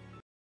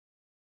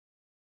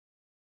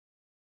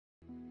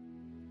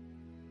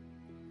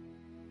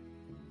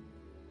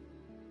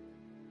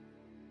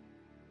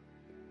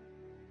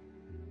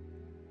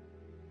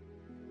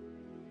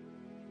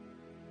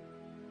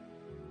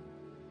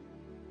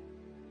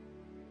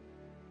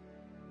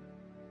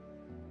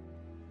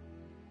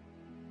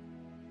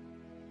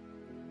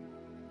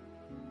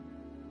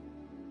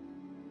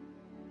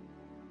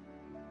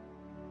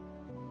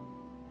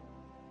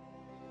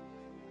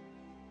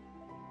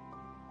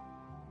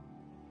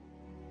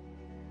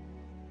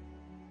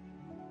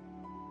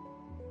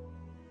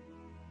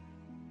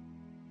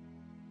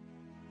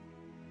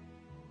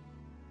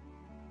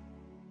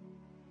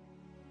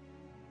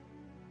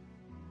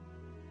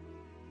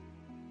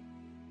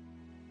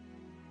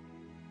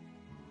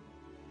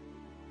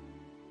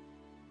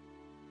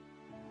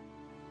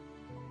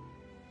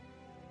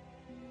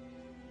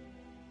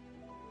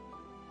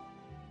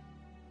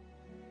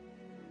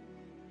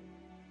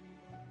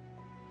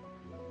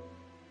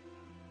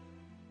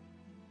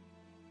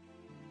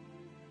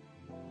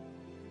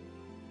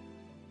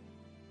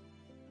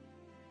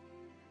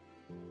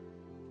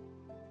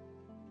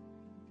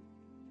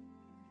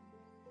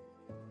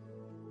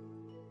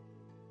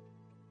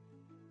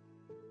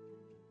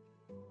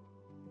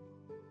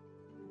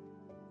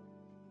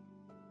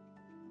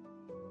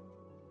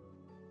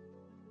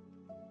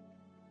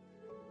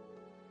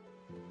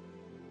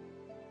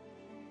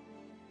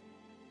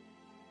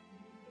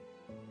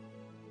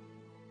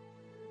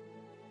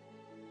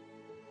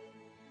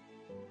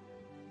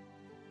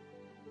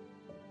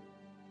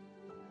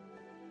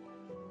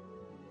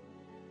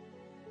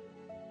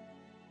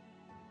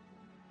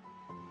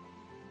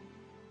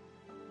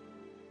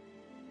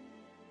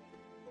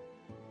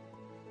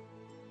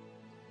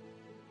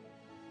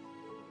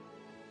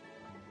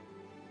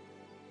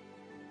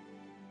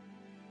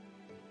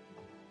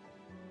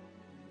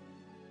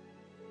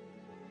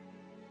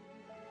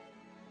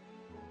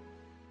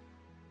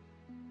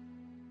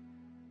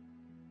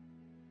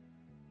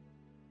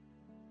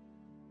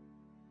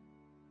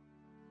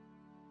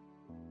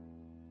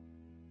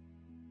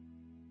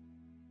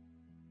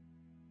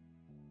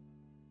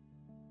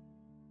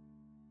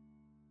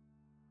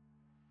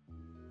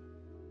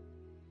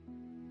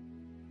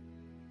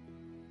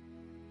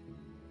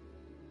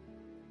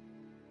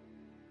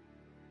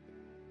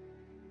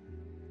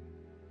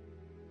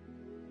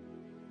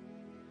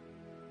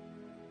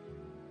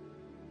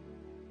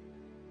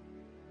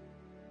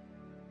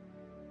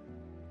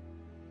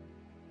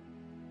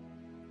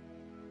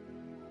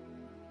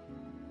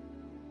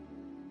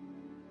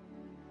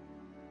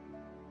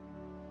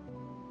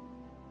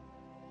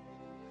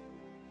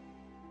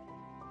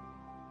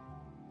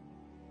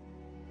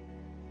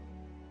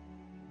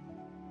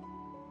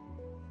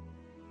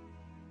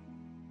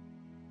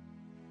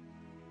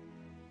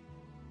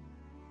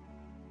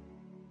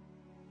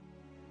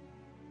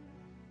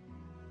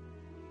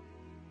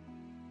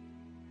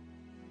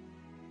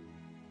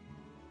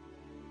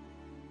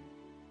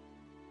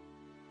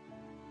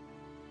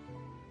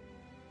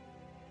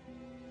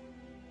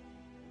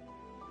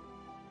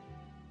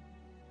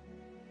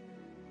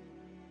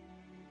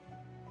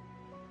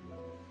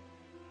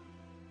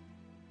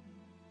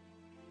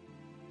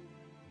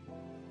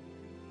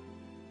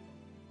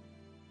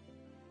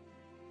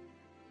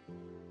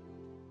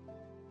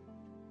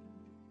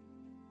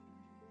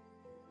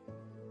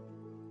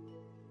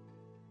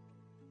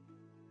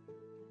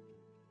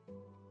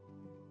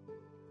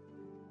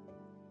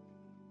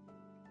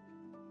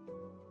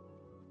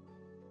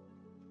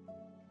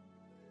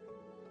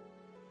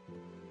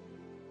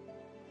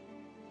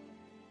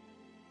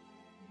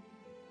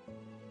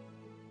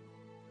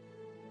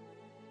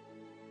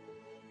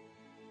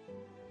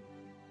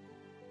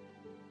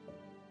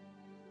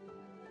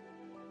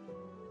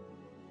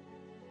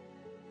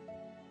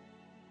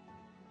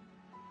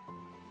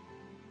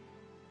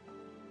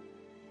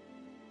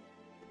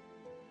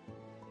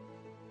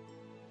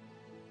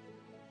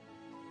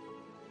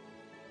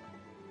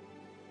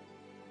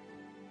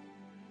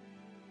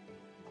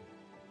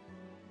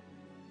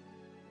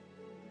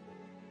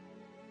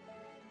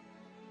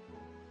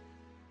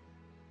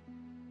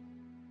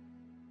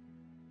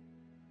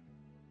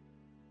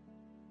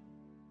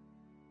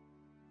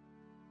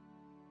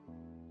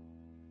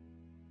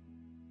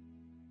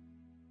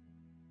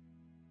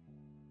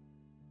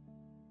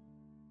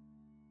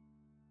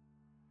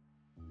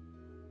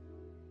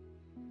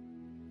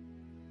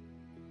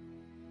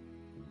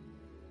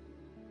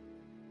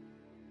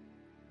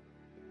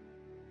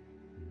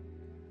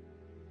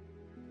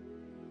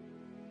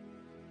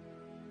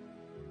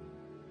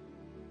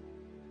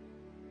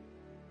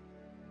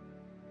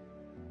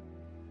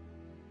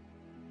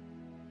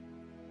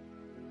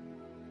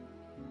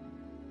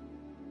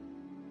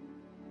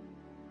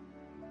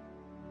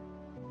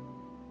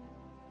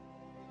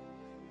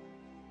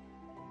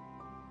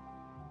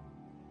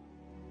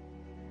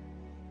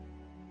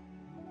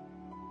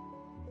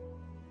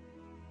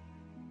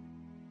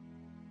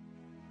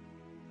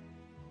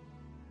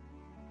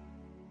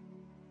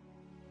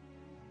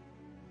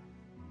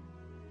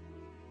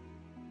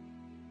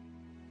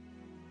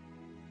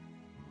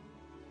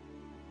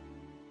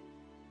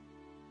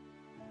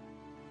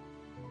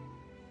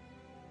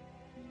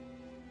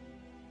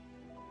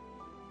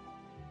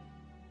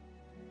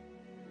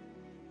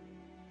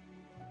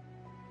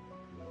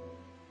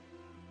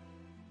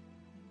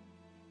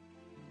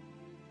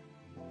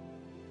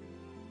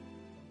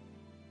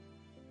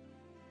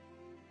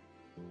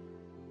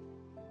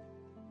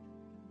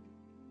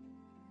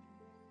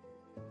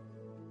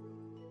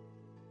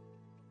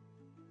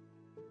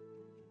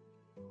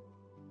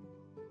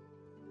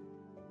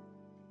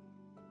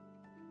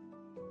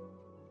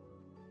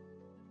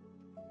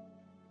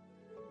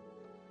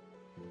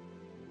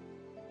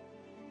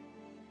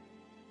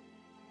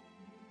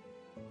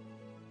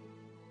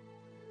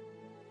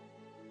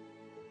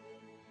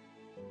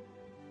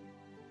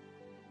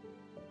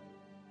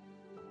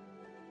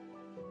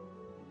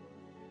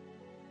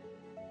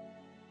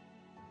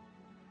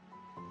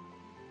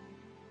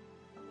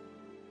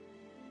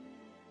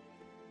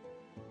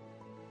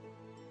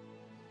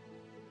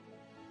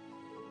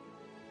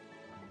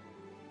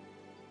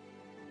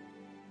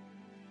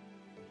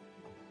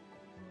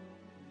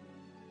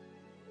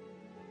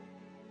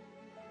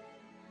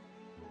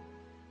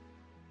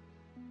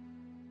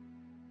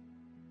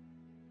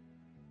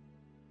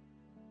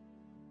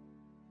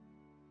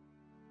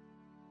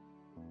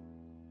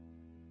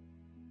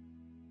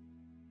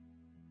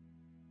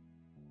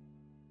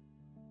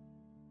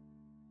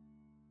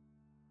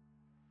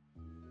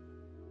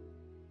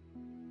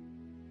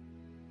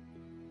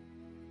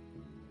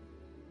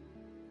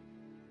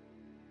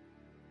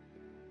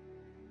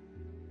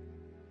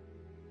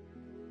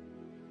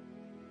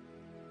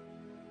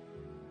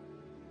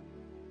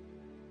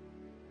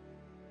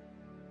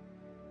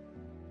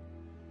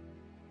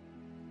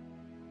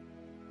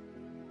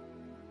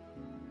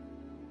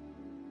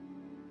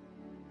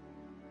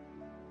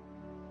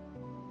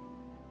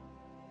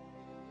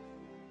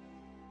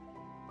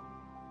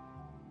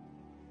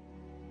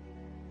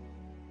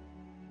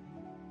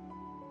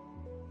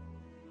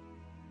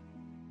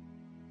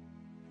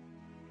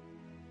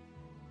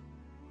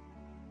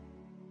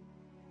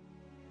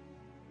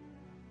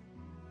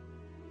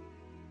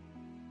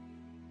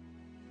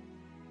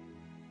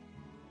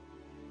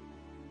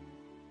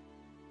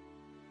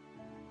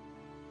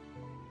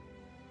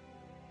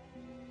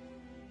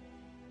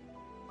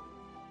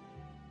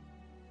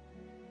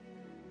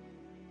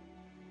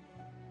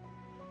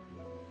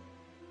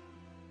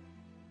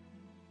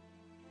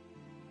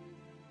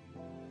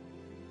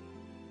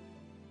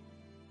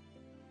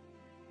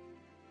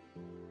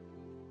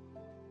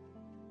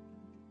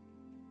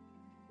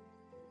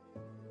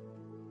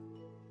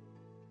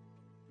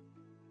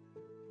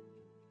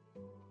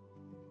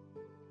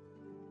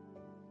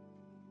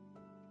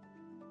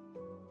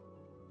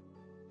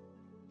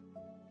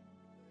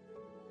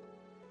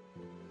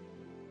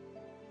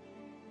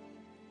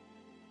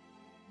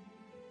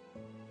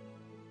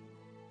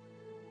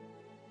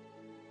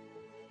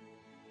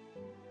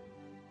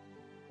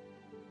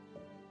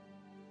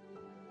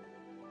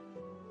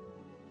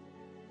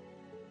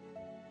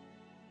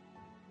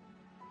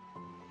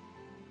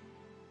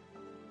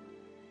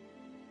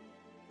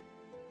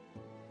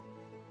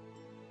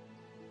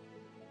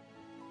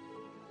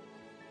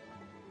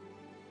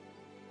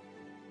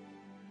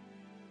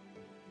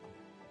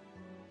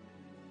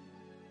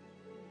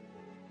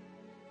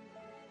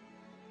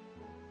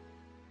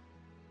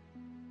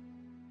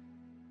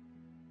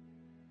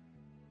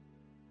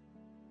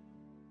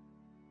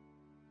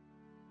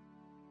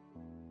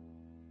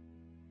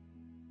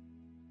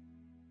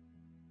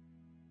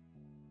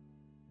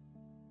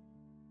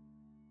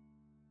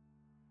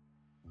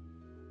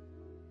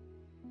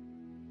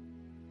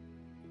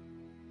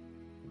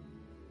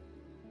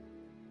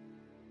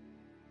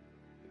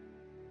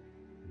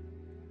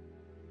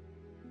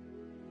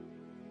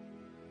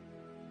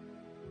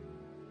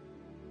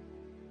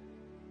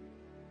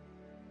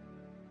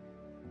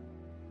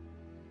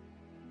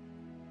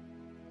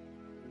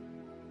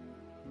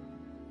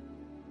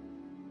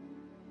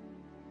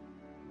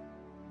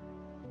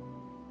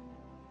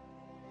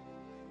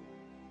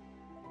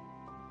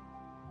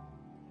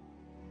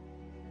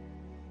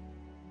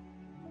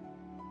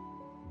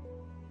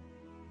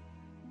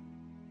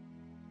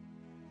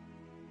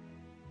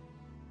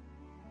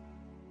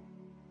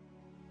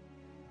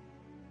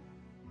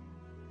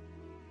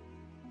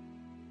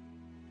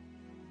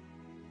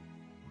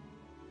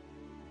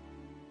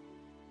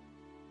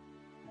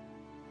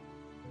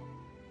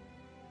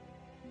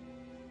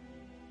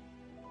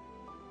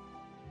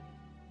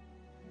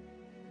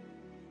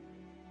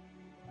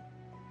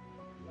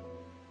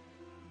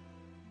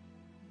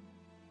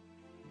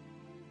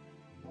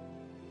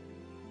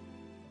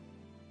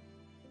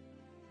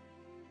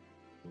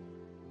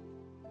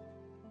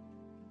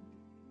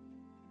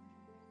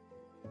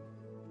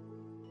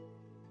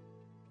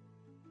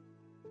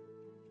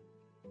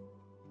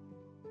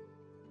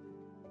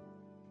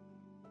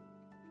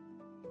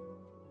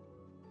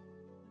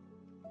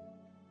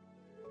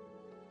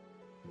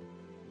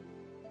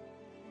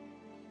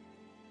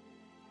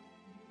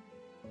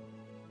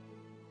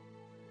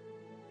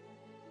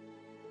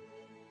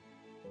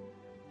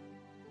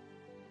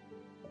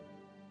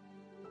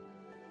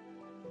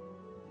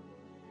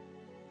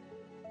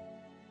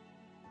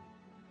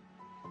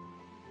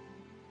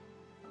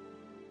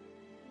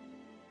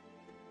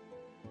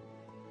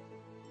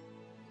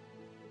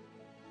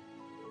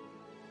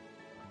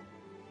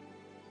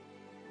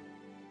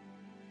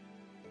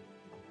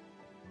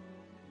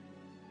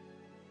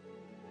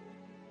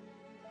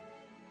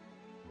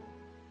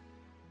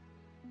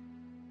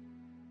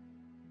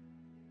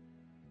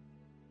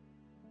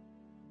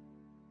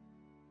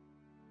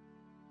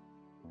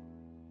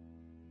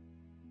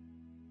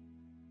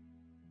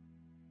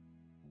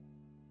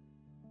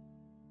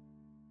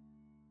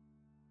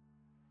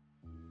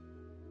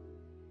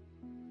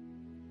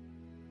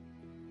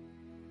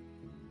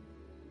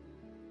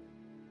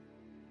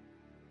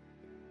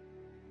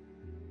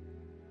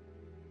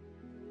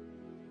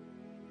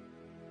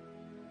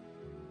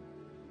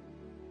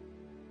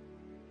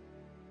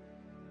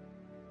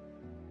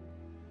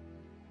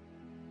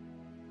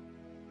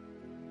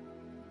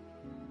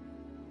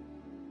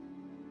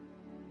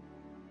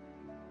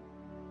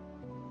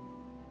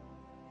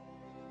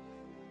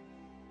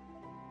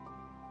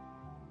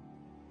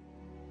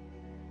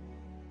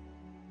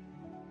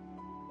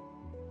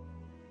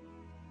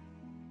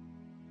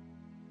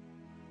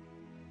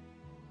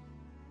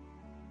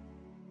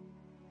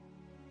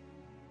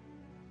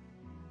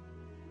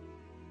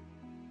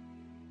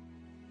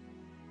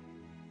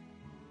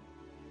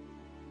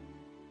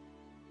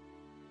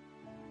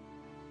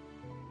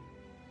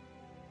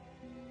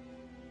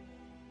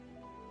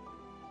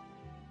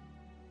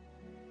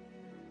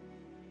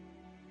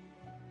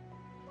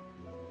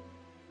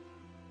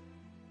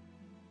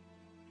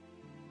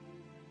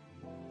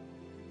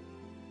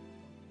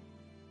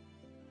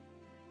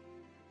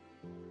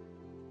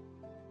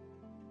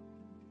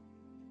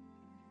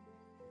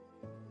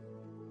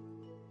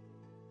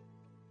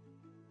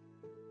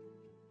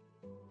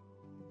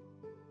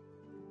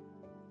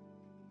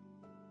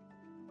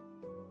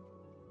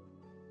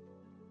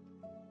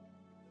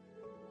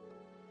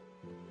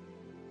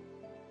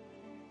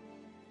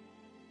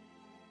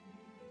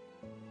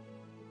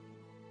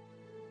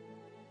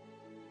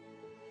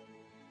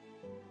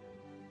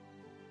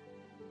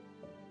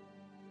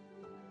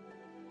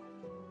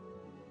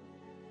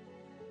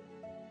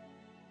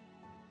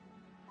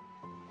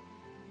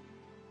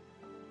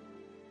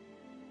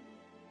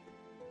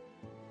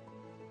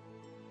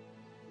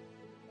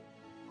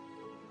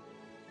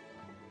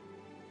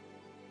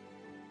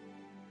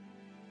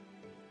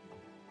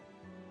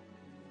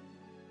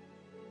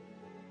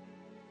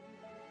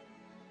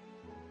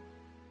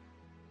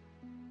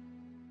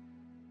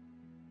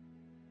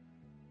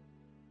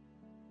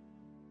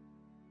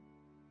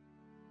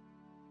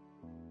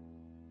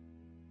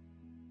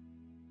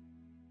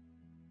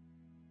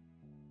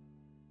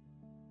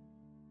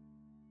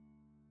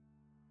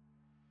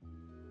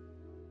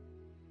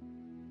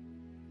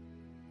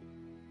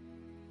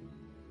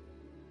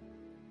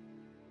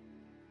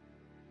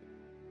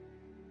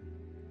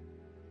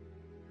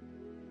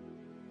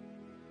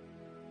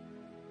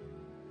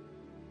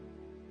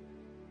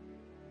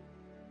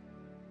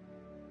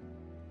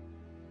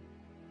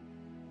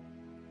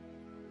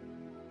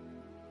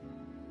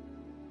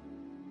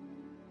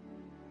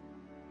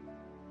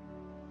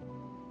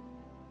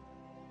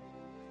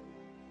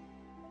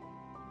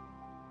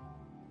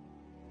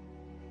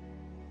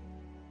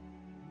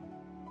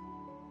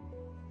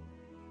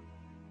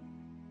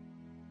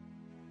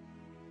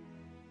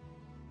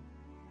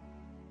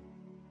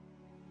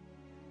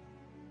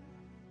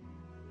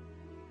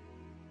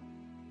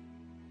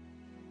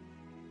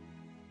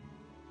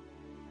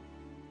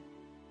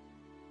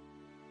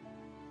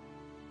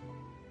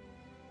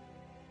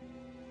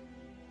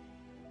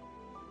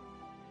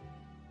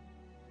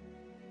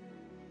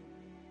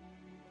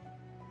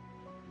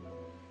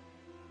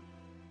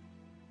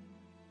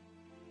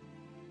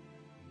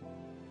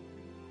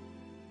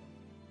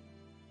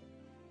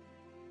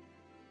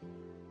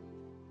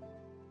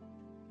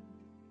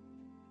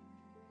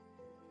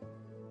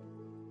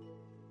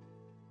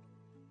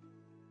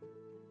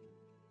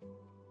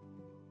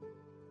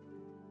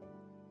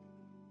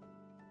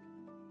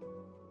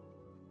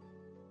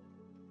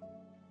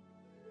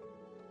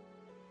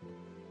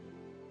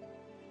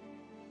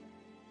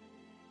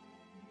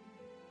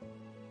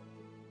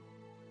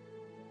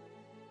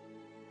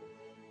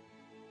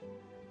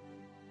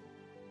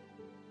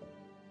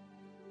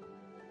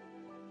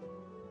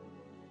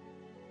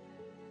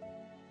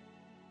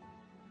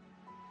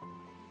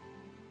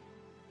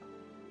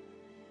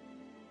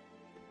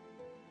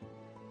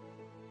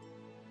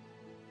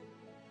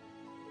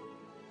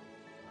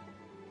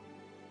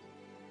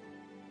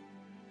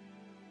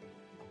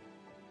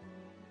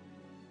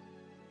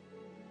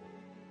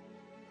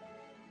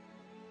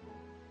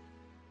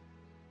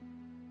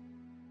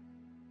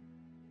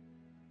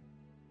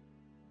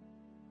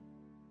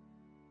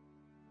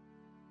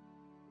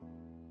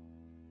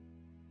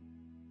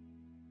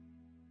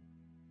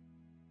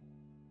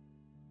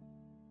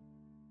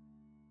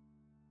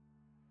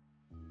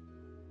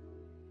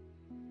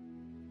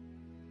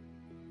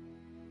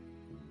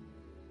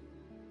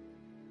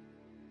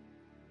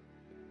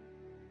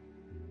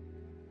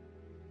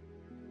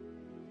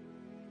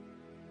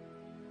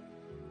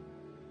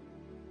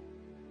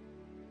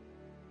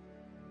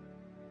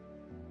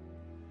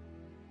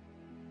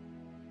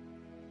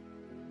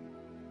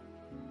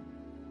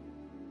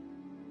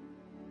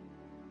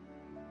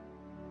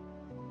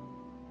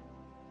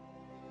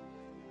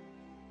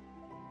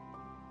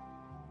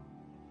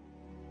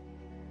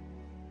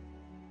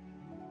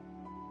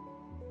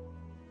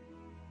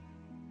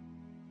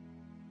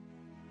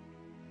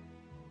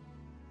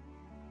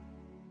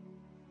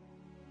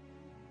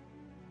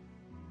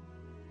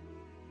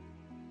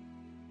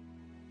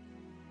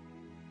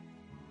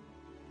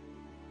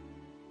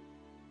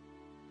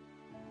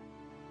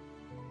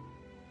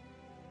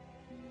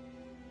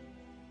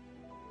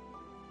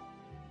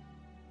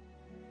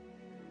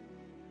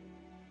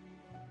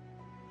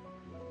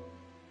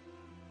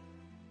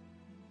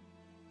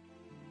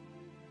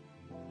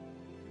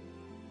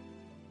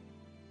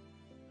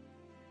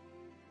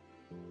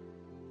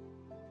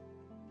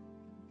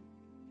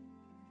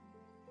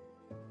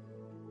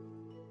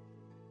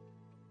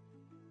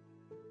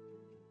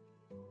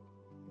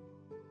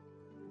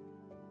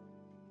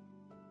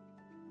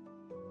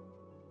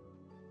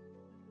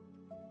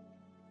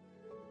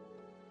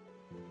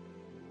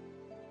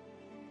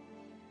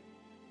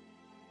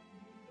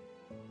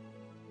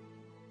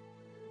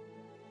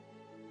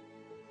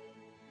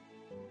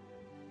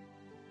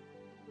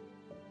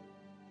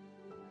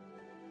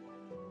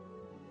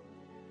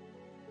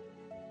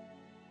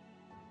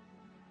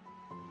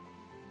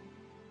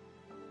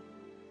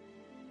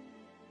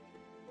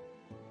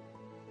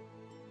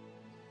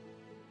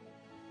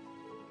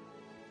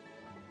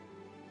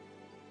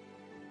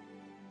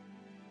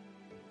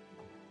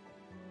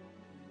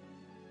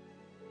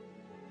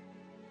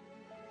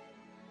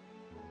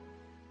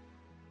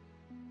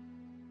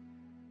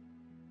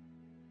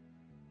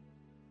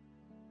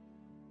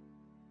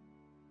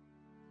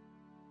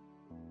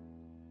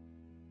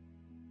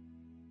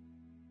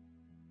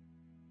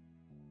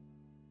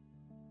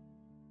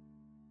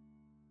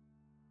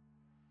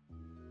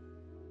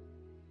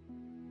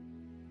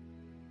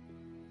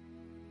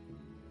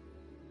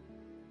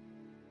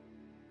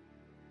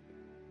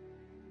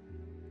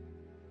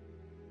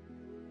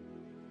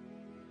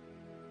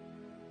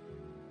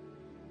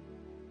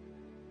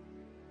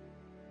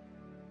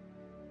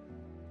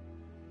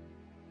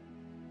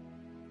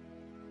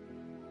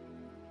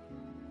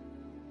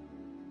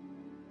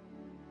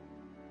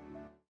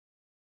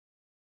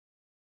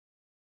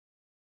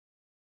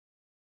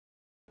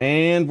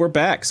 And we're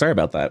back. Sorry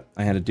about that.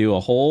 I had to do a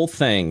whole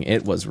thing.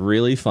 It was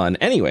really fun.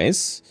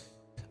 Anyways,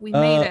 We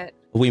made it.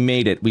 we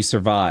made it. We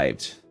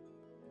survived.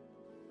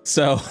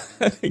 So,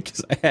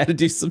 because I had to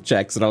do some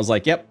checks, and I was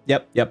like, yep.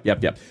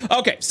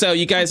 Okay, so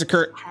you guys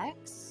are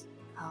Hex?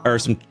 or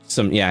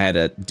yeah, I had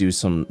to do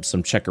some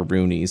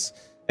checkaroonies.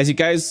 As you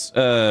guys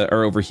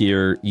are over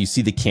here, you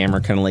see the camera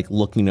kind of like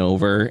looking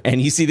over,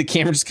 and you see the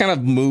camera just kind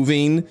of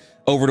moving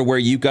over to where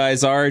you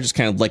guys are, just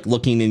kind of like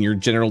looking in your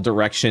general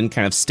direction,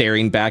 kind of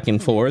staring back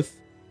and forth.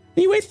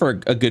 And you wait for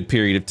a good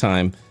period of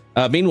time.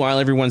 Meanwhile,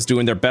 everyone's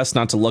doing their best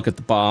not to look at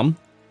the bomb.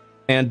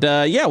 And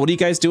yeah, what are you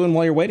guys doing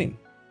while you're waiting?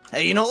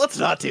 Hey, you know, let's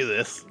not do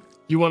this.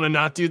 You want to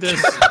not do this?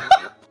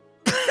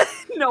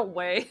 No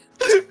way.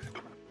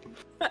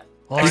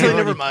 Well, Actually,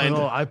 never mind.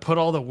 I put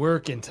all the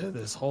work into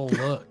this whole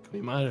look. We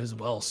might as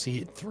well see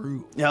it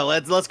through. Yeah,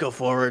 let's go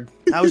forward.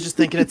 I was just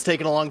thinking it's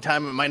taking a long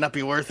time. It might not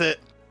be worth it.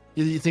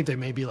 You think they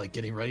may be like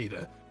getting ready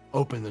to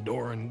open the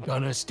door and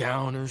gun us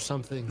down or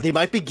something? They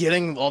might be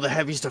getting all the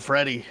heavies to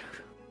Freddy.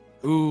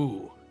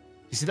 Ooh.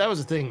 You see, that was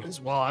the thing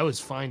as well. I was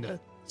fine to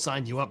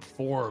sign you up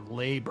for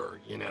labor,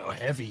 you know,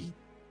 heavy,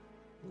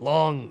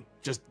 long,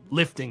 just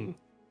lifting.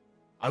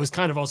 I was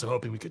kind of also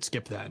hoping we could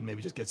skip that and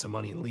maybe just get some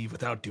money and leave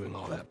without doing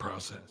all that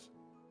process.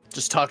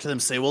 Just talk to them,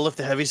 say we'll lift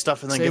the heavy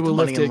stuff and then Say get we'll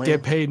the money lift and it,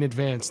 get paid in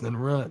advance, and then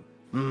run.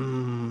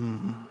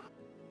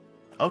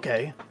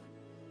 Okay.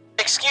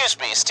 Excuse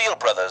me, Steel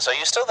Brothers, are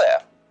you still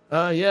there?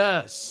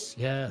 Yes.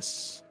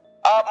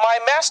 My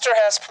master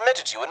has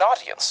permitted you an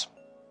audience.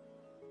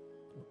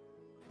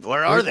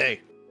 Where are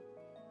they?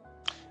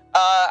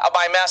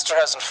 My master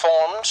has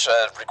informed,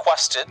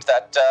 requested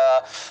that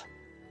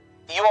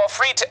you are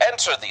free to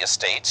enter the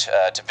estate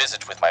to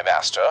visit with my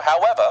master.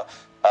 However,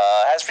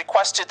 has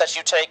requested that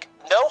you take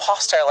no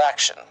hostile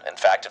action. In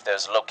fact, if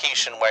there's a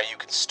location where you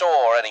can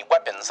store any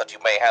weapons that you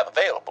may have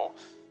available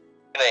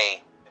in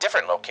a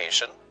different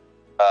location,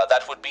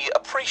 that would be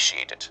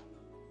appreciated.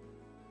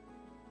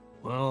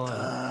 Well,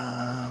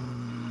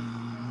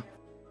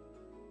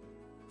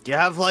 Do you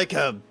have like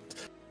a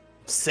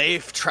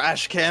safe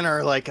trash can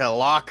or like a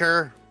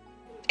locker?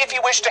 If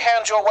you wish to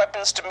hand your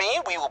weapons to me,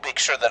 we will make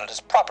sure that it is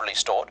properly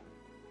stored.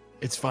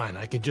 it's fine.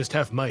 I can just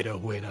have Mito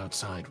wait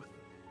outside with me.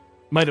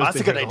 Mito's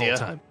That's a been good here the idea.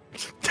 whole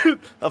time.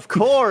 Of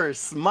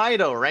course,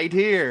 Mito right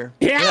here.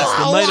 Yeah, Yes,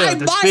 the Mito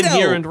that's been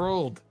here and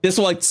rolled. This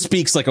one like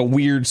speaks like a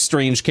weird,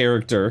 strange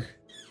character.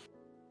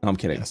 No, I'm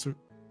kidding. Yes,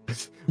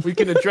 we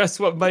can address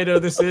what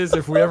Mito this is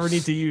if we ever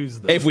need to use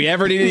them. If we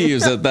ever need to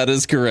use it, that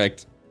is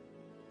correct.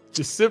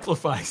 Just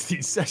simplifies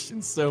these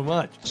sessions so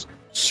much.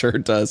 Sure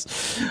does.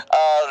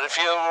 If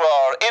you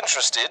are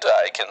interested,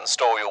 I can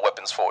store your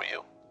weapons for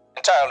you.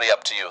 Entirely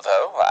up to you,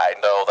 though. I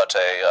know that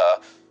a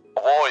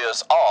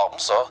warrior's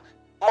arms are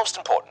most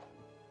important.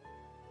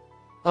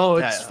 Oh,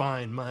 it's Yeah.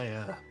 fine.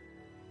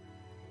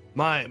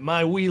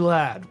 My wee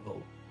lad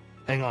will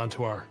hang on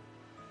to our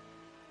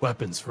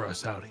weapons for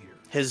us out here.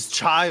 His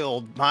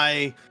child,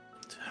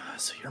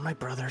 so you're my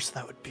brother, so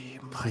that would be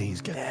my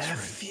Please get this right.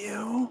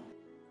 nephew?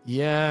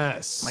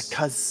 Yes. My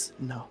cousin,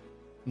 no.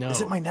 No.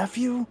 Is it my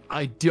nephew?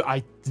 I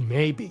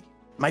maybe.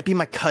 Might be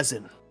my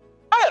cousin.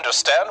 I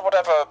understand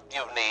whatever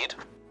you need.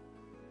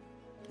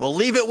 We'll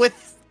leave it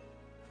with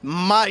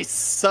my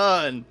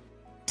son.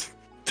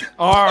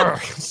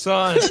 Our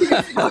son.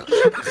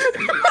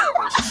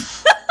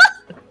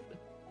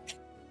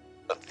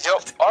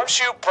 Aren't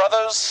you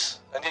brothers?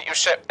 And yet you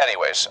share.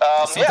 Anyways,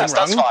 Something yes,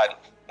 that's wrong?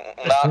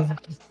 fine.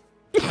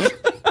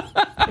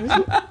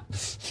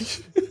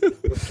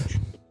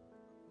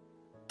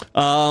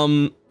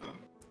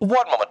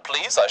 One moment,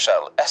 please. I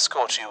shall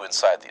escort you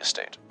inside the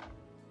estate.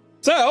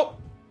 So,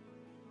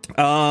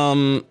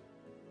 I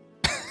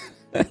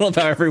love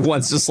how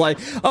everyone's just like,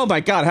 oh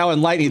my god, how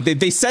enlightening.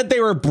 They said they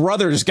were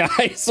brothers,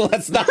 guys, so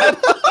that's not...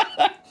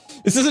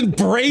 This isn't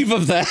brave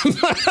of them.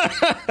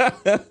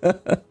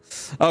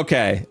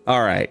 Okay,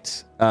 all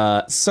right.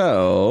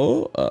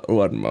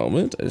 One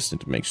moment. I just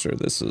need to make sure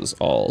this is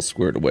all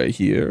squared away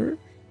here.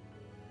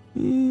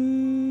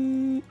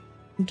 Do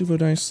a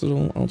nice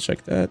little... I'll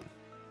check that.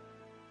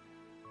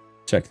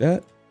 Check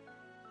that.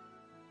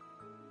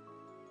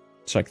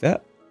 Check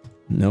that.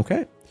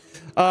 Okay.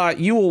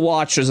 You will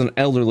watch as an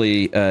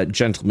elderly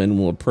gentleman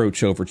will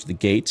approach over to the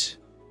gate,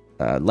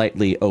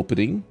 lightly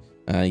opening.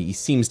 He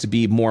seems to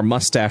be more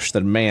mustache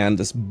than man.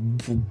 This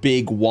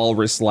big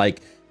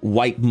walrus-like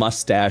white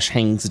mustache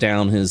hangs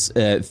down his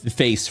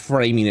face,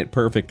 framing it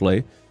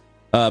perfectly.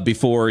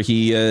 Before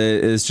he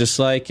is just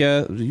like,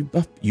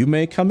 you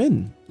may come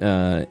in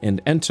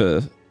and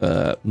enter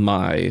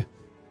my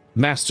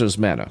master's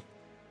manor.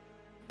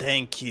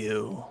 Thank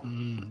you.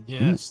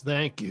 Yes,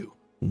 thank you.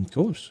 Of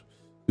course.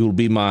 You will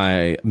be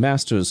my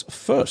master's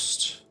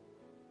first,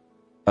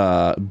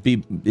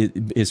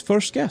 his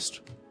first guest.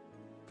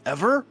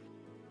 Ever?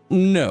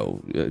 No,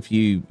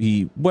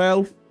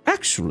 well,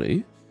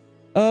 actually,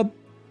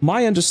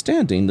 my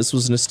understanding, this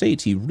was an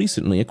estate he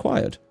recently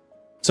acquired.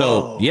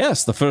 So,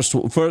 yes,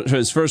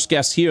 his first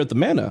guest here at the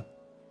manor.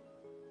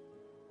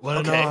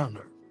 What an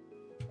honor.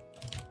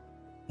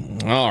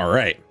 All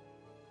right.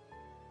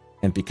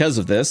 And because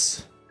of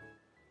this,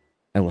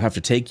 I will have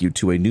to take you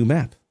to a new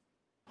map.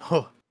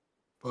 Oh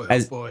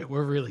boy,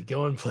 we're really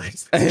going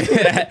places.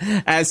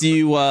 as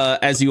you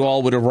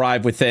all would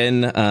arrive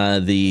within,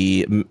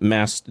 the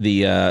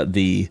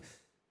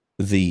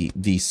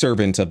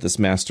servant of this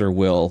master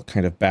will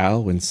kind of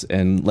bow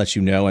and let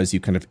you know as you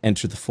kind of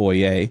enter the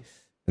foyer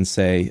and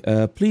say,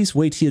 please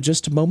wait here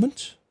just a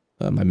moment.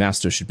 My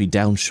master should be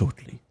down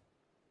shortly.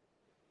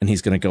 And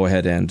he's going to go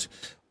ahead and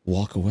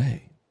walk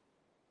away.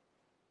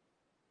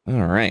 All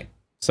right.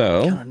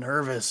 So Kind of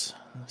nervous.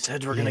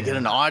 Said we're gonna get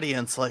an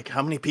audience. Like,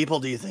 how many people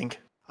do you think?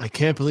 I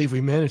can't believe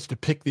we managed to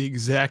pick the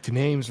exact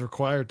names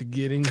required to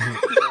get in here.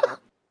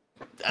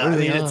 I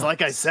mean, it's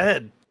like I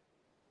said.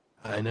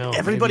 I know.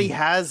 Everybody maybe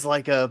has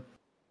like a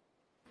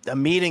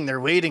meeting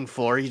they're waiting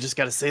for. You just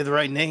got to say the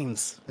right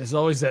names. there's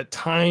always that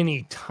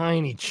tiny,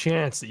 tiny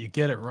chance that you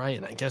get it right,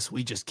 and I guess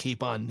we just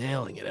keep on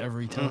nailing it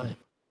every time.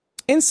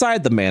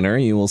 inside the manor,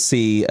 you will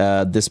see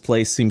this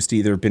place seems to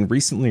either have been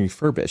recently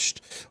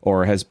refurbished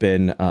or has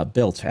been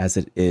built as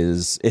it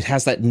is. It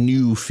has that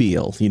new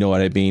feel. You know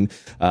what I mean?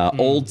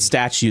 Old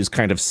statues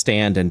kind of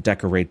stand and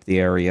decorate the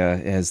area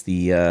as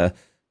the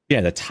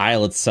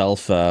tile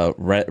itself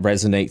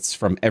resonates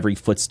from every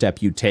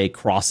footstep you take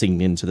crossing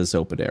into this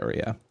open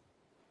area.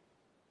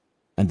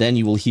 And then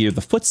you will hear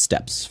the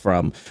footsteps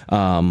from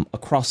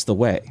across the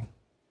way.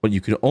 What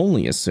you could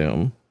only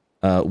assume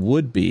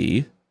would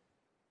be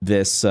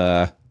this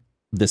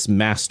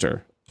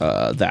master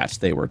that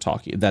they were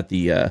talking that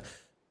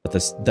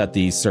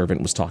the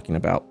servant was talking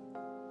about.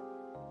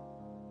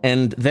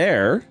 And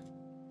there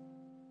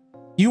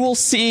you will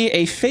see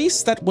a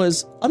face that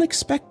was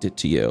unexpected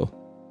to you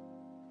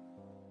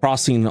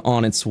crossing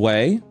on its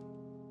way.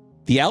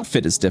 The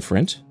outfit is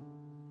different,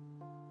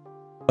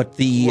 but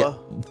the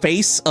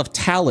face of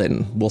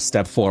Talon will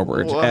step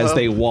forward as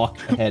they walk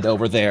ahead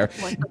over there,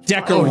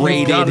 decorated.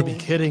 You gotta be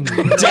kidding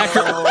me.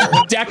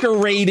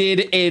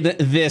 Decorated in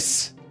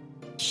this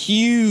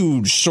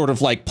huge sort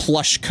of like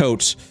plush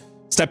coat,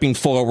 stepping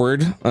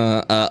forward,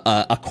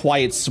 a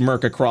quiet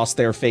smirk across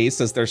their face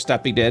as they're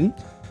stepping in,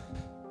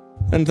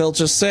 and they'll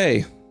just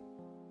say,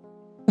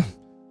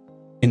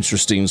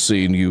 "Interesting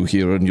seeing you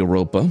here in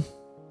Europa."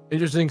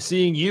 Interesting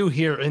seeing you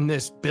here in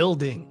this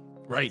building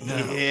right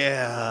now.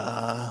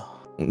 Yeah.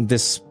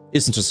 This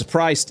isn't a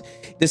surprise.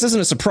 This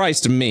isn't a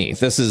surprise to me.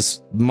 This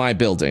is my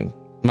building,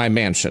 my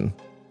mansion.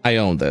 I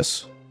own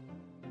this.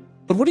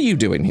 But what are you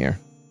doing here?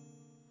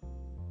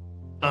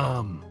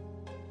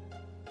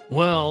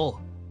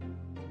 Well,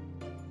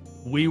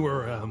 we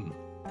were,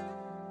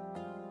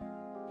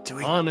 Do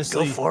we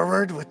honestly go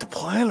forward with the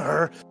plan,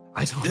 or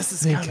I don't This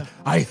is think. kinda-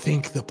 I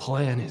think the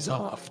plan is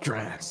off,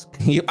 Drask.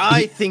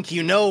 I think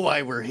you know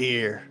why we're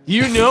here.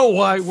 You know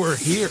why we're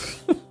here.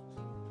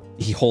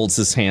 He holds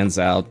his hands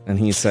out and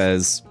he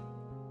says,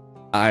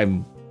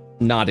 "I'm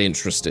not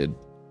interested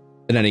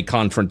in any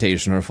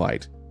confrontation or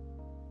fight.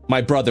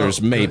 My brothers,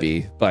 Oh, good.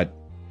 maybe, but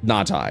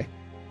not I.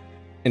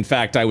 In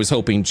fact, I was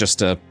hoping just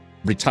to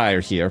retire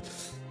here."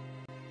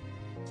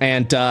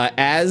 And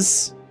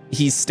as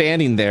he's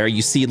standing there,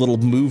 you see a little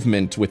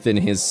movement within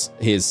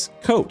his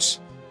coat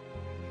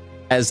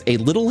as a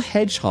little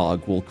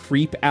hedgehog will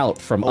creep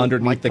out from Oh my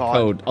underneath the God.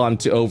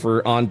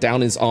 coat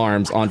down his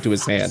arms onto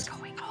his hand. What's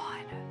going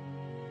on?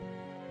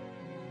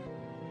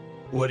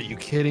 What, are you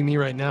kidding me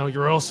right now?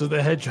 You're also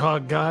the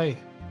hedgehog guy?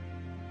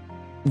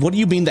 What do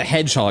you mean the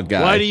hedgehog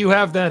guy? Why do you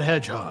have that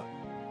hedgehog?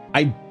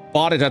 I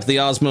bought it at the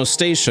Osmo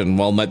station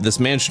while this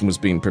mansion was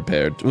being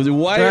prepared.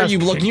 Why are Drask, you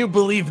Can looking? you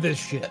believe this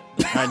shit?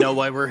 I know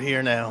why we're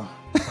here now.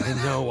 I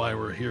know why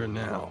we're here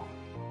now.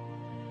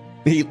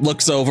 He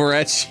looks over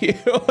at you.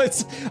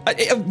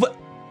 But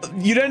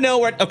you don't know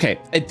where. Okay,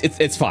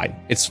 it's fine.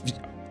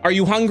 Are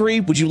you hungry?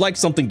 Would you like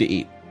something to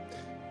eat?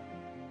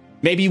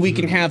 Maybe we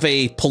can have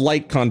a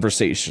polite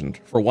conversation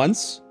for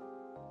once.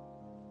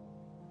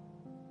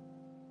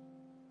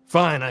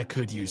 Fine, I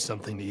could use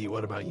something to eat.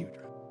 What about you, Drask?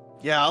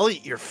 Yeah, I'll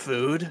eat your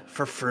food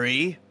for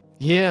free.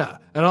 Yeah,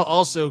 and I'll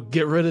also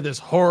get rid of this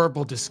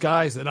horrible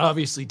disguise that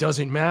obviously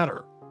doesn't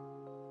matter.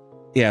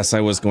 Yes,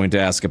 I was going to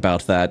ask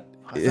about that.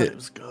 I thought it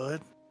was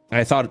good.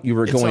 I thought you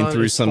were It's going on-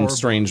 through it's some horrible.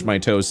 strange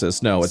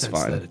mitosis. No, it's Sense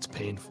fine. That it's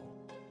painful.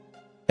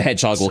 The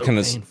hedgehog will So kind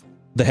of. painful.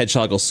 The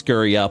hedgehog will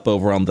scurry up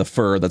over on the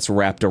fur that's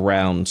wrapped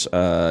around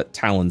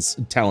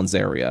Talon's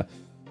area.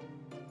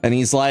 And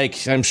he's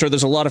like, "I'm sure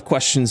there's a lot of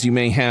questions you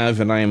may have,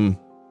 and I'm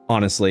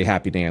honestly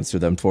happy to answer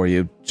them for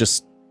you.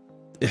 Just,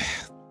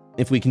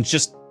 if we can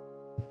just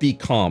be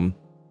calm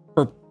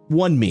for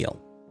one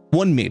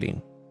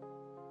meeting.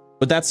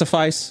 Would that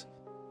suffice?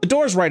 The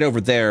door's right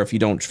over there if you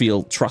don't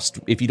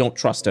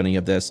trust any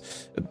of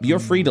this. You're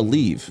free to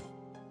leave.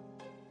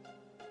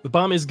 The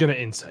bomb is gonna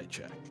insight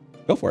check.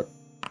 Go for it."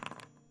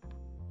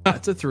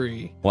 That's a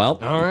 3. Well,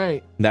 All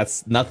right,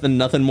 that's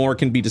nothing more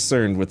can be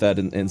discerned with that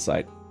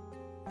insight.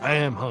 I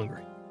am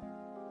hungry.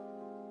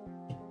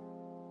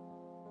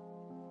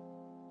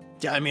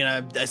 Yeah, I mean,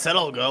 I said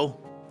I'll go.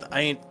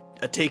 I ain't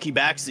a takey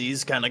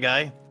backsies kind of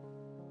guy.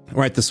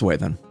 Right this way,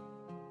 then.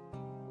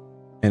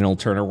 And he'll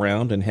turn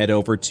around and head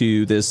over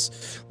to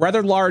this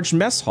rather large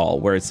mess hall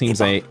where it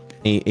seems a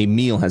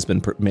meal has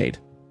been made.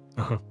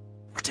 Uh-huh.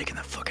 We're taking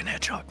that fucking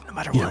hedgehog, no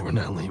matter Yeah, what. we're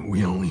not leaving.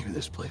 We don't leave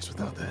this place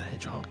without that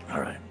hedgehog.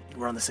 All right,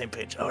 we're on the same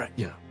page. All right.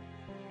 Yeah.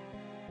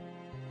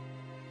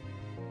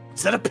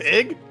 Is that a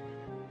pig?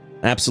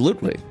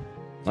 Absolutely.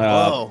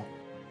 Whoa.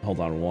 Hold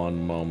on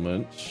one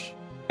moment.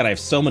 God, I have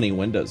so many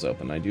windows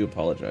open. I do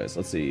apologize.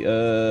 Let's see.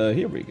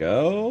 Here we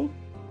go.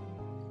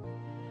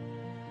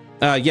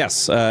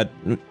 Yes.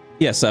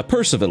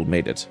 Percival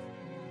made it.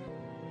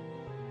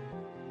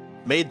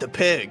 Made the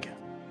pig.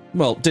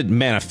 Well, didn't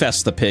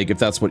manifest the pig, if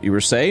that's what you were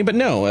saying, but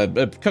no,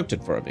 cooked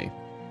it for me.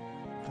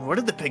 Where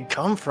did the pig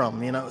come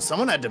from? You know,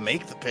 someone had to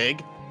make the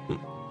pig.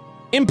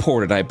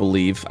 Imported, I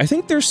believe. I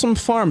think there's some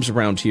farms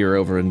around here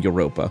over in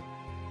Europa.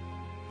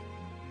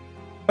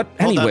 But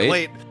Hold anyway, on,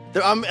 wait.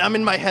 I'm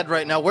in my head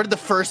right now. Where did the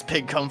first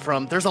pig come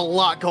from? There's a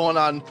lot going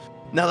on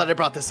now that I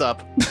brought this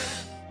up.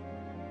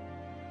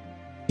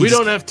 We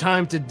don't have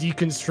time to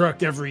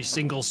deconstruct every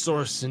single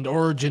source and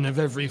origin of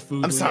every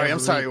food. I'm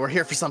sorry. We're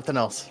here for something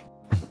else.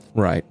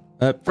 right.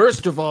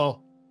 First of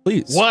all,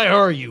 Please. why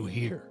are you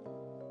here?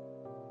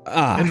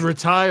 And Ah,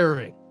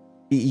 retiring.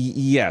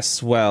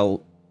 yes,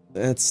 well,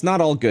 it's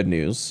not all good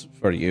news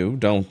for you.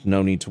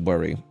 No need to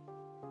worry.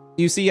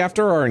 You see,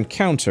 after our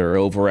encounter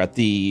over at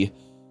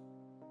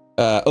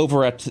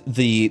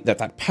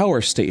that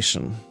power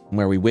station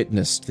where we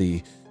witnessed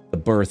the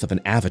birth of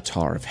an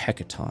avatar of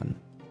Hecaton,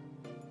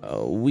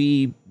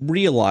 we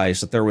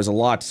realized that there was a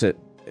lot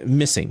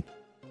missing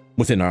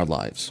within our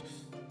lives.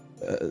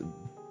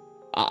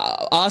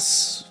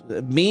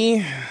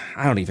 Me,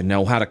 I don't even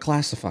know how to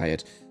classify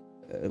it.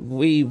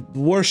 We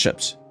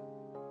worshipped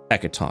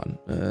Hecaton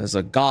as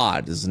a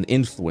god, as an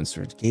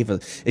influencer.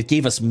 It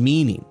gave us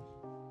meaning.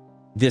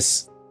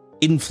 This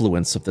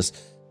influence of this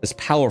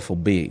powerful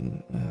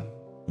being.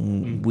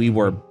 We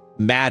were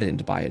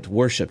maddened by it,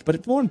 worshipped,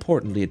 but more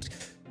importantly, it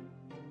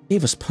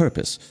gave us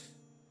purpose.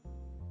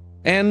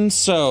 And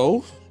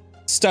so,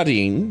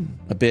 studying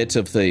a bit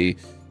of the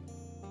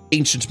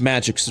ancient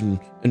magics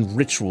and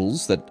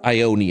rituals that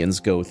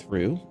Ionians go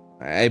through,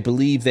 I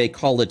believe they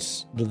call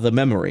it the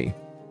memory,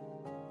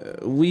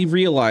 we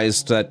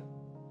realized that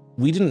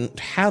we didn't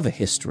have a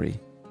history.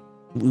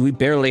 We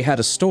barely had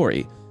a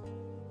story.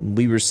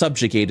 We were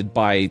subjugated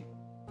by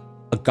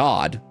a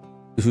god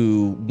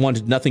who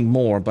wanted nothing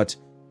more but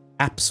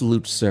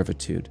absolute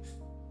servitude.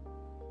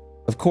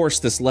 Of course,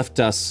 this left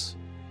us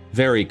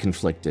very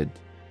conflicted.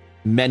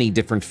 Many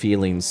different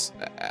feelings.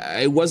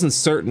 I wasn't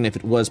certain if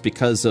it was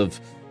because of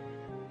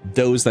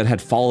those that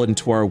had fallen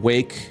to our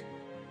wake,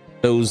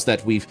 those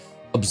that we've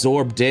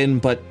absorbed in,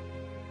 but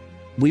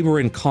we were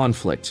in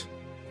conflict,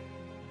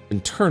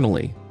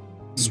 internally,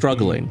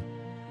 struggling.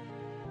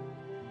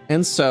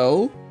 And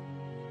so,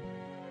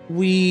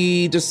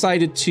 we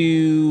decided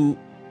to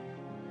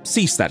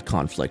cease that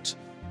conflict.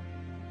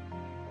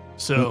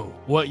 So,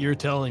 what you're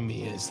telling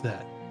me is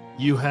that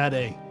you had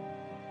a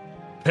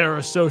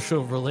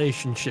parasocial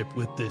relationship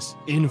with this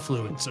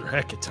influencer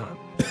Hecaton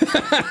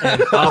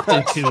and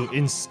opted to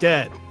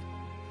instead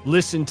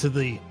listen to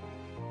the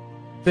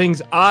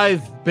things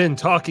I've been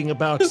talking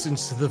about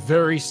since the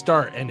very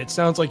start, and it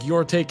sounds like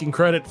you're taking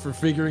credit for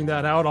figuring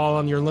that out all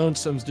on your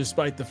lonesomes,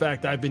 despite the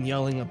fact I've been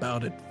yelling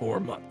about it for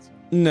months.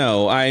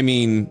 No, I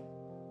mean...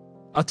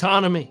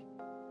 Autonomy.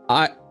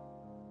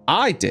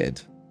 I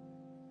did.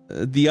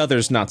 The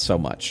others not so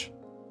much.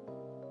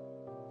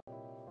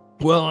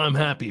 Well, I'm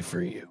happy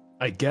for you,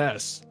 I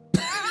guess.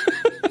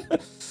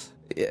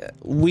 Yeah,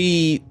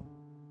 we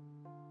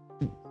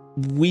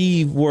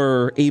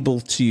were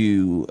able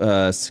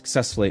to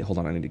successfully... Hold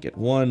on, I need to get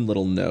one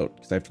little note,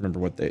 because I have to remember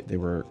what they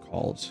were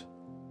called.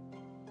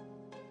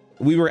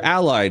 We were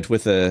allied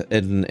with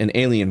an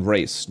alien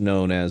race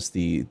known as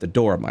the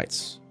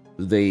Doramites.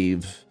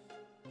 They've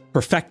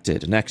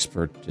perfected and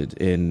experted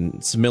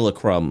in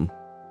simulacrum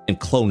and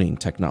cloning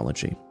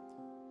technology.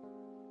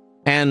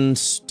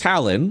 And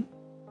Talon,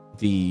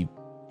 the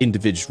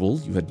individual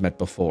you had met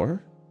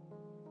before,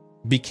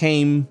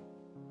 became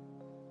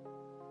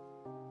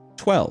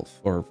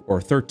 12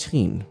 or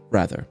 13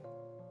 rather,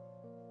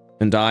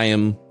 and I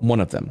am one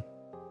of them.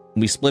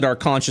 We split our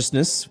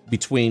consciousness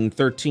between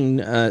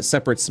 13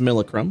 separate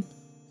simulacrum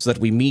so that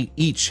we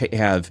each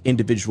have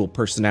individual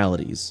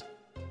personalities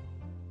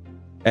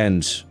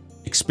and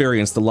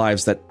experience the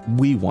lives that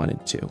we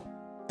wanted to,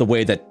 the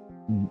way that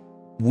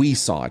we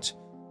saw it.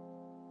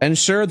 And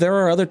sure, there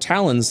are other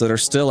Talons that are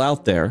still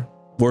out there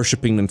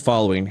worshipping and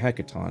following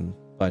Hecaton,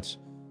 but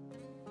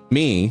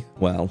me,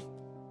 well,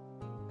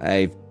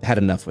 I've had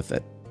enough with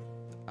it.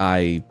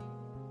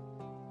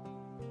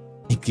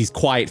 He's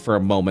quiet for a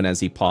moment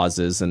as he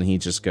pauses, and he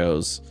just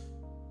goes,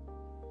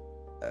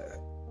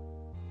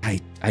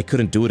 I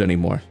couldn't do it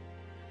anymore.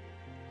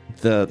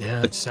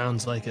 It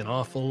sounds like an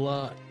awful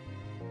lot.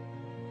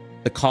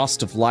 The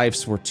cost of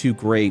lives were too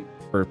great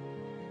for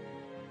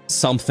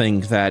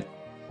something that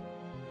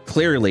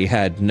clearly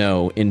had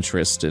no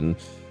interest in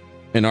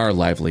our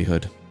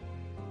livelihood.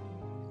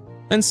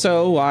 And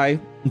so I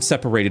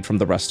separated from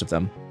the rest of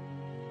them.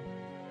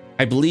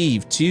 I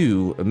believe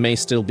two may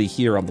still be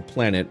here on the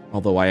planet,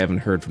 although I haven't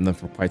heard from them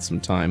for quite some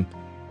time.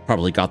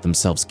 Probably got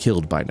themselves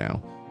killed by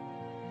now.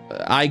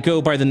 I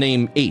go by the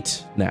name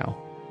 8 now.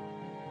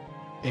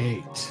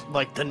 8.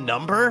 Like the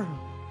number?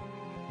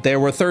 There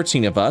were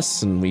 13 of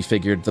us, and we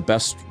figured the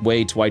best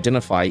way to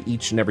identify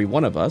each and every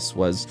one of us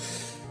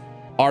was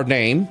our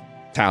name,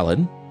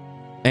 Talon,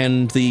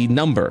 and the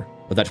number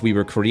that we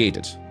were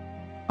created.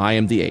 I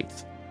am the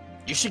 8th.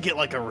 You should get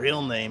like a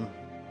real name.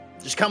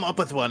 Just come up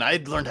with one. I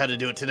learned how to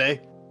do it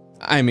today.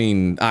 I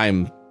mean,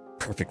 I'm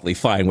perfectly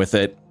fine with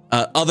it.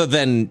 Other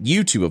than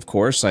you two, of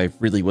course, I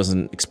really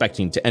wasn't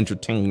expecting to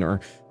entertain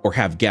or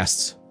have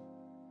guests.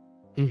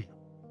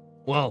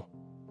 Well,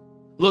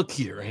 look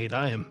here, 8.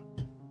 I am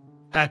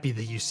happy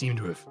that you seem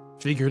to have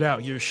figured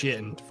out your shit,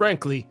 and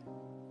frankly,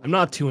 I'm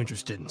not too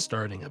interested in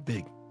starting a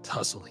big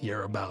tussle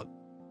here about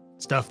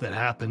stuff that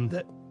happened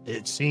that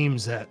it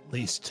seems, at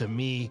least to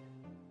me,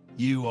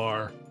 you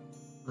are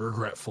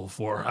regretful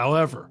for.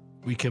 However,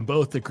 we can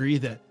both agree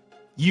that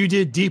you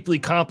did deeply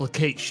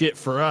complicate shit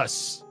for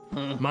us,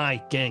 my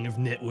gang of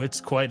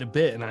nitwits, quite a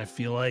bit, and I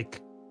feel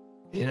like,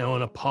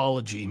 an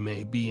apology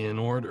may be in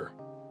order,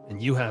 and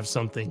you have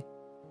something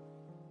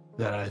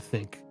that I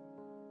think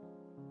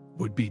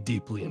would be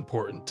deeply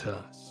important to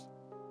us.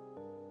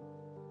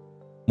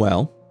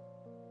 Well,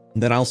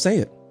 then I'll say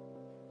it.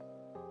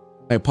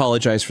 I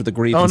apologize for the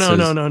grievances. Oh,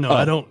 no.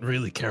 I don't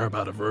really care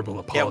about a verbal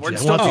apology.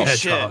 words I want don't the do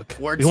shit. hedgehog.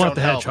 Words We want don't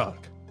the help.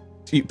 hedgehog.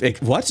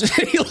 What?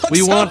 He looks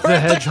We want over the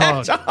at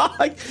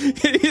hedgehog.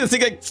 He's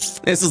like,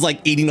 this is like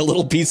eating a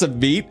little piece of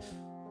meat.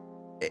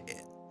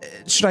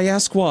 Should I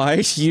ask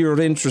why you're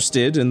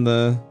interested in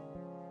the...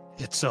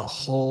 It's a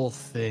whole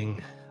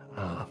thing.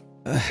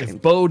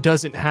 If Bo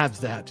doesn't have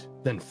that,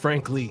 then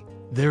frankly,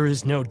 there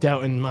is no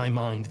doubt in my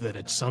mind that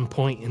at some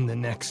point in the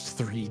next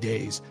 3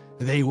 days,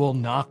 they will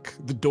knock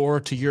the door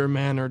to your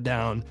manor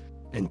down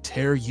and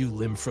tear you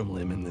limb from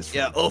limb in this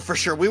room. Yeah, for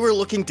sure. We were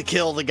looking to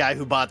kill the guy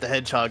who bought the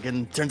hedgehog,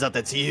 and turns out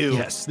that's you.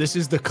 Yes, this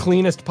is the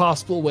cleanest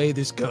possible way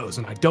this goes,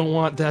 and I don't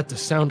want that to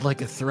sound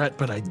like a threat,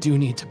 but I do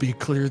need to be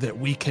clear that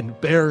we can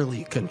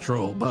barely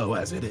control Bo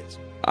as it is.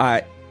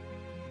 I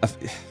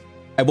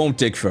won't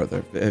dig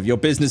further. If your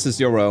business is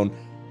your own,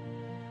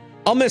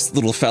 I'll miss the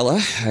little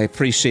fella. I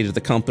appreciated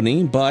the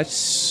company, but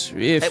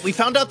if... Hey, we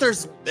found out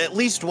there's at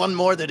least one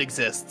more that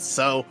exists,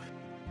 so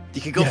you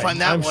could go find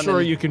that I'm one. I'm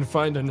sure you can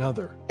find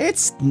another.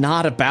 It's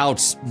not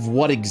about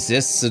what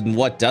exists and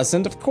what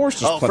doesn't. Of course,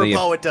 there's For plenty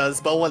Bo it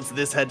does. Bo wants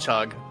this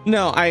hedgehog.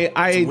 No,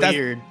 It's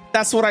weird.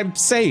 That's what I'm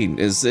saying.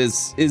 Is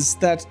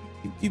that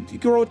you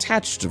grow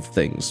attached to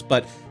things,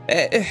 but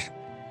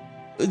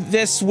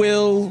this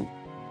will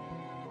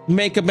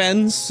make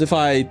amends if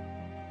I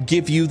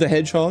give you the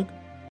hedgehog.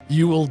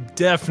 You will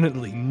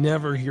definitely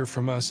never hear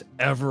from us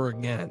ever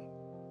again.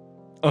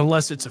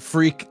 Unless it's a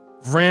freak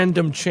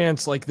random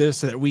chance like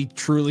this that we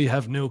truly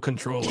have no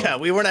control Yeah,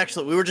 of. we were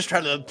just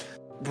trying to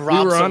We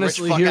rob were some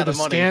honestly rich fuck here out to of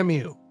money. scam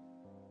you.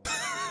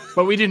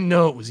 But we didn't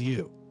know it was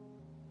you.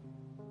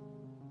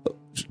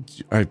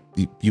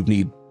 You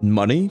need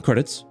money,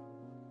 credits?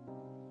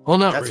 Well,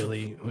 not That's-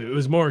 really. It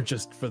was more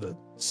just for the...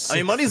 I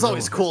mean, money's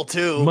always cool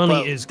too. Money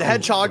but is the cool,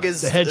 hedgehog but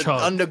is the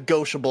hedgehog-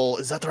 unnegotiable.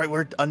 Is that the right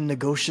word?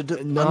 Unnegotiable.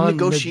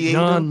 Unnegotiable.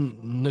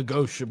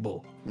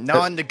 Non-negotiable.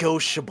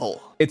 Non-negotiable.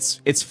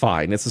 It's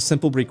fine. It's a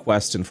simple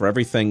request, and for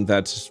everything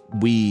that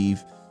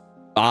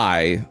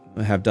I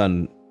have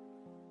done,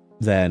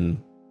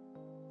 then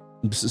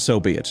so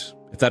be it.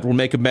 If that will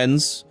make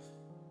amends,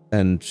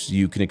 and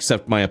you can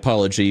accept my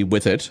apology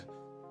with it,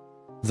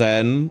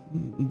 then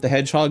the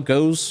hedgehog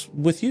goes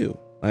with you.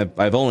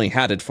 I've only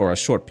had it for a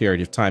short period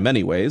of time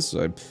anyways.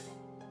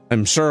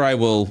 I'm sure I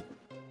will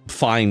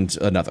find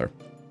another.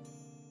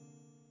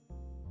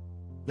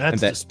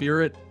 That's the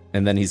spirit.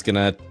 And then he's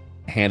gonna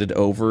hand it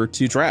over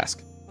to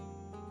Drask.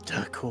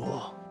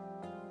 Cool.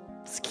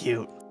 It's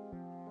cute.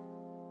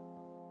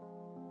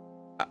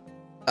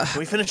 Can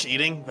we finish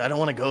eating? I don't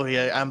want to go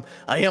yet.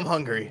 I am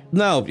hungry.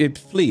 No,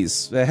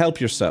 please help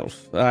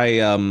yourself.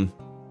 One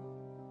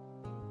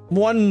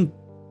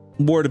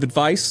word of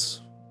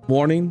advice,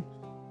 warning.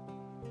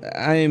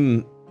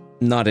 I'm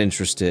not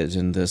interested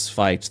in this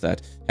fight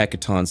that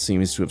Hecaton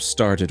seems to have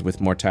started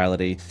with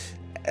mortality.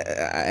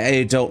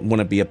 I don't want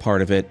to be a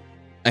part of it.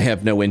 I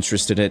have no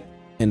interest in it,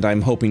 and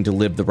I'm hoping to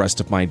live the rest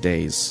of my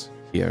days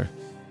here.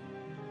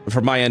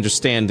 From my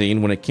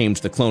understanding, when it came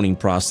to the cloning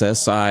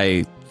process,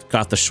 I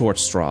got the short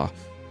straw.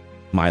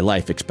 My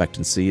life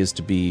expectancy is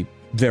to be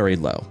very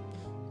low,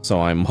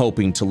 so I'm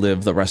hoping to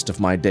live the rest of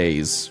my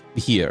days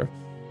here,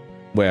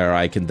 where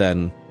I can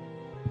then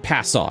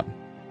pass on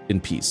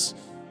in peace.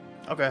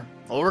 Okay.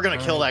 Well, we're gonna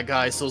kill that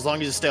guy, so as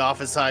long as you stay off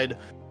his side,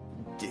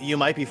 you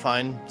might be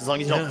fine. As long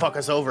as you don't fuck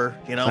us over,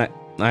 you know?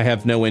 I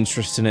have no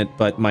interest in it,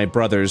 but my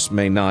brothers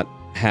may not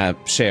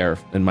share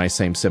in my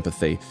same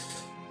sympathy.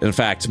 In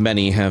fact,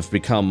 many have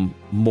become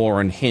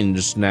more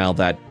unhinged now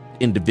that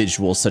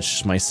individuals such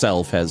as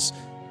myself has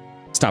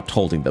stopped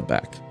holding them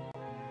back.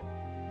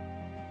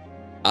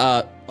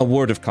 A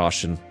word of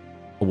caution,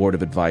 a word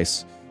of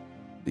advice.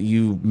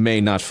 You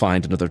may not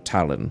find another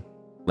Talon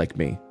like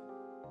me.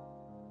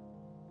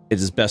 it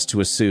is best to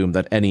assume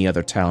that any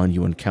other Talon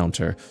you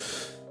encounter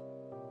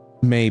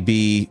may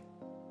be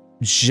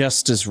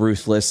just as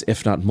ruthless,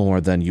 if not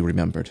more, than you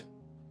remembered.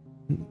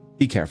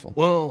 Be careful.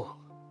 Well,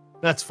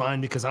 that's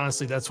fine, because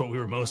honestly, that's what we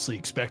were mostly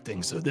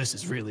expecting. So this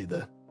is really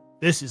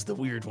this is the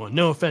weird one.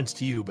 No offense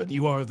to you, but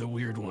you are the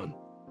weird one.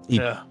 He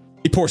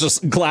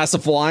pours a glass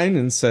of wine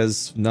and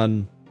says,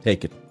 "None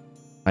taken.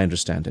 I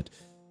understand it.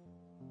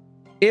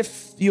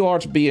 If you are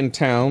to be in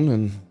town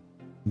and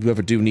you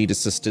ever do need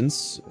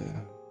assistance,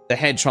 the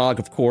hedgehog,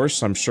 of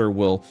course, I'm sure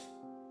will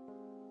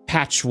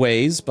patch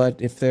ways,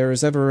 but if there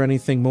is ever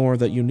anything more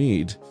that you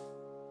need,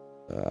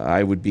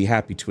 I would be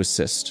happy to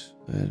assist.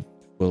 It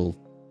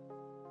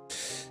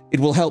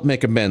will help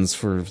make amends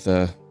for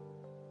the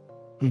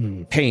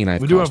pain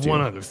I've caused you. We do have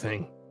one other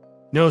thing.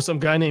 Know some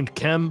guy named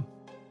Kem?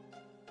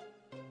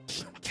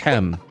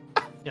 Kem?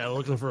 Yeah,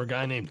 looking for a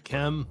guy named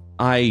Kem.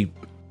 I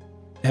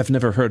have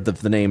never heard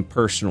of the name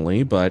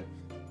personally, but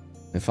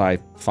if I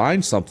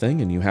find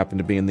something and you happen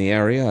to be in the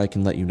area, I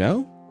can let you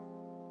know.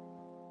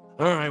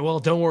 All right, well,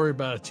 don't worry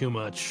about it too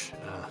much.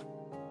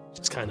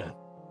 Just kind of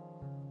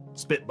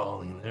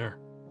spitballing there.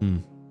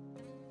 Of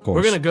course.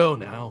 We're going to go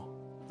now.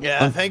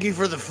 Yeah, thank you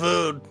for the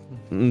food.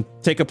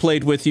 Take a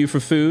plate with you for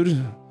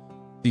food.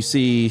 You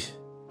see...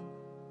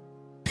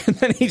 And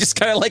then he just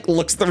kind of like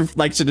looks at the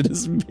reflection in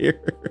his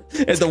mirror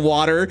in the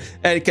water,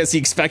 and because he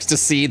expects to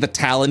see the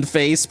Talon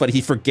face, but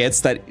he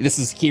forgets that this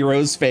is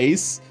Hero's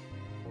face.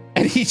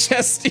 And he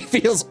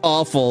feels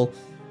awful.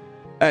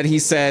 And he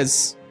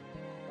says,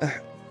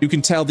 "You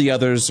can tell the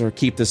others or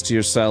keep this to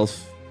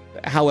yourself,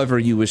 however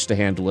you wish to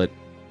handle it.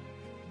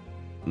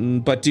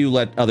 But do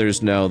let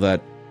others know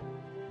that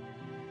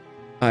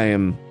I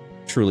am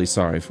truly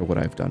sorry for what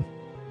I've done."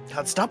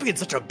 God, stop being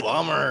such a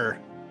bummer.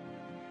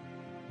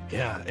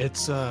 Yeah,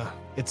 it's a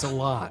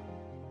lot.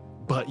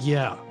 But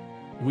yeah,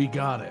 we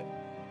got it.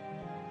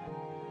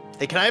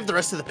 Hey, can I have the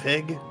rest of the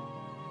pig?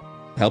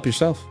 Help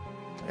yourself.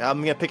 Yeah, I'm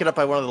gonna pick it up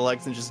by one of the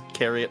legs and just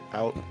carry it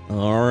out.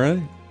 All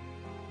right.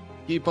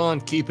 Keep on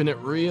keeping it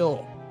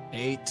real,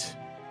 8.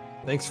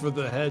 Thanks for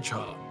the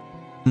hedgehog.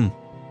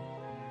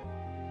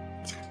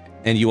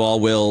 And you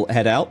all will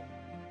head out?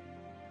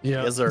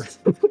 Yeah. Yes, sir.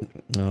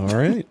 All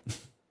right.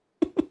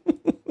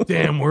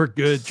 Damn, we're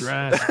good,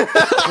 Drash.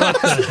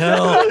 What the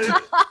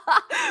hell?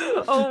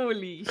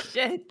 Holy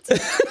shit.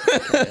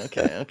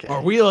 Okay.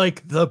 Are we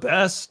like the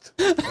best?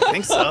 I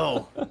think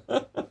so.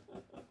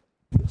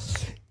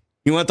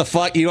 You know what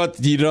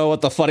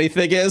the funny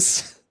thing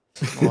is?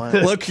 What?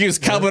 Look who's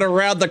coming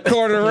around the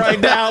corner right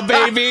now,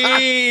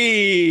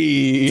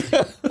 baby!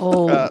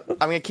 I'm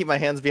gonna keep my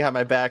hands behind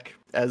my back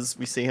as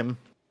we see him.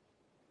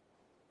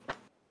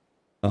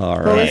 All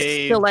Bo right.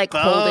 is still like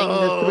holding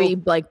the 3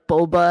 like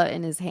boba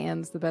in his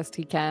hands the best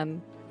he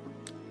can.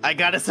 I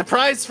got a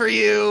surprise for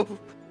you.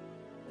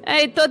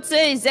 Hey,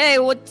 Tootsies! Hey,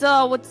 what's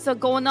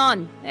going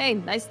on? Hey,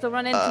 nice to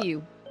run into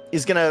you.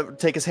 He's gonna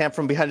take his hand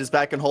from behind his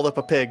back and hold up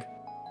a pig.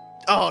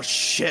 Oh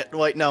shit!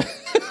 Wait, no.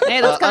 Hey,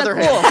 that's kind of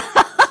cool. Hand.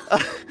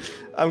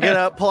 I'm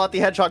gonna pull out the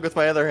hedgehog with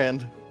my other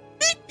hand.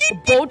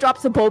 Bo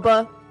drops a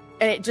boba,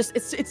 and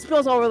it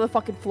spills all over the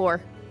fucking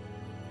floor.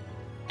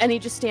 And he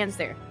just stands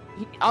there.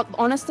 He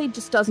honestly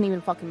just doesn't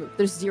even fucking move.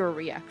 There's 0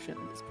 reaction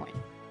at this point.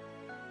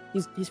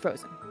 He's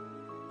frozen.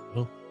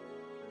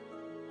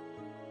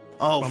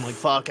 Oh I'm like,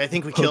 fuck! I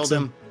think we killed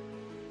him.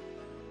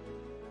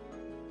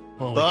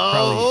 Well,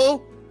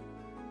 Bo.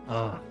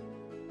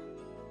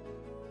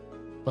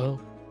 Bo.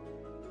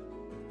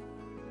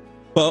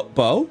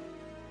 Bo?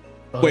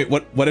 Wait,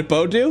 what did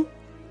Bo do?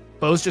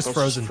 Bo's just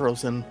frozen.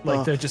 Frozen.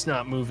 Like they're just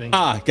not moving.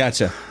 Ah,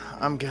 gotcha.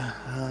 I'm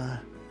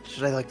gonna.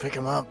 Should I like pick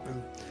him up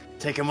and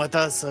take him with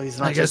us so he's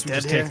not I guess just we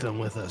dead just here? take them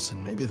with us,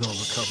 and maybe they'll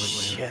recover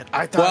later. Shit!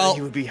 I thought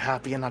he would be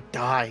happy and not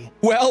die.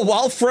 Well,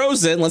 while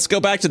frozen, let's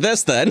go back to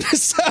this then.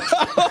 So,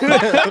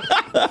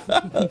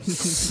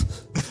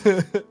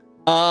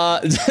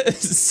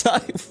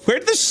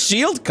 where'd the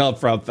shield come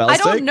from, Felsic? I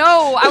don't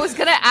know. I was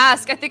gonna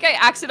ask. I think I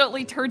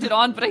accidentally turned it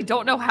on, but I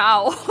don't know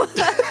how.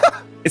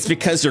 It's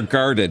because you're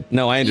guarded.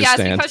 No, I understand.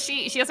 Yeah, it's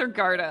because she has her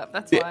guard up.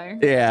 That's why.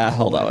 Yeah,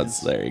 hold on.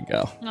 There you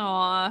go.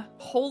 Aw,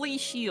 holy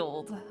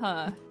shield.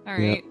 Huh. All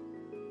right.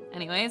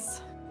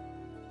 Anyways.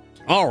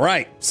 All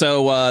right.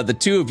 So the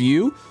two of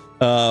you,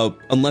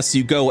 unless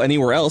you go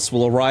anywhere else,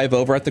 will arrive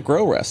over at the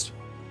Grow Rest.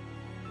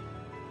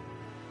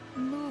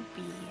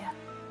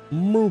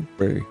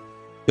 Moopy.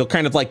 You'll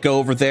kind of like go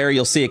over there.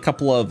 You'll see a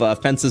couple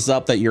of fences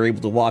up that you're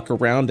able to walk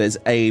around as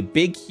a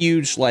big,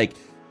 huge, like,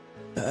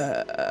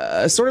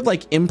 sort of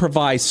like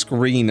improvised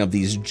screen of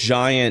these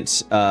giant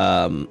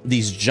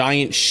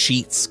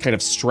sheets kind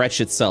of stretch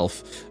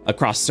itself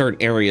across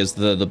certain areas,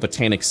 the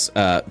botanics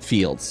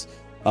fields.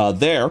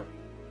 They're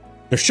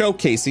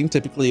showcasing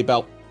typically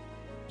about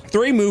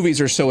 3 movies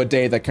or so a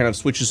day that kind of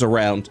switches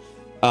around,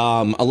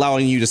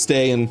 allowing you to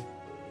stay and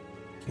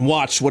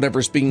watch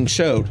whatever's being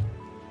showed.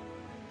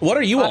 What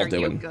are you all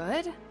doing? You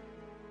good?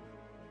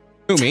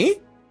 Who, me?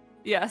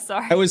 Yeah,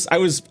 sorry. I was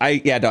got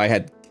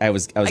it. I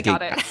was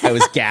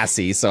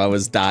gassy, so I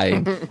was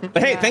dying.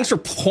 But hey, thanks for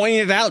pointing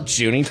it out,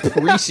 Junie.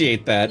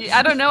 Appreciate that.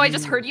 I don't know. I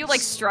just heard you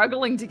like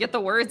struggling to get the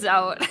words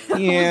out.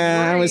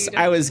 Yeah,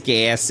 I was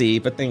gassy,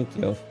 but thank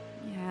you.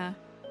 Yeah.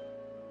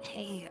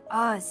 Hey,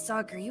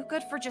 Zug, are you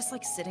good for just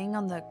like sitting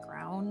on the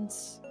ground?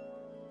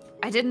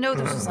 I didn't know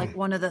this was like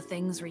one of the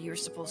things where you were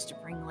supposed to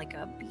bring like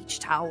a beach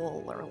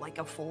towel or like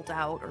a fold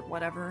out or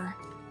whatever.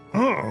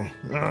 Oh,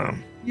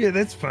 yeah,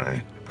 that's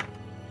fine.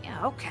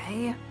 Yeah,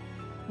 okay.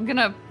 I'm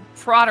gonna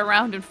prod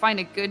around and find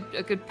a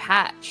good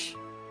patch.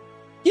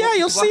 Yeah,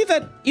 you'll see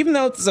that even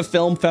though it's a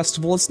film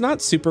festival, it's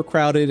not super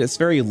crowded. It's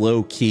very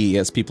low key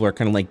as people are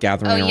kind of like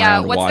gathering around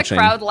and What's watching.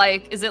 the crowd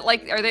like? Is it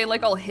like, are they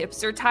like all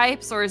hipster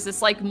types, or is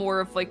this like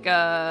more of like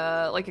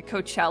a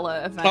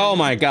Coachella event? Oh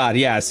my god,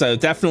 yeah. So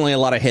definitely a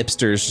lot of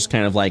hipsters just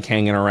kind of like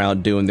hanging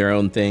around doing their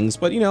own things.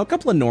 But you know, a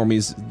couple of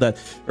normies that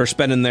are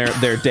spending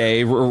their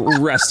day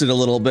rested a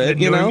little bit.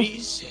 The you know,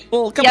 normies?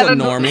 well, a couple of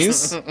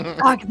normies.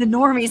 Fuck, the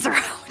normies are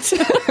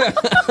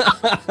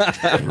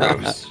out.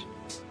 Gross.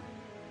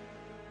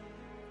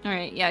 All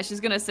right, yeah,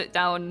 she's gonna sit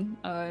down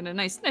in a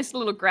nice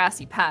little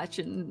grassy patch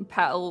and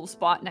pat a little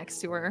spot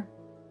next to her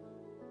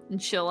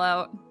and chill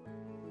out.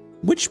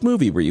 Which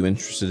movie were you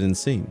interested in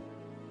seeing?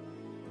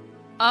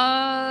 Or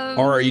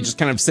are you just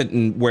kind of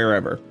sitting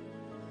wherever?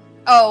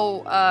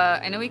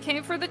 I know we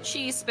came for the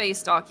Chi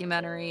Space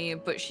documentary,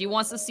 but she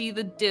wants to see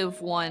the Div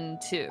one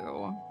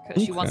too,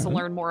 because she wants to Okay.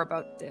 learn more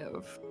about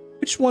Div.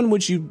 Which one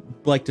would you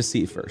like to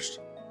see first?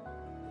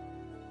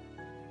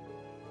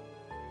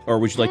 Or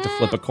would you like to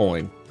flip a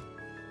coin?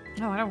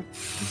 No, I don't.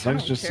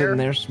 Zug's just sitting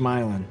there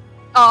smiling.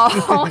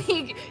 Oh,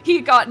 he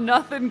got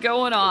nothing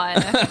going on.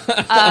 All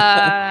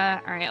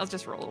right, I'll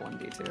just roll a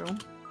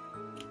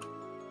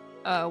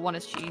 1d2. One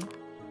is Chi.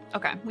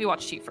 Okay, we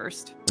watch Chi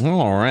first.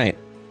 All right.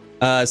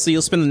 So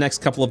you'll spend the next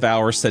couple of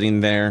hours sitting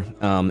there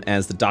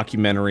as the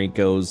documentary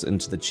goes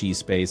into the Chi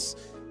space.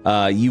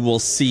 You will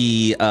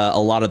see a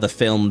lot of the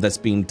film that's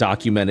being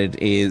documented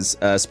is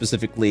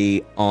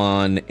specifically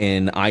on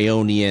an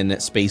Ionian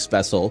space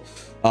vessel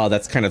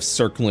that's kind of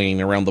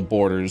circling around the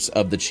borders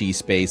of the Chi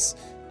space.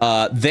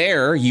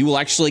 There, you will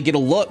actually get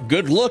a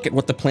good look at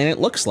what the planet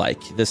looks like.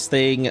 This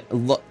thing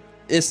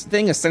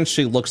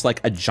essentially looks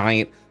like a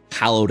giant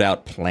hollowed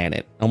out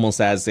planet,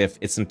 almost as if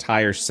its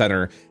entire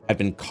center had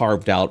been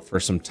carved out for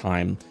some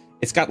time.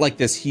 It's got like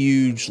this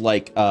huge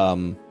like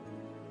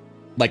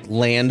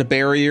land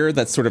barrier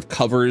that sort of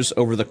covers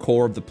over the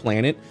core of the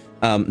planet.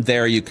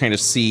 There you kind of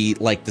see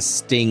like the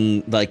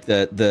sting, like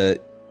you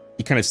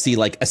kind of see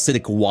like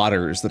acidic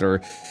waters that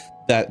are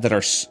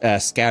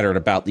scattered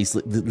about these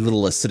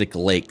little acidic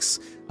lakes.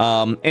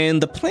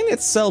 And the planet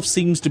itself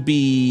seems to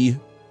be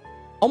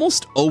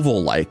almost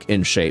oval-like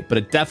in shape, but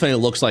it definitely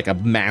looks like a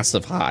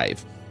massive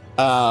hive.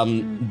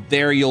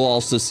 There you'll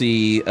also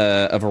see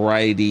a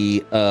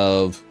variety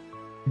of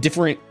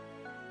different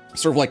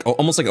sort of like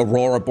almost like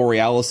aurora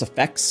borealis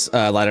effects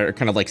that are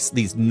kind of like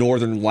these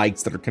northern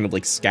lights that are kind of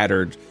like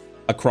scattered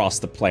across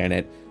the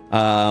planet.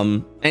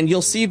 And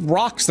you'll see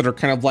rocks that are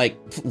kind of like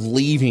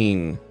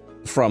leaving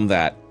from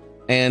that.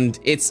 And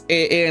since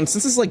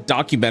it's like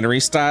documentary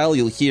style,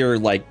 you'll hear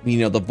like, you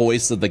know, the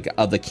voice of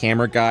the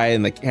camera guy,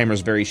 and the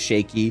camera's very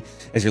shaky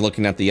as you're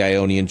looking at the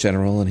Ionian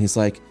general, and he's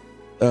like,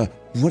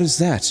 what is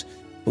that?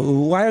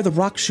 Why are the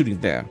rocks shooting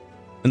there?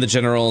 And the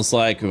general's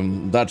like,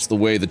 that's the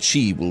way the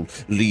Chi will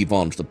leave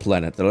onto the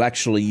planet. They'll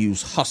actually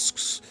use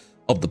husks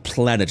of the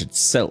planet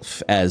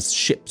itself as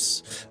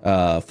ships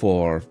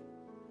for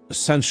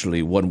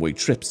essentially one-way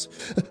trips.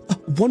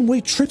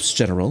 One-way trips,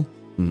 General?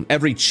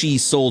 Every Chi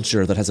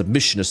soldier that has a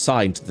mission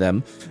assigned to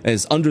them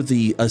is under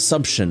the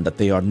assumption that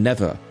they are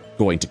never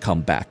going to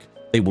come back.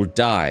 They will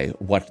die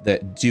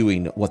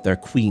doing what their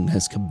queen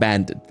has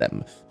commanded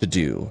them to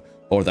do,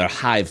 or their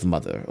hive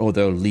mother, or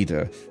their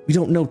leader. We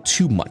don't know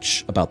too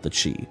much about the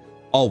Chi.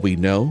 All we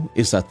know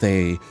is that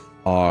they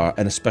are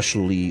an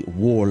especially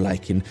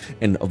warlike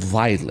and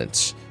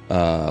violent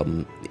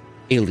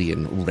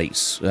alien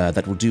race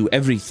that will do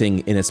everything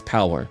in its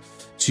power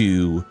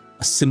to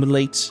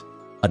assimilate,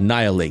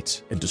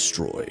 annihilate, and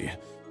destroy.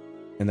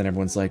 And then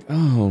everyone's like,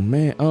 oh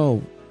man,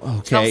 oh,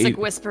 okay. Celtic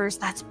whispers,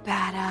 that's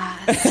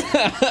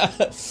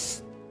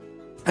badass.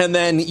 And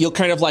then you'll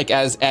kind of like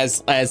as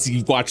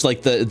you watch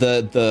like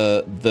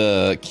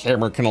the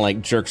camera kind of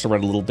like jerks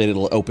around a little bit,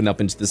 it'll open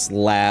up into this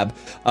lab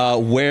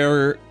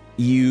where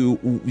you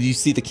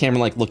see the camera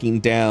like looking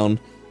down,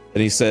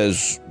 and he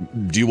says,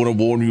 do you want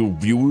to warn your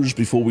viewers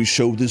before we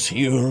show this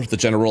here? The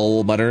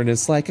general muttered, and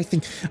it's like,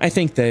 I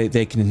think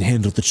they can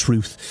handle the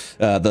truth.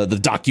 The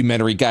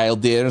documentary guy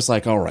there is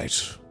like, all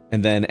right.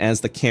 And then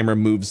as the camera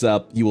moves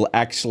up, you will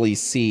actually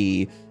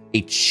see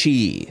a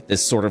Chi,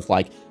 this sort of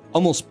like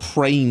almost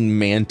praying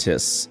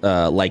mantis,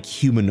 like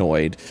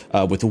humanoid,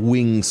 with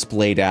wings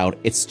splayed out,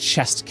 its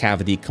chest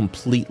cavity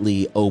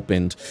completely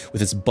opened,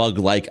 with its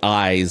bug-like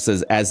eyes,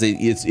 as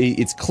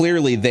it's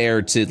clearly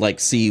there to like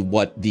see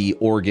what the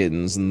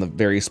organs and the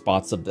various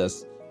spots of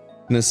this.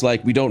 And it's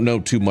like, we don't know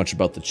too much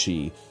about the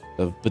Chi.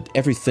 but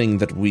everything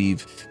that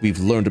we've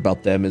learned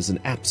about them is an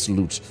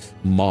absolute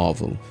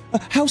marvel.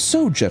 How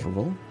so,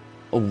 General?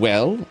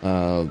 Well,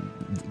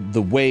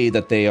 the way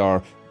that they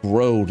are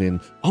grown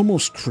and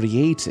almost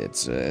created.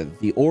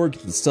 The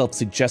organ itself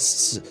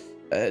suggests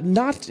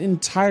not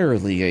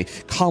entirely a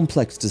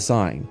complex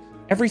design.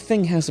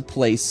 Everything has a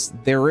place.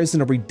 There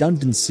isn't a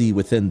redundancy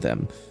within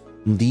them.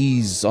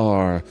 These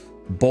are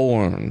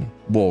born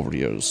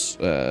warriors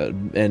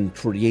and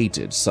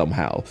created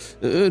somehow.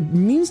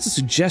 Means to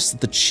suggest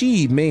that the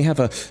Chi may have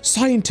a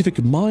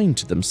scientific mind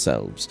to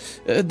themselves.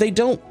 They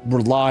don't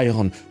rely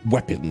on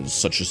weapons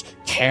such as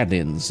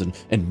cannons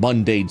and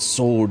mundane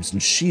swords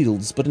and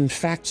shields, but in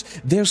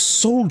fact, their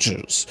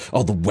soldiers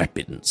are the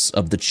weapons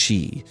of the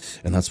Chi,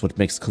 and that's what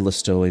makes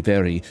Callisto a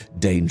very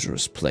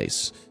dangerous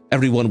place.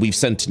 Everyone we've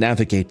sent to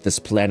navigate this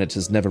planet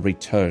has never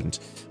returned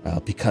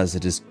because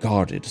it is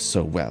guarded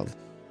so well.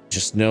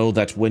 Just know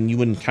that when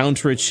you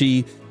encounter a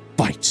Chi,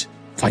 fight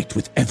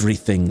with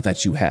everything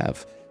that you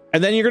have.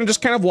 And then you're gonna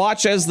just kind of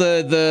watch as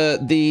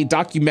the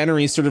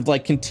documentary sort of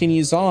like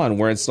continues on,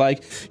 where it's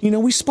like,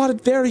 we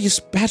spotted various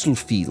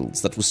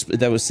battlefields that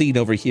was seen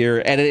over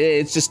here, and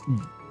it's just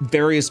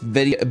various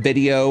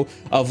video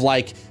of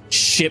like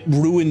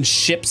ruined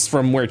ships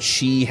from where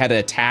Chi had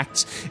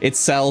attacked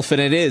itself, and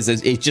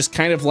it just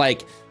kind of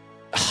like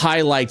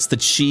highlights the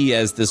Chi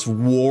as this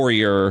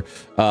warrior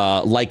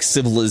like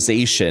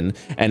civilization,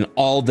 and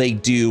all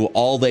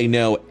they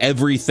know,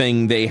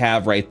 everything they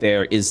have right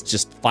there is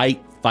just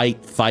fight,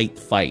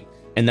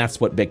 and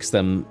that's what makes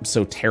them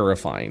so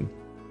terrifying.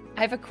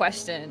 I have a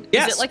question.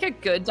 Yes. Is it like a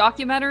good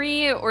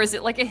documentary, or is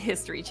it like a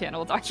History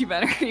Channel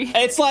documentary?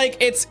 It's like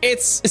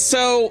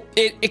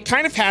it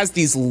kind of has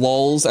these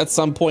lulls at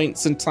some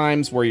points in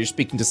times where you're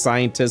speaking to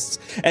scientists,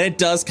 and it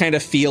does kind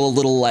of feel a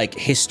little like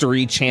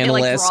History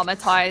Channel-esque. Like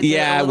dramatized.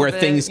 Yeah, where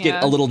things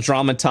get a little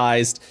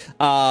dramatized.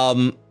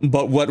 But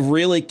what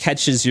really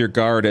catches your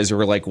guard as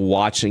you're like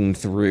watching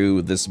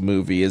through this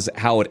movie is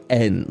how it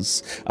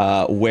ends,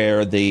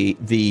 where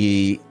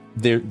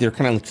they're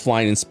kind of like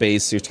flying in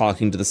space. You're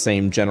talking to the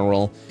same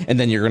general, and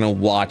then you're gonna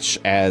watch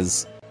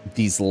as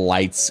these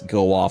lights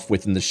go off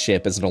within the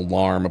ship as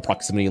a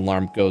proximity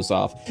alarm goes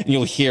off, and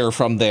you'll hear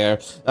from there,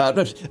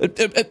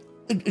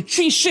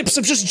 Chi ships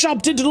have just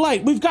jumped into the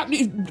light.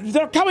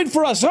 They're coming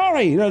for us.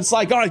 Hurry! And it's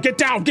like, all right, get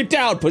down.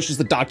 Pushes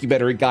the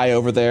documentary guy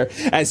over there.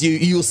 As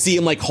you'll see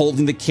him like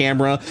holding the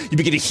camera. You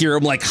begin to hear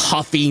him like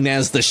huffing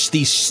as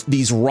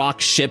these rock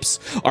ships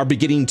are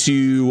beginning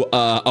to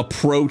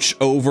approach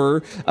over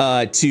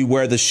to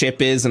where the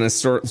ship is, and is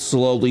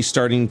slowly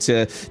starting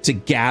to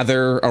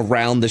gather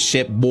around the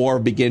ship. More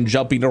begin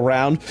jumping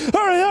around.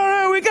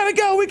 Hurry, we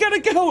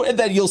gotta go. And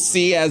then you'll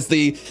see as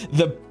the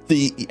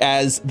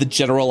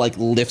general like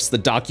lifts the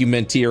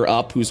documenter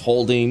up, who's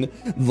holding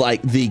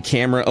like the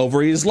camera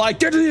over. He's like,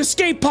 get to the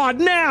escape pod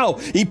now.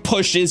 He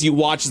pushes, you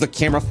watch as the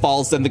camera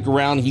falls on the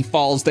ground. He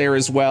falls there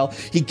as well.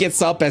 He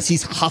gets up as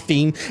he's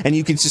huffing, and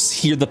you can just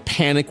hear the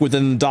panic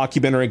within the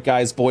documentary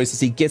guy's voice as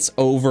he gets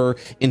over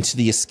into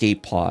the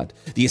escape pod.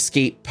 The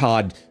escape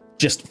pod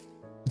just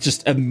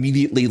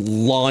immediately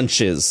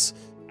launches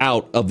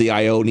out of the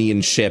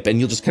Ionian ship, and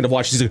you'll just kind of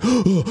watch as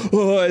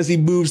he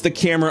moves the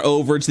camera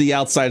over to the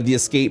outside of the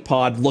escape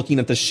pod, looking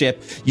at the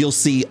ship. You'll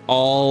see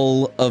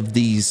all of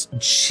these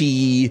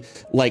Chi,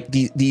 like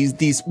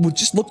these would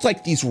just look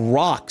like these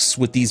rocks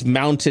with these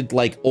mounted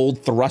like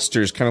old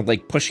thrusters, kind of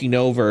like pushing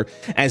over,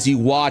 as you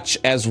watch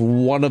as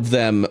one of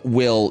them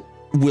will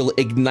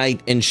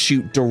ignite and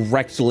shoot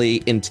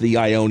directly into the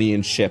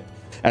Ionian ship,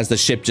 as the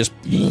ship just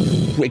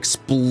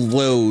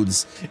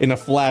explodes in a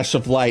flash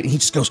of light. He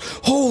just goes,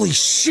 holy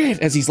shit,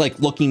 as he's like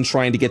looking,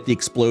 trying to get the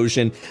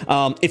explosion.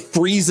 It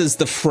freezes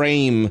the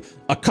frame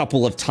a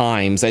couple of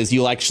times, as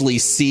you'll actually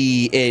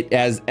see it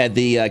as at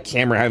the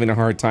camera having a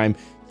hard time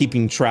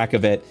keeping track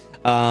of it.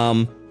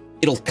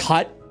 It'll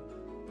cut,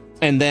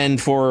 and then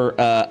for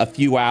a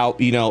few hours,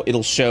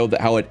 it'll show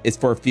that how it is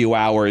for a few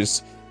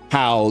hours,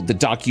 how the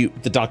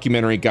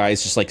documentary guy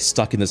is just like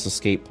stuck in this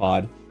escape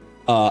pod.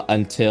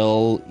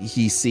 Until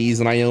he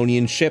sees an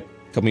Ionian ship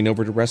coming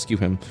over to rescue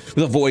him,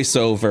 with a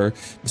voiceover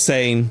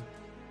saying,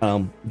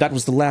 that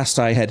was the last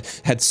I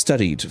had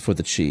studied for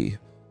the Chi,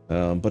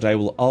 but I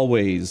will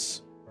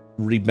always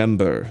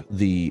remember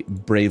the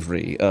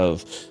bravery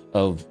of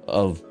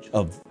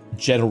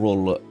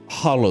General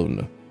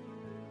Holon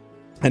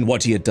and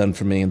what he had done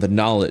for me and the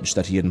knowledge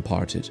that he had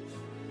imparted.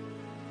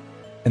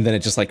 And then it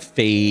just like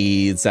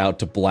fades out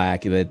to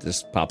black, and it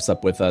just pops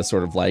up with a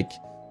sort of like,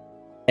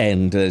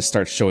 and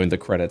starts showing the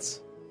credits.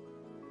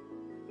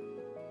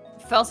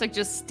 Felsic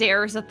just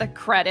stares at the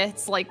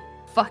credits like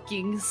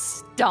fucking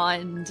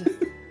stunned.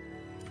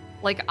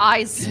 Like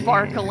eyes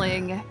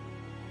sparkling.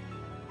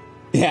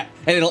 Yeah,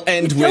 and it'll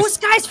end Did with... those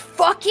guys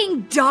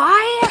fucking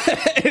die?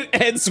 It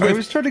ends with... I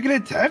was trying to get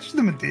attached to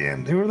them at the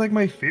end. They were like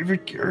my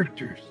favorite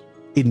characters.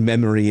 In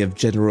memory of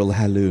General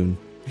Haloon.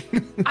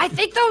 I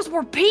think those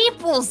were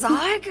people,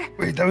 Zog.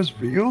 Wait, that was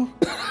real?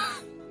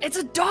 It's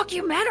a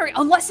documentary.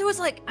 Unless it was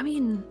like,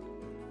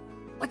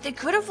 like they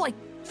could have like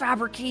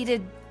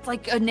fabricated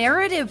like a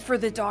narrative for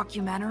the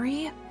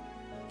documentary.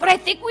 But I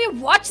think we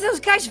watched those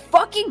guys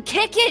fucking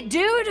kick it,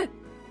 dude.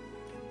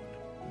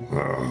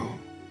 Whoa.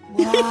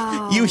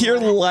 Wow. You hear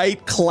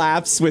light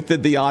claps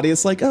within the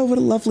audience, like, "Oh, what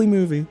a lovely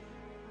movie."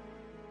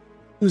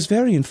 It was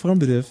very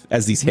informative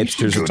as these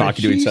hipsters are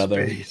talking to each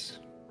other.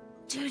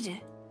 Dude,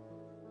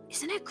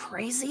 isn't it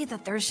crazy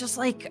that there's just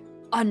like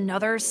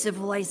another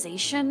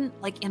civilization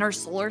like in our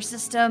solar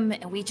system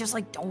and we just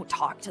like don't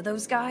talk to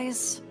those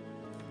guys?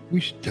 We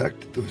should talk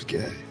to those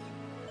guys.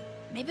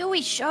 Maybe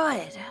we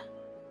should.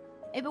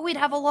 Maybe we'd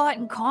have a lot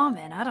in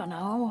common. I don't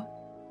know.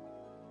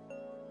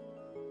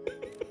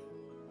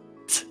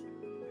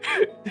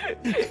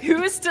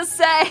 Who's to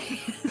say?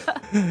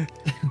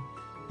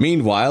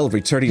 Meanwhile,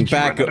 returning Did you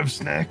back. run out of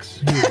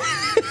snacks?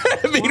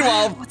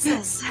 Meanwhile, What's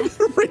this?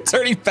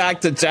 returning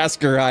back to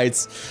Jasker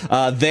Heights,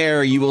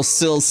 there you will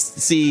still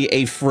see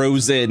a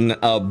frozen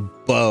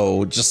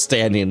bow just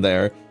standing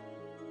there.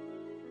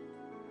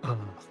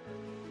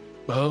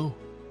 Bo?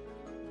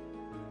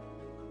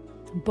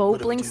 Bo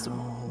What a blinks doe.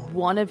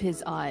 one of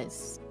his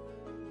eyes,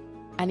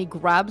 and he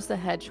grabs the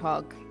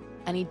hedgehog,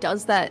 and he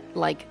does that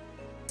like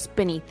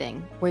spinny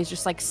thing where he's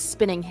just like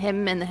spinning,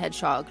 him and the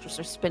hedgehog just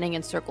are spinning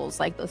in circles,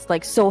 like this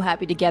like So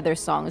Happy Together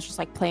song is just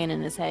like playing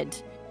in his head.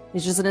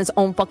 He's just in his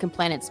own fucking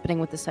planet spinning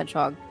with this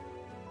hedgehog.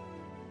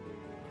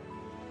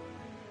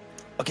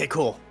 Okay,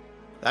 cool.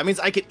 That means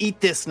I could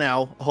eat this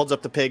now. Holds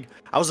up the pig.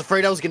 I was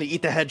afraid I was going to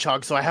eat the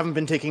hedgehog, so I haven't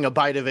been taking a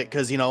bite of it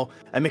because, you know,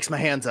 I mix my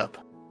hands up.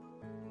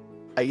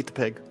 I eat the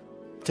pig.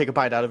 Take a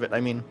bite out of it, I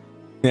mean.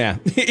 Yeah,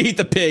 eat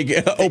the pig,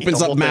 opens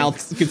the up whole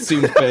mouth,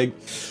 consumes pig.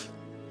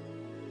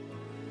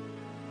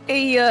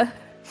 Hey,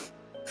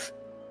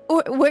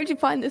 where'd you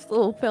find this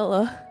little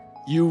fella?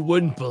 You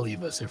wouldn't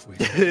believe us if we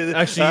did.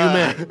 Actually, you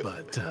may,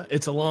 but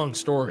it's a long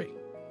story.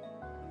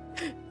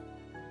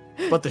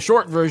 But the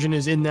short version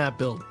is in that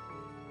building.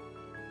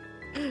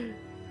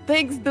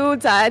 Thanks,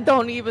 dudes. I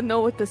don't even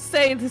know what to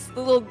say. This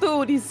little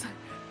dude,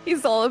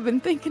 he's all I've been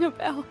thinking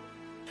about.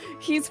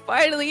 He's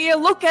finally here.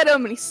 Look at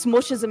him. And he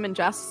smushes him in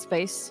Jasper's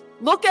face.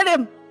 Look at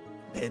him.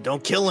 Hey,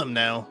 don't kill him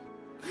now.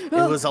 It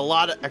was a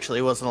lot of... Actually,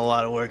 it wasn't a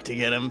lot of work to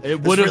get him. It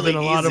was would have really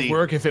been a lot of easy.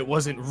 work if it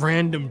wasn't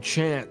random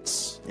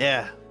chance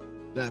Yeah.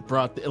 that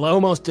brought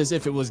almost as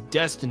if it was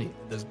destiny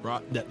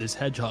that this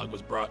hedgehog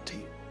was brought to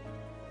you.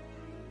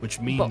 Which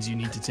means you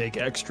need to take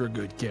extra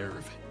good care of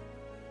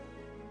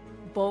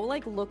it. Bo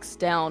like looks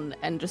down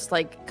and just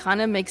like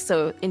kind of makes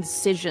a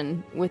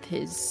incision with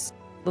his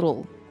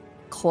little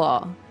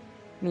claw,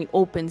 and he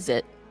opens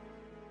it,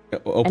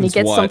 and he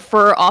gets some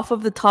fur off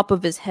of the top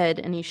of his head,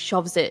 and he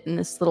shoves it in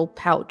this little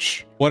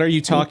pouch. What are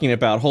you talking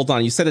about? Hold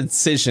on, you said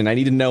incision. I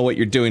need to know what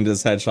you're doing to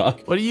this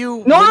hedgehog. What are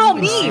you? No,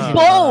 me,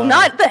 Bo,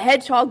 not the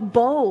hedgehog,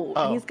 Bo.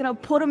 Oh. And he's gonna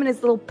put him in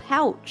his little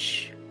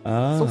pouch,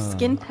 little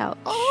skin pouch.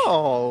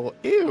 Oh,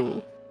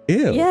 ew.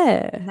 Ew.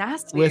 Yeah,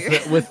 Nasty.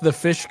 With the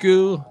fish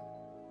goo.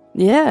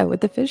 yeah, with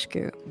the fish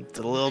goo. It's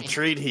a little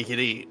treat he could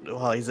eat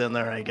while he's in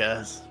there, I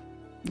guess.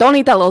 Don't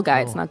eat that little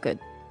guy. It's Oh. not good.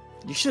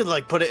 You should,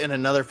 like, put it in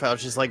another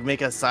pouch. Just, like,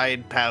 make a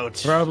side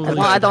pouch. Probably.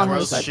 Well, I don't Throw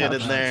have a side shit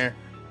pouch. in there.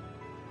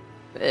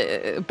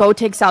 Bo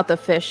takes out the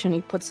fish and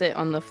he puts it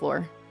on the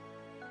floor.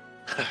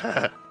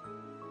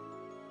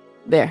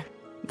 There,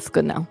 it's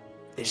good now.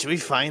 Hey, should we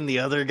find the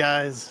other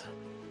guys?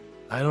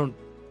 I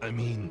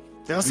mean,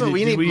 Also, Did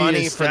we need we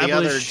money for the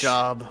other establish-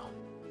 job.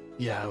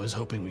 yeah, I was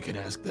hoping we could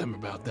ask them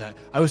about that.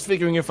 I was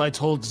figuring if I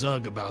told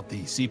Zug about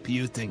the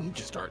CPU thing, he'd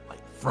just start like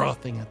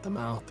frothing at the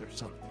mouth or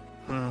something.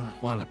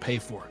 Want to pay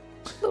for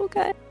it.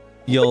 Okay.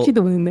 You'll. What you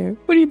doing in there?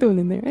 What are you doing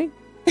in there, eh?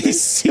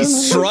 He's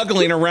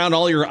struggling around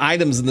all your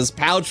items in this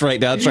pouch right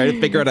now, trying to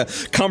figure out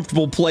a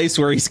comfortable place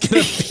where he's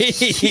gonna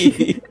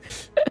be.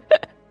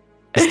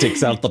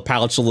 Sticks out the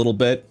pouch a little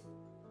bit.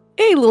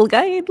 Hey, little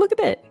guy, hey, look at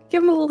that.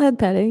 Give him a little head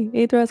pat, eh?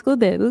 Hey, rascal,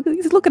 there. Look,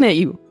 he's looking at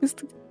you. He's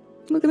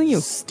looking at you.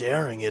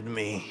 Staring at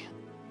me.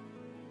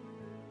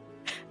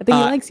 I think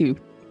he likes you.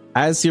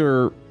 As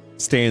you're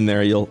staying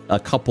there, a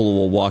couple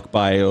will walk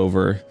by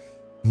over,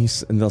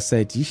 and they'll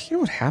say, "Do you hear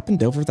what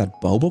happened over at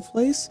that boba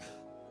place?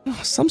 Oh,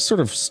 some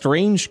sort of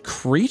strange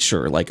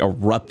creature like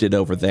erupted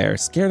over there,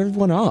 scared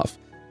everyone off.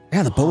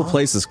 Yeah, the boba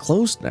place is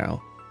closed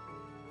now.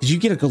 Did you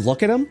get a good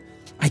look at them?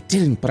 I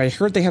didn't, but I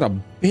heard they had a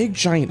big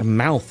giant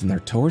mouth in their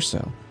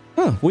torso.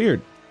 Huh,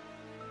 weird."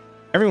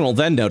 Everyone will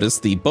then notice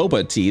the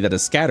boba tea that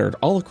is scattered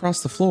all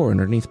across the floor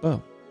underneath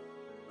Bo.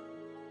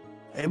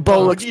 Hey,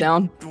 Bo what'd looks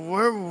down.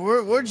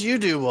 What'd you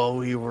do while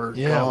we were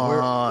Yeah,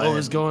 gone? what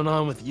was going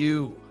on with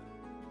you?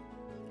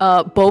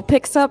 Bo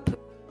picks up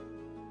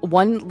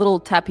one little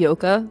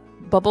tapioca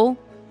bubble,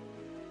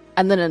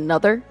 and then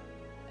another,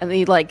 and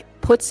he like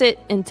puts it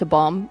into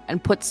Bomb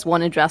and puts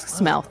one in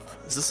Drask's mouth.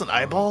 Is this an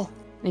eyeball?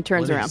 And he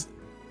turns What around. is-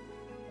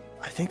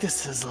 I think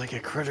this is like a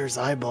critter's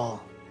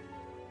eyeball.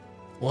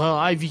 Well,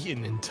 I've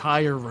eaten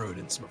entire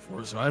rodents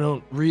before, so I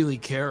don't really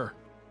care.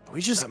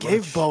 We just That gave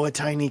much. Bo a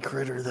tiny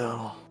critter,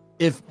 though.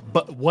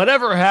 But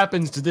whatever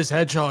happens to this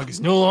hedgehog is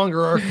no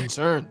longer our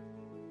concern.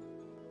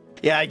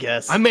 Yeah, I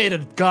guess. I made a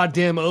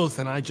goddamn oath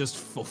and I just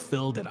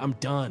fulfilled it. I'm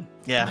done.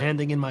 Yeah. I'm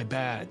handing in my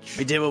badge.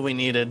 We did what we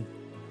needed.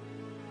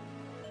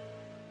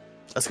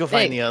 Let's go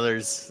find Hey. the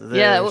others.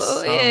 Yeah, There's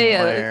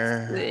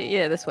somewhere.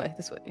 yeah, this way.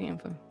 Yeah,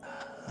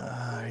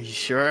 Are you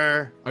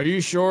sure? Are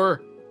you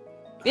sure?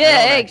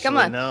 hey, come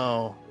on.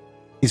 No.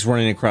 He's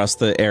running across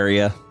the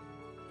area.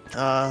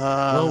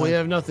 Well, we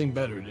have nothing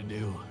better to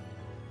do.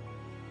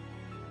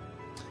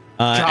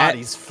 God,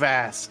 he's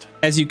fast.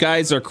 As you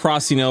guys are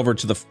crossing over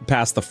to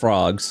past the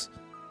frogs,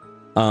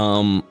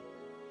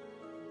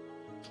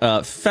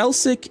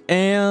 Felsic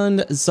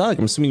and Zug,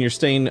 I'm assuming you're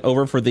staying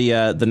over for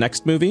the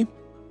next movie.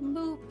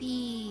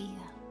 Loopy.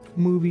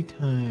 Movie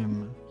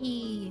time.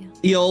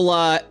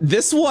 You'll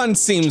this one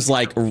seems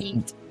like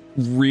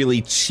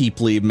really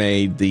cheaply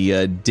made,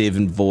 the Div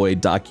and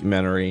Void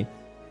documentary.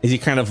 As you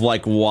kind of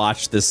like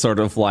watch this sort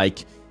of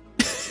like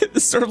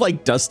this sort of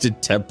like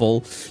dusted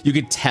temple, you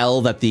could tell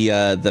that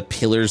the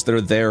pillars that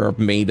are there are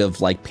made of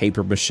like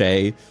paper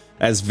mache,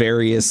 as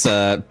various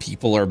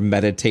people are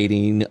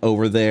meditating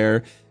over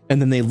there.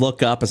 And then they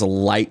look up as a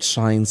light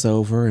shines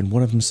over, and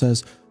one of them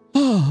says,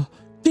 "Oh,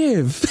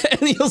 Div."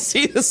 And you'll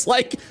see this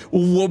like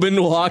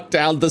woman walk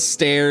down the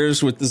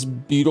stairs with this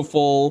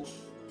beautiful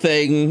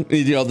thing,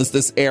 you know,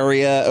 this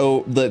area,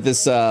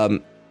 this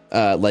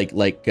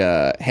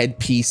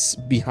headpiece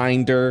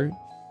behind her.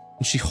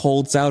 And she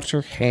holds out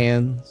her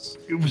hands.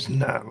 It was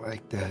not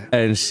like that.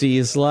 And she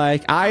is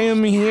like, "I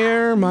am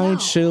here, my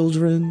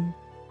children.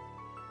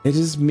 It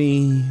is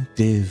me,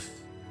 Div."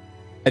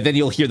 And then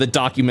you'll hear the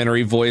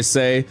documentary voice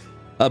say,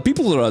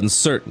 "People are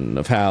uncertain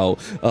of how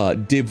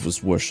Div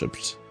was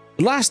worshipped.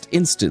 The last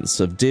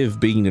instance of Div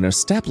being an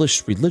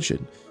established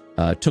religion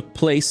took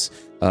place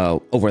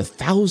over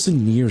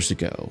 1,000 years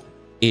ago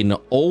in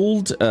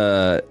old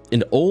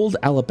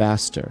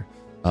Alabaster,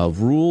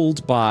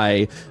 ruled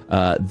by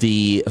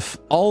the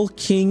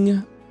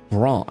All-King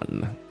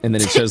Braun." And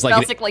then it shows like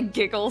Felsic like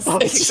giggles.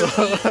 That's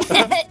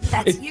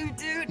you,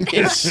 dude.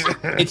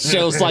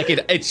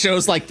 it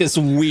shows like this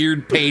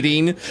weird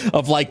painting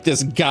of like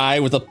this guy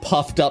with a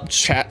puffed up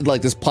chest,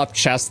 like this puffed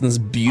chest and this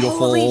beautiful.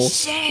 Holy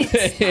shit!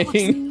 That looks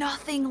thing.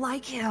 nothing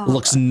like him.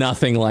 Looks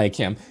nothing like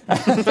him.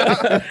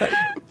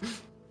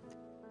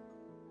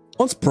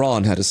 Once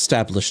Braun had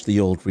established the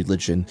old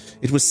religion,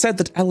 it was said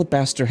that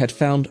Alabaster had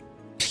found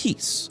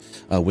peace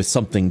with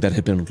something that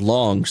had been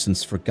long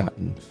since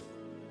forgotten.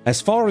 As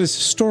far as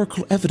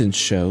historical evidence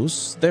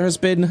shows, there has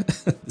been,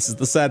 this is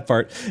the sad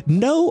part,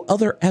 no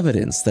other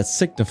evidence that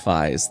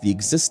signifies the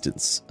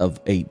existence of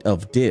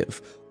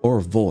Div or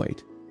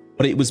Void.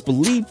 But it was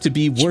believed to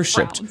be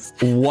worshipped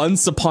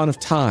once upon a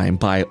time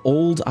by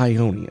old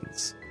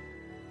Ionians.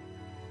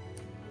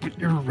 But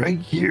you're right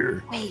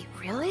here. Wait,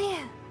 really?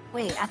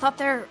 Wait, I thought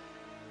there...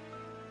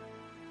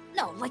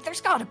 No, like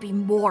there's gotta be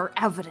more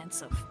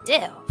evidence of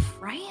Div,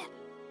 right?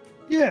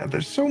 Yeah,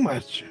 there's so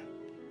much.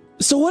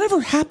 So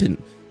whatever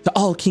happened to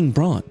All King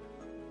Braun?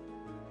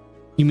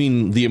 You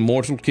mean the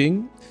Immortal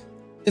King?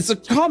 It's a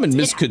common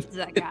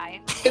that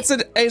guy.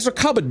 It's a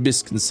common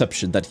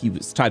misconception that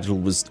his title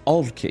was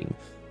All King.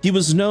 He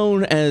was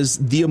known as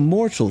the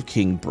Immortal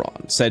King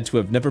Braun, said to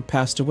have never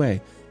passed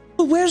away.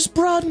 But where's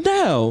Braun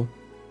now?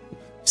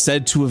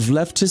 Said to have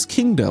left his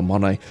kingdom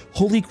on a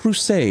holy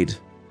crusade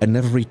and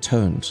never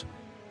returned.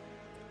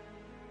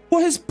 Were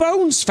his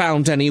bones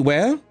found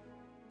anywhere?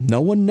 No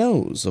one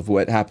knows of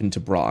what happened to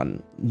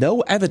Braun.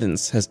 No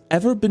evidence has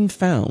ever been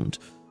found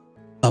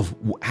of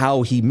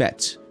how he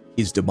met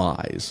his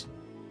demise.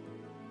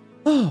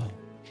 Oh.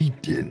 He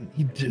didn't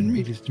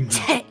meet his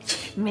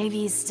demise. Maybe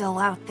he's still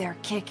out there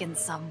kicking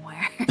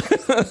somewhere.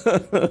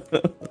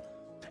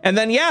 And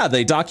then, yeah,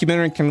 the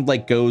documentary kind of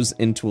like goes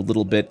into a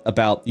little bit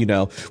about, you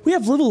know, we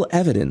have little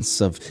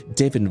evidence of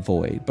Div and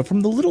Void, but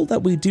from the little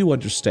that we do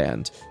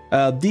understand,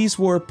 these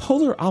were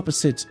polar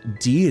opposite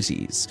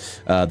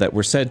deities that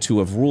were said to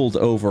have ruled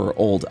over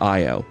old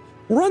Io.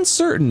 We're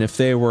uncertain if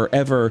they were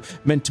ever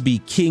meant to be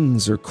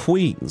kings or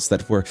queens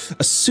that were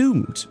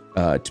assumed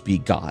to be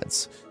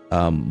gods.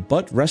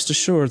 But rest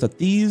assured that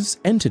these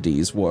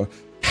entities were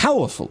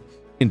powerful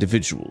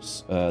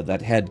individuals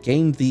that had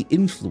gained the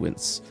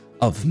influence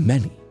of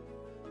many.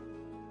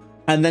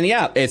 And then,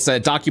 yeah, it's a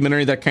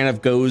documentary that kind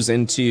of goes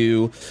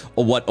into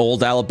what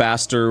old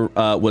Alabaster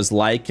was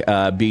like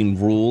being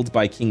ruled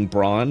by King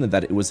Braun, and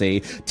that it was a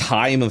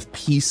time of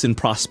peace and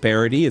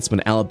prosperity. It's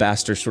when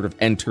Alabaster sort of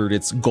entered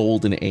its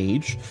golden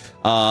age.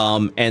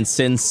 And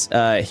since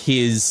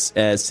his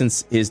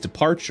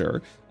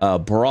departure,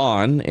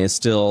 Braun is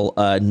still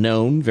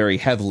known very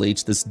heavily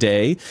to this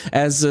day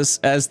as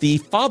the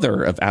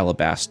father of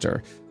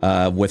Alabaster,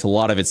 with a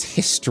lot of its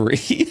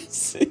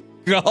histories.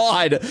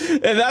 God,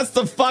 and that's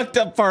the fucked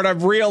up part.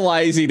 I'm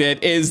realizing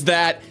it is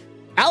that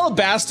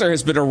Alabaster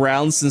has been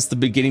around since the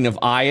beginning of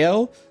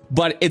Io,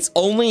 but its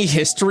only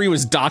history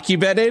was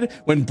documented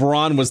when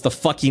Braun was the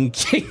fucking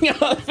king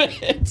of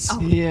it.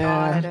 Oh,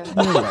 Yeah,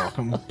 God. you're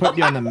welcome. Put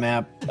you on the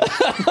map.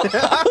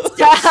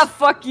 Yeah,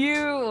 fuck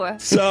you.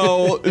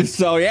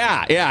 So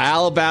yeah,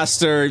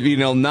 Alabaster,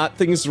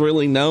 nothing's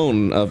really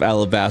known of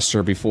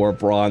Alabaster before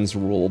Braun's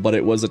rule, but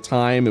it was a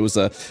time, it was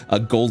a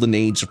golden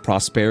age of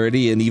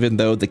prosperity, and even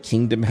though the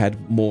kingdom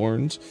had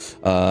mourned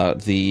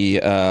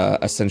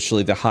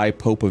essentially the High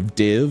Pope of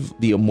Div,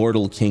 the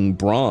immortal King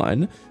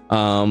Braun,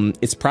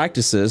 its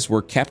practices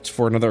were kept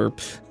for another,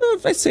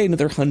 I'd say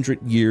another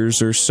 100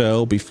 years or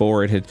so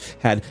before it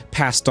had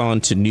passed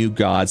on to new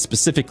gods,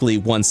 specifically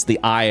once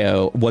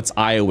Io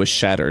was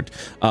shattered,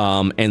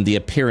 and the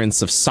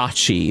appearance of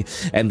Sachi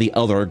and the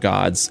other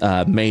gods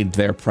made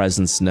their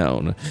presence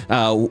known.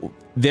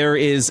 There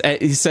is,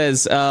 he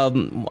says,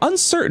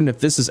 uncertain if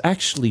this is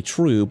actually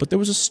true, but there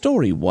was a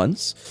story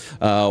once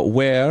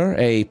where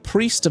a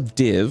priest of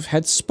Div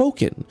had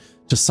spoken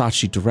to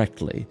Sachi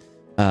directly,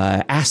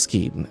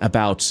 asking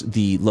about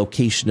the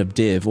location of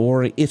Div,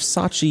 or if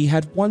Sachi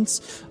had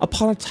once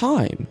upon a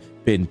time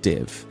been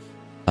Div.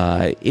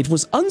 It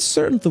was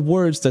uncertain the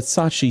words that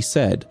Sachi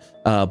said,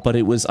 but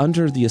it was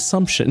under the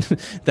assumption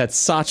that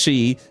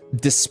Sachi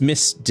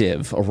dismissed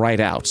Div right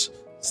out,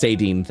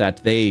 stating that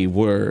they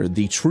were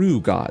the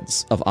true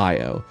gods of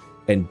Io,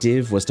 and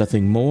Div was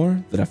nothing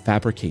more than a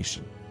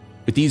fabrication.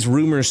 With these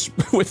rumors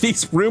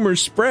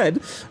spread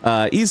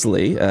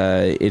easily,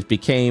 it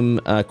became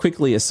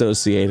quickly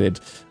associated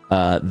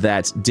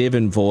that Div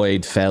and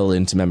Void fell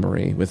into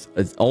memory, with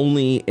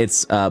only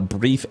its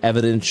brief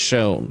evidence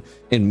shown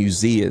in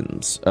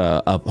museums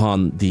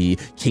upon the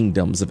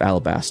kingdoms of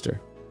Alabaster.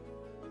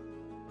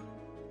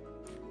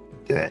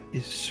 That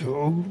is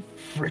so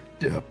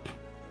fricked up.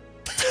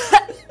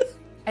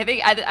 I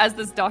think as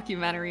this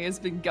documentary has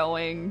been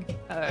going,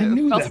 I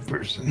knew that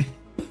person.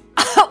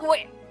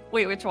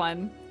 wait, which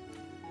one?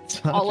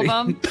 Sachi. All of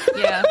them?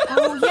 Yeah.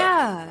 Oh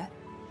yeah.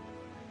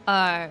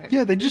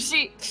 Yeah, they just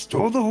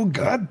stole the whole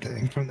god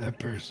thing from that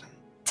person.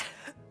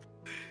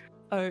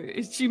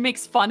 She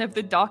makes fun of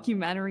the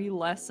documentary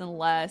less and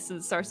less,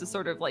 and starts to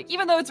sort of like,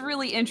 even though it's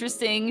really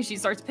interesting, she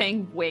starts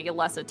paying way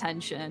less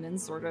attention and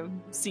sort of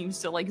seems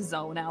to like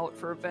zone out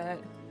for a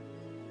bit.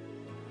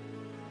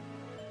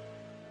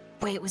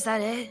 Wait, was that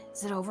it?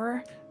 Is it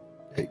over?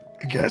 I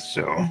guess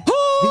so.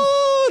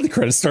 Oh, the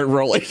credits start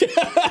rolling.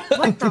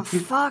 What the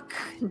fuck?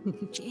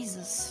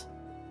 Jesus.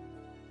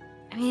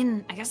 I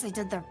mean, I guess they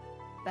did their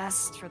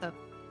best for the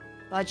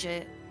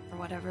budget or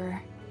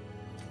whatever.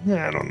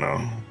 Yeah, I don't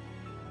know.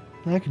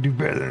 I could do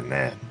better than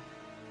that.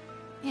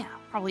 Yeah,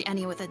 probably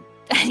any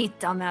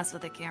dumbass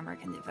with a camera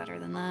can do better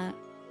than that.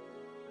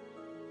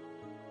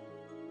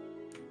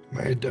 Am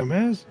I a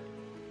dumbass?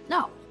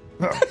 No.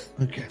 Oh,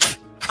 okay.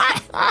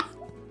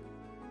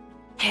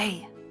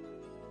 Hey,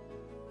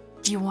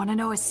 do you want to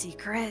know a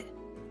secret?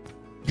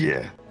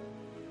 Yeah.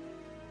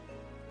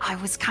 I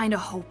was kind of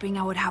hoping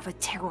I would have a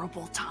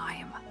terrible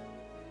time.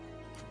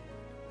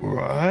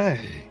 Why?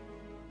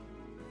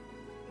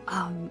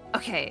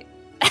 Okay.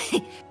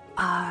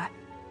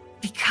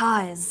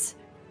 Because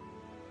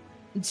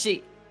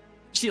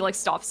She like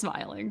stops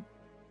smiling.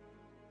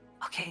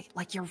 okay,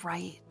 like you're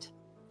right.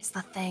 Is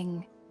the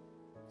thing.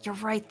 You're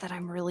right that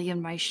I'm really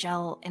in my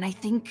shell, and I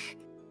think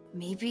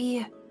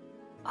maybe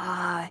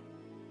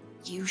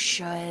you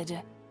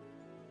should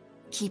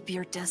keep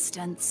your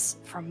distance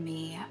from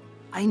me.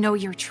 I know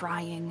you're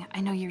trying.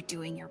 I know you're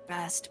doing your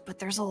best, but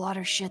there's a lot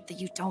of shit that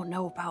you don't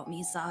know about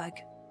me, Zug.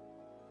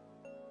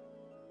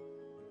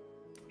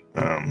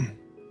 I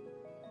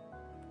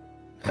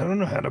don't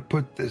know how to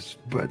put this,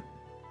 but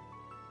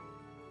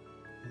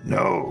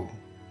no.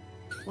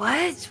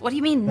 What? What do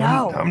you mean,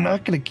 no? I'm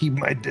not gonna keep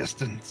my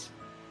distance.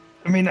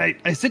 I mean,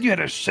 I said you had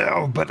a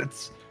shell, but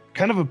it's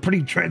kind of a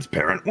pretty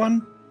transparent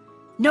one.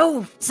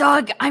 No,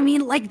 Zug, I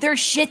mean, like, there's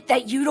shit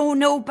that you don't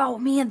know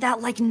about me and that,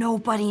 like,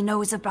 nobody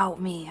knows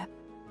about me.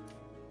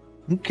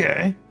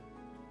 Okay.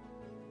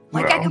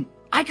 Like, Well,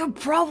 I could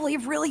probably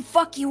really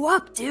fuck you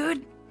up,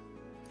 dude.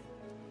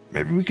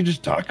 maybe we could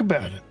just talk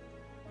about it.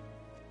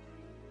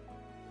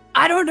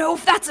 I don't know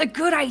if that's a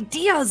good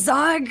idea,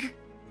 Zug.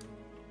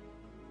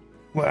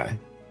 Why?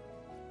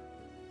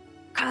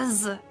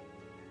 Cause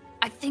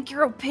I think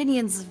your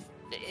opinions,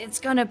 it's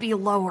gonna be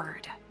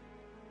lowered.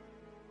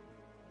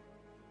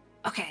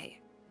 Okay.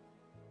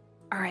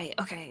 Alright,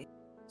 okay.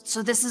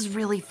 So this is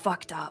really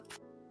fucked up.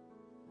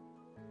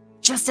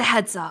 Just a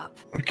heads up.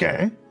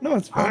 Okay. No,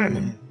 it's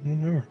fine.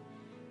 Whatever.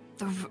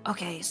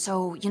 Okay,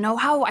 so you know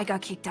how I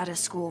got kicked out of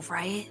school,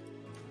 right?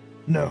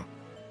 No.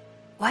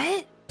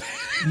 What?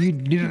 You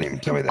didn't even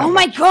tell me that. Oh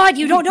my god,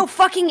 you don't know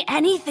fucking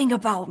anything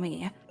about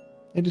me.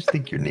 I just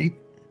think you're neat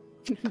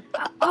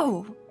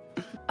Oh,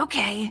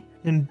 okay.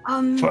 and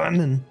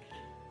fun and,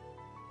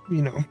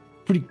 you know,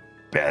 pretty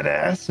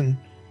badass and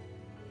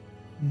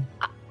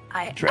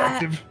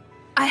attractive.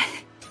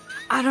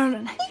 I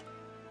don't.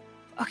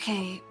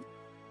 Okay,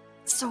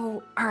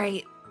 so all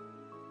right.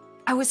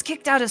 I was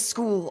kicked out of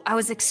school. I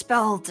was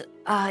expelled,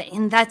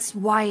 and that's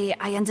why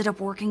I ended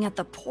up working at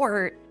the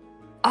port.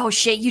 Oh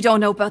shit, you don't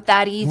know about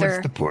that either.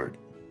 What's the port?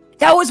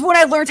 That was when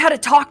I learned how to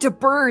talk to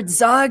birds,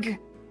 Zug.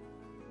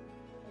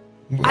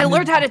 I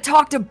learned how to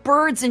talk to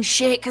birds and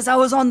shit because I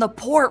was on the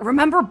port.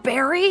 Remember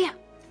Barry?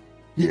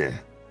 Yeah.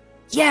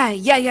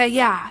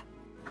 Yeah.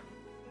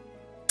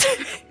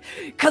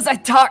 Because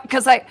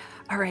I,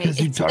 all right. Because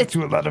you talk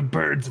to a lot of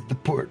birds at the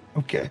port.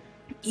 Okay.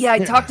 Yeah, I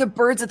talked to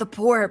birds at the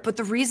port, but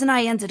the reason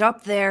I ended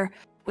up there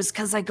was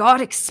because I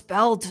got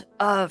expelled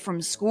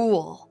from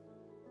school.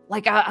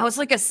 Like, I was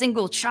like a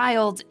single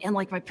child, and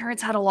like my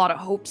parents had a lot of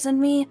hopes in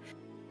me.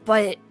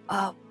 But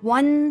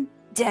one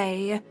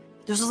day,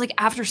 this was like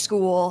after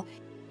school,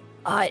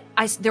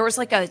 there was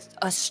like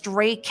a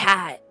stray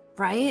cat,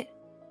 right?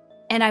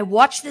 And I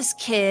watched this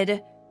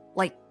kid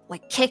like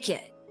kick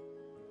it,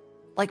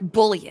 like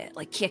bully it,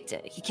 like kicked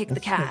it. He kicked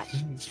the cat.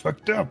 It's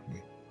fucked up.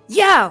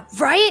 Yeah,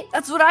 right?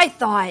 That's what I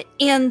thought.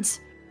 And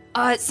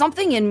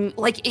something in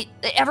like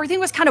everything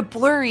was kind of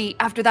blurry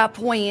after that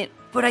point,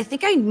 but I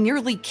think I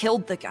nearly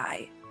killed the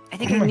guy. I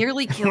think I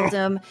nearly killed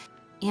him.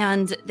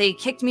 And they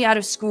kicked me out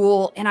of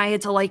school, and I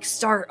had to like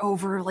start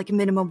over like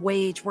minimum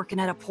wage working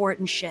at a port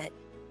and shit.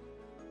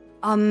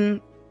 But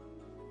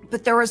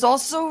there was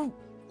also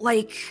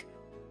like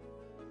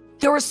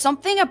there was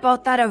something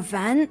about that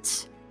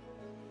event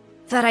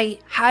that I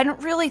hadn't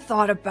really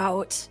thought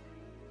about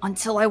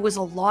until I was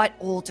a lot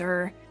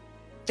older.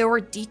 There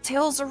were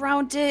details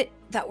around it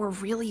that were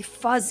really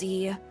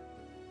fuzzy.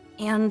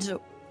 And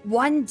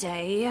one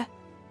day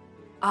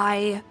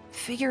I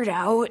figured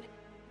out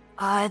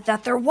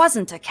that there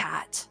wasn't a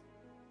cat.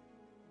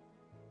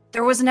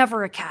 There was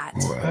never a cat.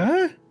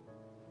 What?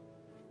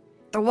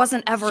 There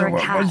wasn't ever a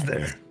cat. What was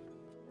there?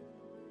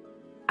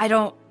 I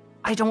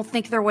don't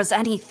think there was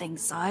anything,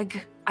 Zug.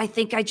 I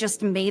think I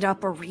just made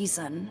up a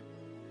reason.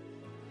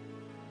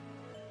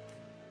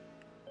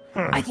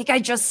 Huh. I think I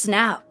just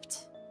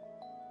snapped.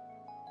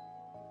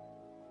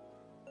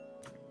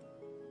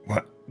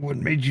 What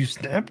made you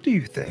snap, do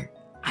you think?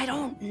 I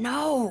don't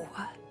know.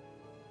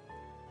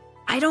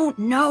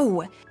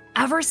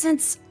 Ever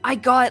since I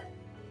got,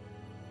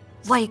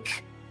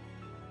 like,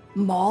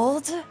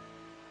 mauled,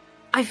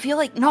 I feel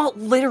like, not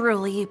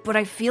literally, but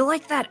I feel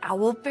like that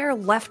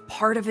owlbear left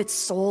part of its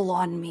soul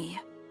on me.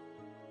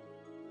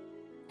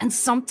 And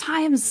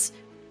sometimes,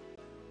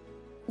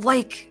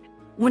 like,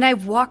 when I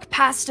walk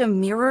past a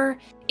mirror,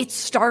 it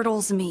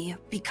startles me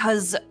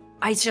because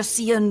I just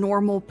see a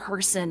normal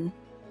person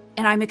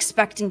and I'm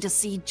expecting to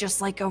see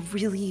just like a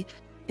really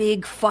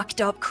big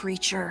fucked up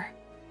creature.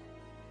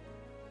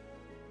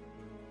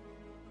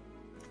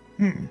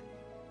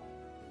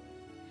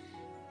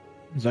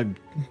 Zug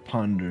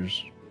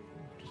ponders,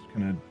 just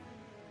kind of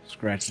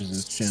scratches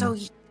his chin. So,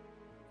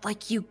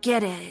 like, you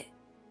get it,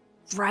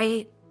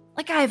 right?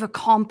 Like, I have a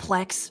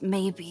complex,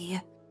 maybe.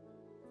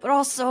 But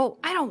also,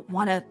 I don't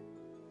want to,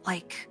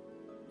 like,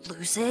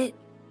 lose it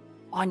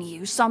on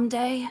you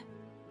someday.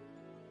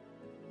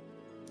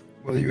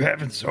 Well, you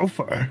haven't so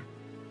far.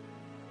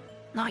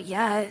 Not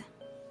yet.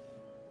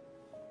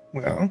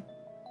 Well,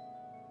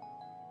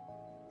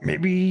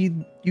 maybe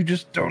you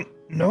just don't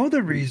know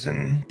the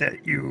reason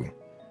that you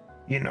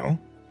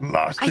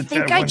lost it I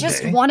think that I one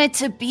just day. wanted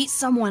to beat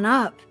someone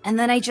up, and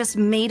then I just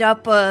made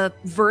up a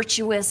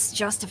virtuous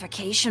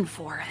justification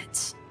for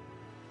it.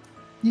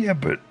 Yeah,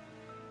 but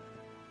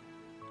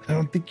I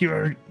don't think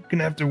you're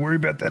gonna have to worry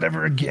about that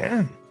ever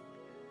again.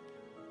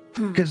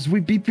 Because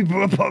we beat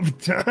people up all the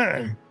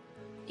time.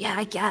 Yeah,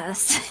 I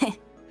guess.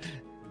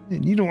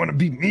 And you don't want to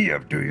beat me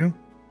up, do you?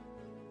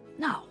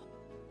 No.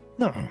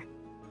 No.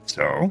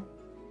 So,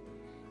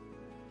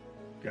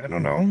 I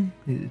don't know.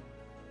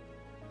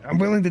 I'm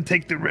willing to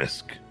take the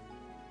risk.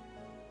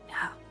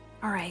 Yeah.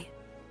 All right.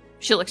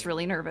 She looks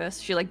really nervous.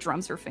 She like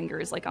drums her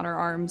fingers like on her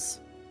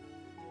arms.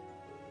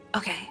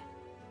 Okay.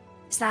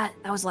 That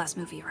was the last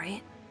movie,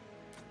 right?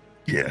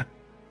 Yeah.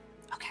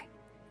 Okay.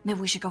 Maybe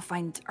we should go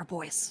find our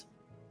boys.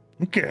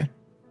 Okay.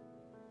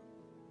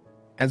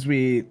 As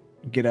we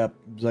get up,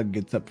 Zug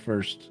gets up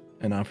first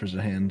and offers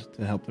a hand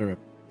to help her up,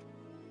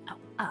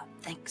 Oh,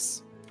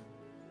 thanks.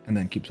 and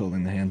then keeps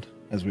holding the hand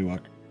as we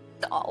walk.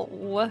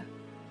 Oh.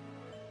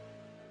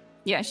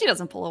 Yeah, she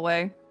doesn't pull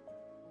away.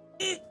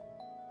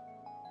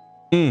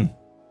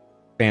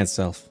 Fan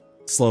self.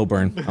 Slow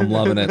burn. I'm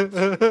loving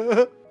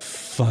it.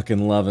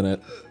 Fucking loving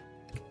it.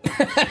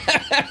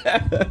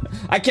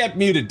 I kept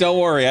muted. Don't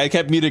worry. I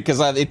kept muted because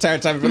the entire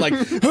time I've been like,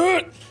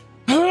 hurt,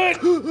 hurt,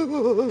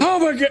 oh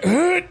my god,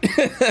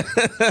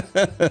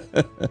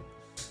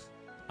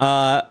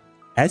 hurt.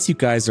 As you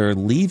guys are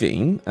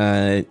leaving,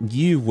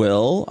 you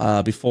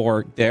will,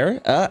 before there,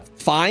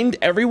 find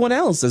everyone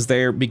else as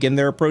they begin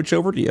their approach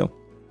over to you.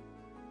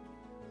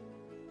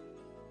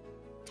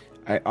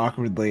 I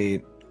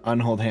awkwardly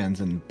unhold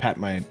hands and pat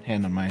my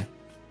hand on my.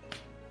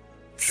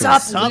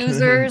 Sup, Sup?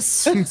 losers?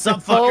 Sup,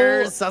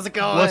 fuckers? How's it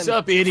going? What's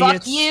up, idiots?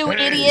 Fuck you,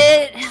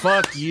 idiot!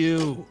 Fuck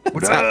you.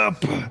 What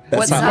up?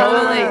 What's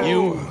how- up?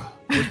 You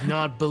would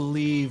not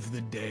believe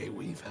the day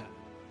we've had.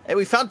 Hey,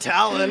 we found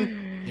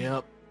Talon.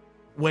 Yep.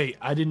 Wait,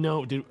 I didn't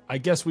know. I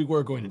guess we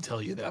were going to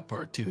tell you that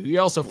part too. We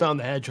also found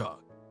the hedgehog.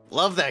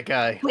 Love that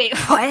guy. Wait,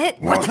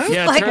 what? What the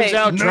Yeah, it fuck? turns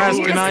out No, Drask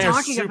what and are I you are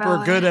talking super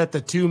about? good at the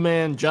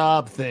two-man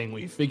job thing.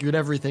 We figured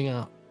everything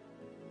out.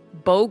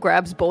 Bo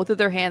grabs both of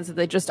their hands that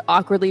they just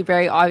awkwardly,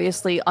 very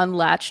obviously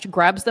unlatched,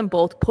 grabs them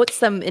both, puts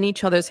them in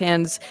each other's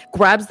hands,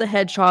 grabs the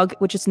hedgehog,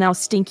 which is now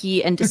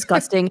stinky and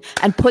disgusting,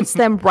 and puts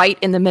them right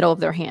in the middle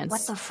of their hands.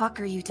 What the fuck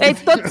are you Hey,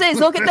 doing?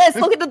 Tutsis, look at this!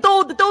 Look at the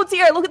dude! The dude's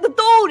here! Look at the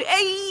dude!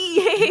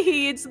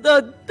 Hey, it's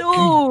the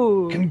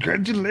dude!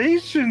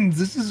 Congratulations!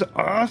 This is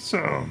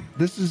awesome.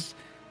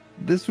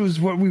 This was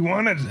what we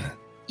wanted.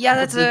 Yeah,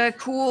 that's a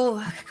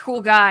cool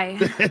guy.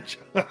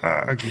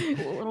 Hedgehog.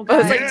 Cool little I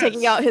was guy. like Yes.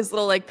 taking out his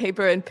little like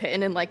paper and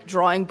pen and like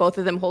drawing both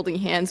of them holding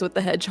hands with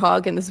the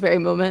hedgehog in this very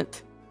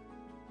moment.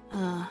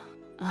 And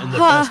the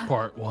best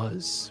part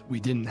was we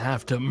didn't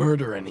have to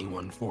murder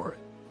anyone for it.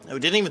 We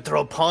didn't even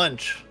throw a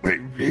punch. Wait,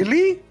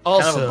 really? Kind of a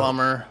Also,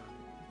 bummer.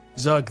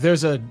 Zug,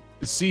 there's a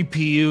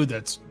CPU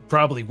that's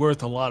probably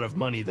worth a lot of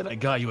money that I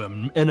got you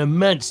an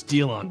immense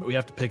deal on, but we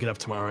have to pick it up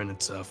tomorrow, and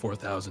it's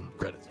 4,000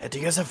 credits. Yeah, do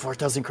you guys have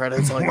 4,000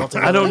 credits? Like,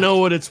 altogether? I don't know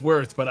what it's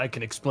worth, but I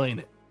can explain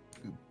it.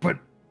 But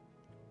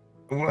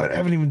what? I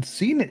haven't even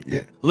seen it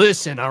yet.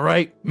 Listen, all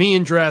right? Me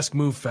and Drask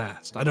move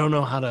fast. I don't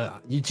know how to...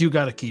 You two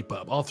got to keep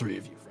up. All three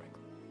of you, frankly.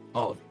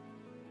 All of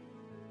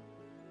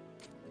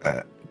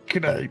you.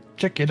 Could I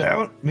check it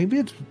out? Maybe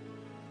it's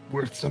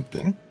worth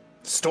something.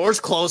 Store's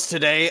closed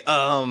today.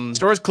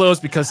 Store's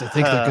closed because they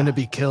think they're going to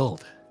be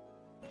killed.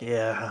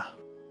 Yeah.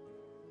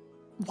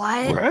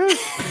 What?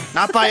 What?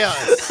 Not by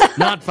us.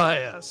 Not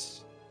by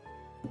us.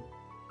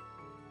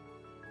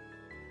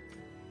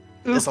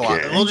 It's a lot.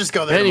 Okay. We'll just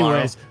go there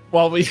Anyways,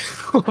 while we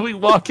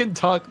walk and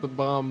talk, the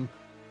bomb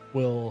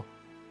will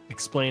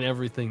explain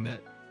everything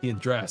that he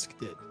and Drask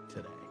did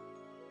today.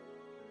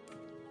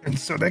 And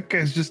so that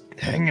guy's just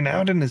hanging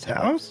out in his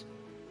house?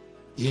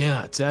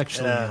 Yeah, it's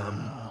actually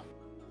tomorrow.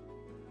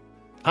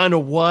 kind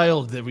of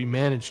wild that we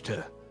managed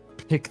to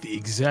pick the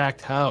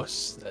exact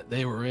house that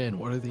they were in.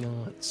 What are the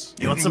odds?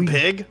 You want some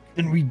pig?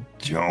 And we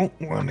don't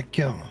want to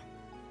kill him.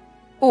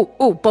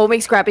 Ooh, Bo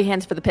makes grabby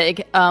hands for the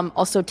pig.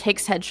 Also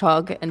takes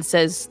hedgehog and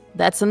says,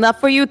 "That's enough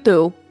for you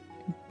two."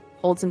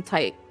 Holds him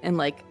tight and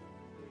like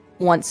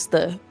wants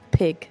the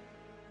pig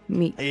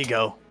meat. There you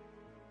go.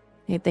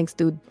 Hey, thanks,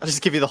 dude. I'll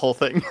just give you the whole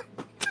thing.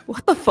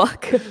 What the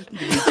fuck? You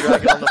can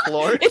drag it on the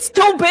floor. It's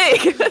too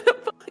big. What the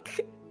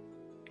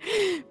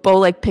fuck? Bo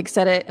like picks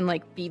at it and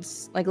like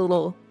feeds like a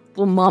little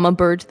mama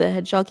bird to the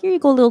hedgehog. Here you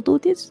go, little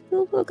dude. This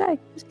little guy.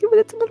 Just give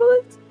it to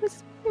little.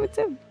 Just give it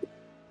to him.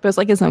 But it's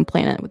like his own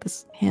planet with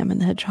this ham and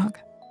the hedgehog.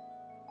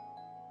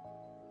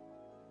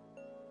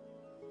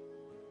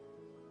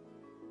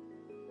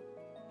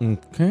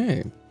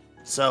 Okay.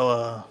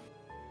 So,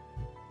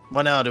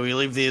 what now? Do we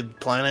leave the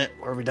planet?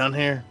 Are we done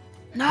here?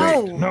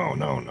 No. Wait, no.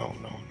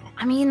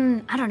 I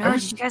mean, I don't know. I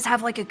was- Did you guys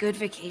have like a good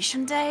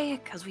vacation day?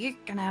 Because we're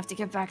gonna have to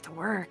get back to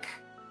work.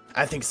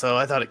 I think so.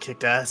 I thought it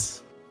kicked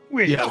ass.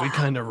 Wait, Yeah, we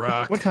kind of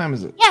rock. What time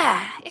is it?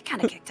 Yeah, it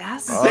kind of kicked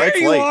ass. Oh, There it's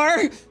you late.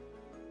 are.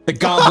 The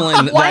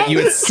goblin that What? you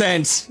had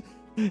sent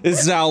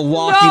is now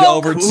walking No.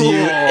 over to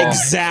you, Cool.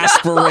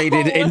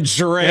 exasperated and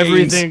drained.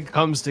 Everything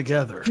comes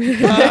together.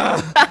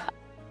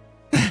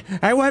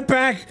 I went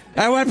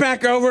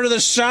back over to the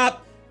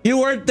shop. You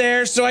weren't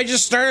there, so I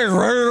just started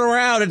running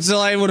around until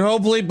I would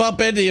hopefully bump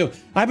into you.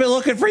 I've been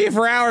looking for you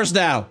for hours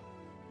now.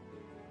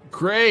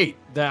 Great.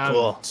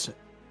 Cool.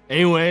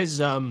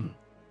 Anyways,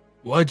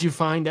 what'd you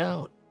find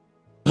out?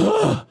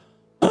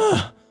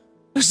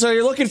 So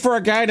you're looking for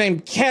a guy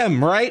named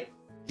Kem, right?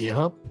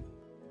 Yep.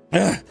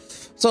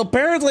 So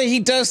apparently he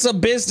does some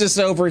business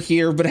over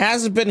here, but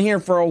hasn't been here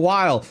for a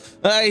while.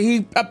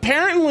 He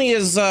apparently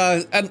is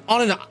on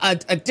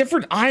a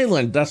different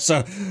island that's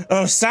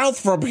south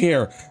from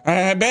here.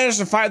 I managed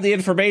to find the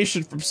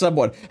information from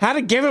someone. Had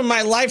to give him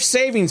my life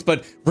savings,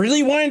 but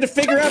really wanted to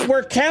figure out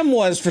where Kem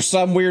was for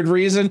some weird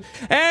reason.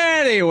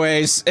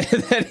 Anyways, and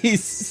then he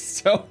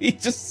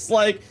just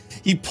like,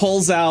 he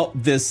pulls out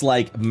this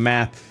like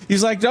map.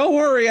 He's like, don't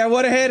worry, I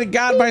went ahead and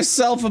got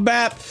myself a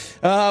map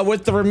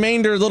with the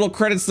remainder little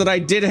credits that I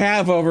did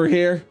have over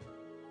here.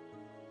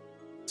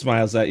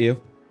 Smiles at you.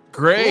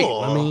 Great. Cool.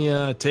 Let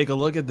me take a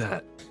look at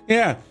that.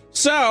 Yeah,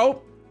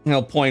 so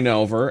he'll point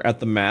over at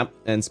the map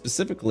and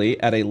specifically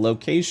at a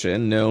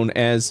location known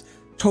as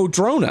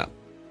Todrona.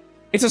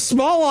 It's a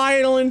small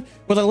island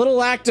with a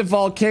little active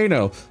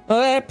volcano.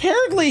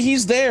 Apparently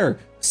he's there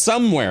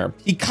somewhere.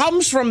 He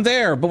comes from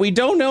there, but we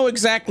don't know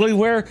exactly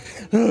where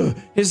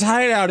his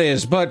hideout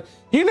is. But,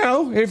 you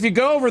know, if you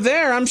go over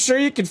there, I'm sure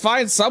you can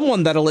find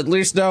someone that'll at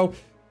least know,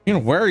 you know,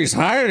 where he's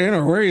hiding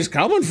or where he's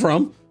coming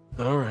from.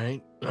 All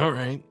right.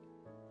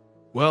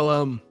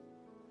 Well,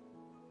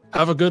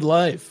 have a good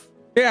life.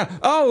 Yeah.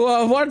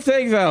 Oh, one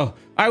thing though.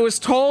 I was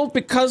told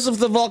because of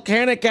the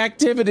volcanic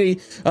activity,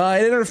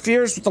 it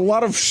interferes with a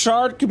lot of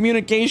shard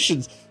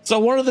communications. So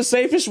one of the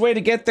safest way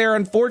to get there,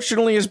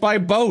 unfortunately, is by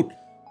boat.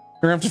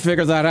 We're gonna have to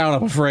figure that out,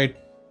 I'm afraid.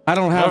 I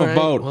don't have All a right,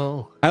 boat.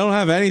 well. I don't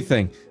have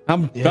anything.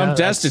 I'm Yeah, that's-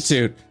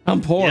 destitute.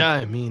 I'm poor. Yeah,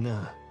 I mean,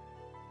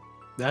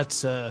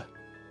 that's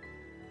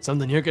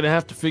Something you're gonna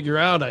have to figure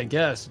out, I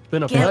guess. It's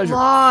been a Get pleasure.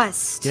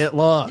 lost. Get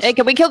lost. Hey,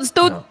 can we kill this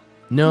dude?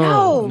 No,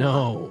 No.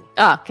 no,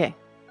 Ah, okay.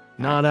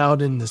 not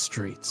out in the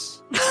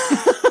streets.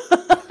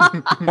 All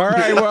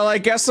right, well, I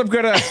guess I'm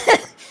gonna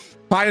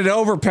find an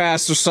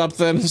overpass or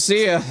something.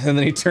 See ya. And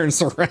then he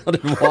turns around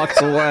and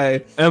walks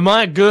away. Am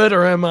I good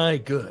or am I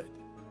good?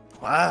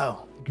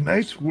 Wow.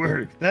 Nice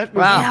work. That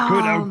was Wow. a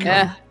good Yeah. outcome.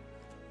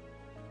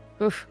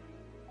 Yeah. Oof.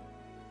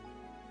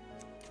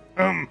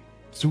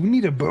 So we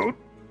need a boat.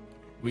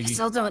 We I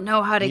still don't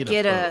know how to need a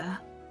get boat. a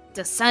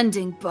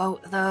descending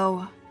boat,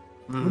 though.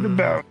 What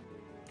about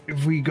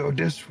if we go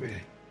this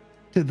way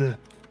to the?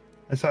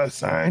 I saw a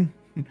sign.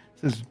 It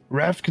says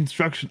raft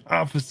construction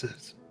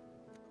offices.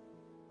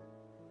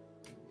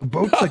 A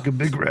boat's like a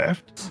big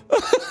raft.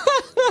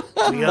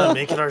 We gotta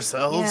make it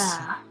ourselves.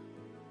 Yeah.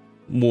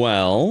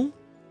 Well,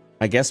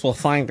 I guess we'll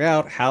find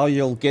out how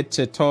you'll get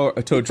to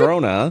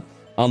Todrona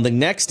on the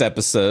next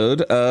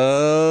episode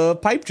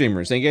of Pipe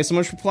Dreamers. Thank you guys so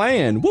much for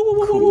playing. Woo, woo,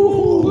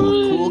 woo,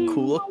 woo,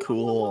 woo.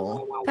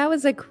 Cool. That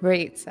was a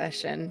great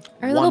session.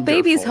 Our little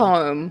baby's Wonderful.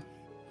 home.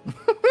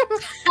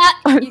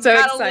 I'm so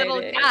got a little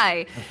excited.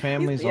 guy. The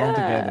family's all Yeah.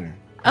 together.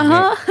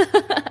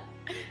 Uh-huh.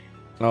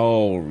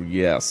 Oh,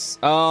 yes.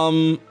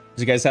 Did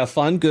you guys have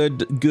fun?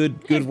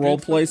 Good role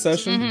play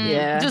session? Mhm.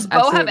 Yeah, Does Bo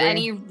have absolutely.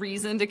 any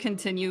reason to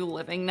continue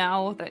living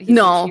now that he's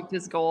No. achieved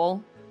his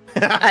goal?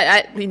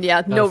 Yeah,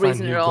 Gotta no find a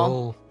reason new at all.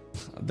 goal.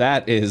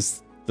 That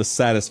is the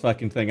saddest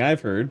fucking thing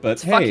I've heard, but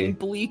It's hey, fucking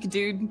bleak,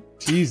 dude.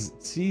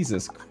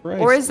 Jesus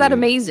Christ. Or is that dude.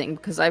 amazing?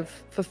 Because I've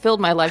fulfilled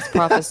my life's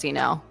prophecy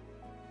now.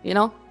 You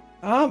know?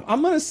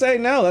 I'm gonna say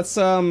no. That's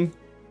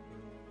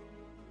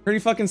pretty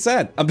fucking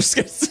sad. I'm just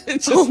gonna say,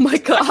 Oh my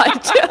god.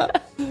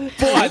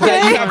 what,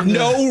 that you have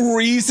no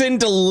reason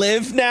to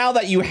live now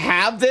that you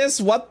have this?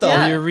 What the?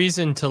 Well, your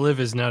reason to live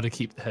is now to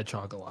keep the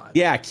hedgehog alive.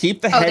 Yeah,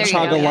 keep the Oh, there you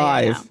hedgehog go. Yeah, yeah,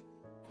 alive. yeah.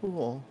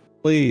 Cool.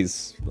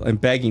 Please, I'm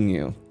begging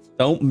you.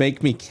 Don't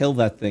make me kill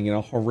that thing in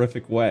a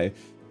horrific way.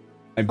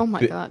 Oh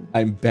my God.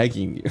 I'm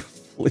begging you.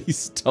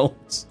 Please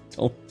don't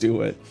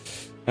do it.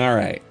 All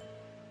right.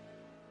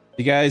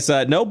 You guys,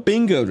 no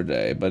bingo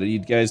today, but are you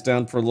guys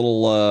down for a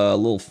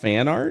little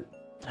fan art?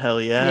 Hell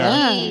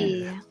yeah.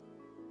 Hey.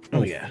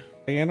 Oh yeah.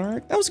 Fan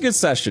art? That was a good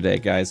session today,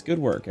 guys. Good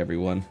work,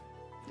 everyone.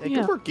 Hey,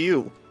 Yeah. good work,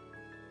 you.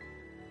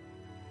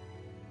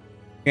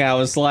 Yeah, I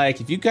was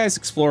like, if you guys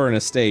explore an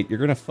estate, you're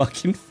gonna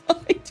fucking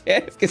find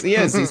him because he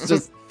is. He's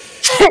just.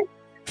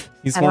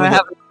 He's I one don't of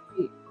have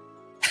the.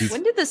 He's-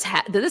 When did this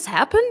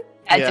happen?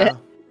 Yeah.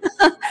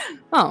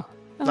 Oh.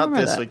 I don't Not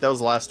remember this that. week. That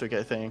was last week,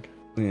 I think.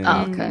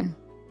 Yeah. Oh, okay.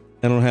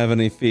 I don't have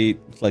any feet.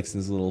 Flexing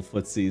his little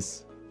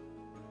footsies.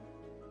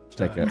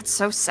 Check it. That's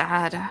so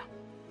sad.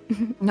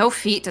 No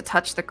feet to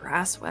touch the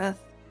grass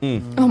with.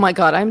 Oh my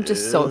god, I'm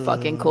just so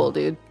fucking cool,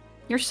 dude.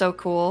 You're so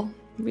cool.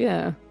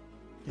 Yeah.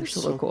 You're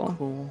so so cool.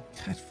 cool.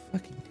 God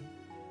fucking.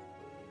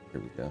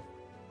 Here we go.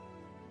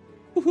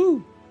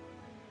 Woohoo!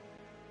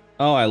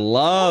 Oh, I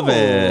love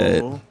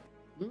it. Oh.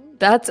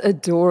 That's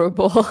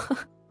adorable.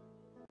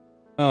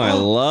 Oh, I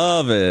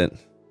love it.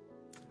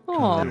 I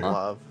Aw.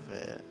 love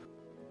it.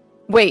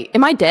 Wait,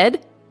 am I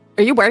dead?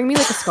 Are you wearing me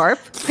like a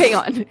scarf? Hang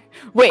on.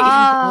 Wait.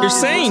 You're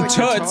saying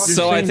toots,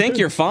 so I think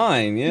you're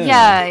fine. Yeah.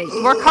 Yeah,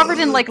 we're covered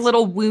in like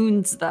little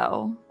wounds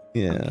though.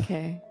 Yeah.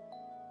 Okay.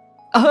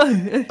 Oh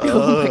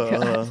my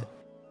God.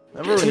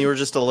 Remember when you were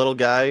just a little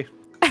guy?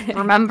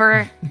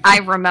 Remember? I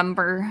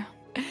remember.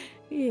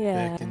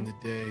 Yeah. Back in the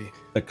day.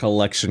 The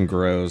collection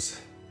grows.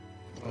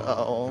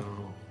 Uh-oh.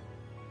 no.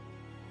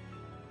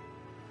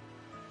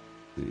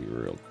 See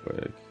real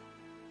quick.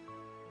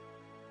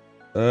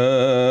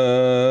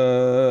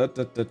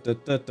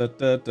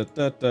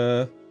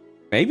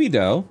 Maybe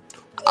though.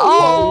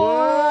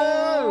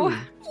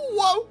 Oh!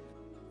 Whoa!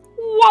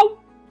 Whoa!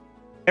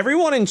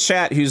 Everyone in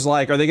chat who's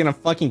like, are they gonna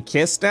fucking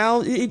kiss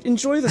now?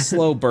 Enjoy the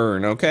slow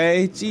burn,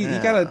 okay? Gee, you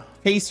gotta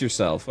pace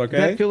yourself, Does okay?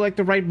 that feel like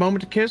the right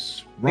moment to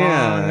kiss?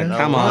 Yeah, Wrong.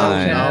 come No,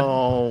 on.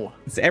 No.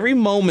 It's every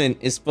moment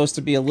is supposed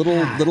to be a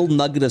little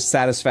nugget of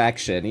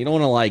satisfaction. You don't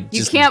want to like You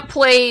just. can't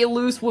play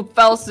loose with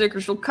Felsick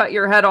or she'll cut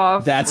your head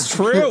off. That's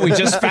true. We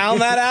just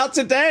found that out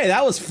today.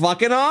 That was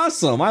fucking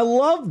awesome. I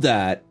love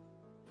that.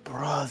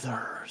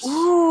 Brothers.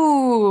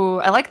 Ooh,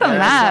 I like the Yeah.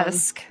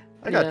 mask.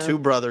 I got Yeah. 2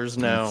 brothers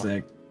now. That's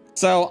sick.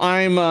 So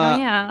I'm Oh,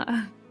 yeah.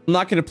 I'm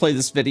not gonna play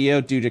this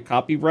video due to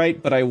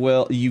copyright, but I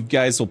will. You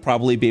guys will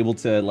probably be able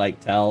to like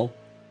tell,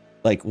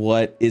 like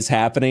what is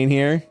happening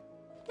here.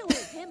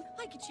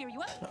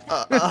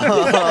 Oh,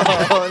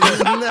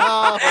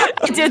 no.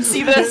 I did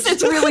see this.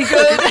 It's really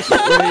good.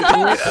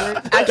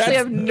 Actually, I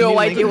have no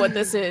idea what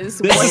this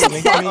is.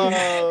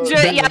 Oh,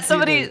 Yeah,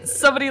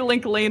 somebody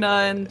link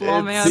Layna and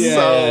Lawman. It's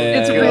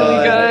It's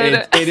really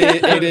good.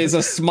 It is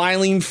a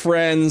Smiling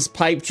Friends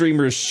Pipe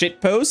Dreamers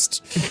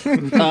shitpost.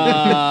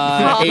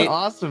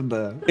 Awesome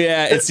though.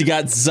 Yeah, it's you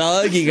got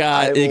Zug, you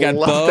got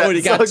love Bo, that and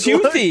you got Zug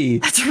look. Toothy.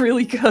 That's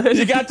really good.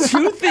 You got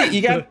Toothy.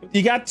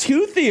 You got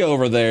Toothy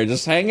over there,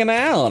 just hanging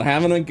out,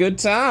 having a good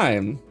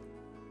time.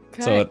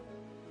 So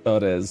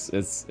it is.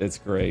 It's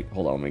great.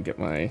 Hold on, let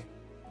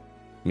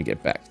me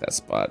get back to that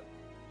spot.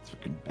 It's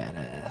fucking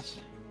badass.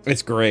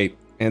 It's great.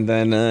 And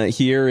then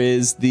here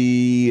is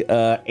the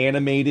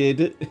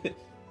animated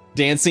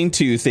dancing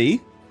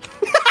Toothy.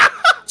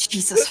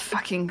 Jesus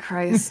fucking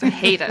Christ. I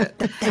hate it.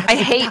 I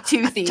hate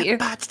Toothy.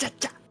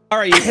 All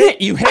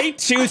right, you hate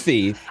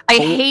Toothy. I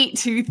hate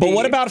Toothy. But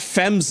what about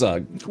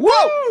Femzug?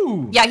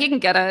 Woo! Yeah, he can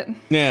get it.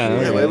 Yeah.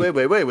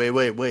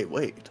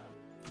 Wait.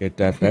 Get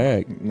that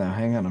bag. Now,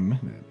 hang on a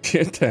minute.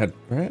 Get that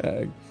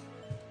bag.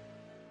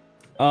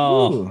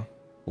 Oh, Ooh.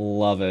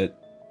 love it.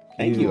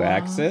 Thank you,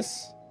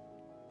 Axis.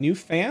 New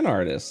fan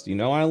artist. You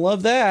know I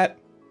love that.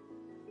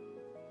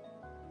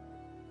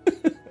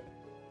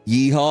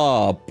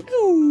 Yeehaw.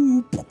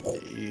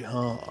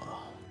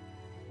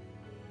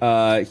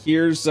 Yeehaw.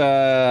 Here's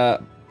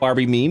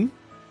Barbie meme.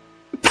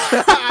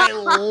 I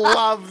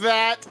love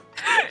that.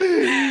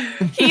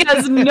 He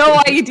has no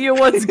idea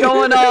what's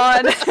going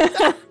on.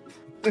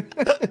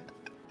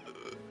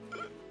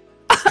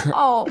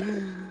 Oh.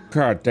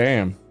 God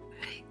damn.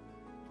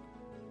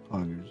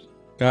 Poggers.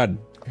 God.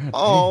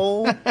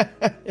 Oh.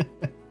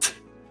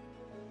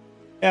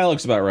 Yeah, that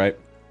looks about right.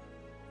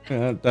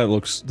 Yeah, that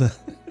looks.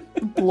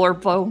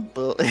 Blurbo.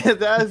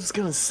 I was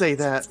gonna say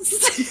that.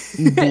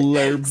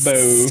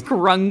 Blurbo.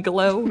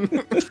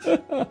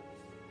 Scrunglow.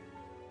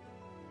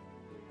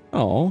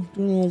 Oh, a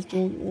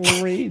little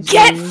rage.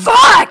 Get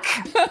fuck!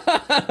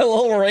 A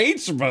little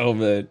rage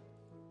moment.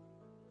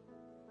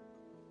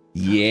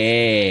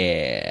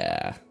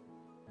 Yeah.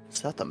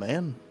 Is that the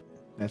man?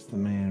 That's the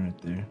man right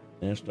there.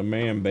 That's the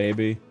man,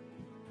 baby.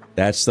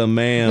 That's the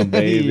man,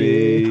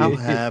 baby. How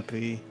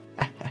happy.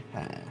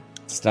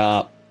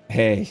 Stop.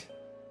 Hey.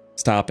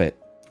 Stop it.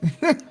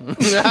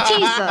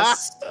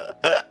 Jesus.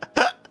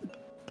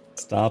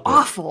 Stop it.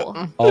 Awful.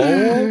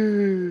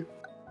 Oh.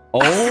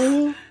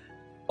 Oh.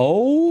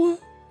 Oh.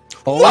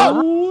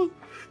 Oh.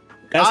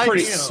 That's I'm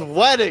pretty.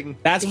 sweating.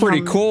 That's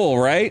pretty cool,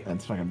 right?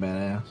 That's fucking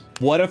badass.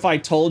 What if I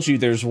told you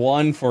there's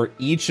one for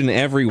each and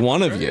every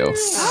one of you?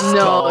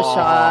 No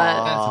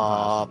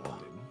shot.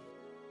 Stop.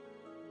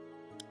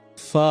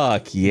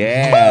 Fuck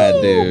yeah,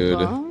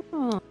 dude.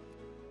 Oh.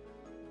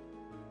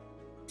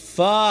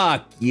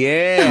 Fuck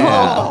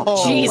yeah.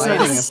 Oh, Jesus.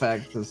 Lighting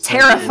effect is so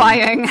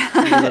Terrifying.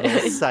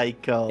 Little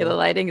psycho. Yeah, the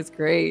lighting is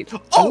great.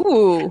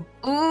 Oh!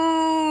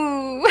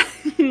 Ooh.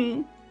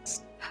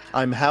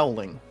 I'm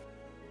howling.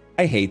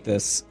 I hate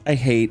this. I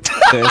hate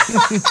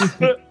this.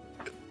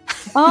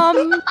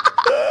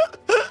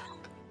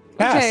 Pass.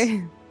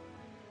 Okay.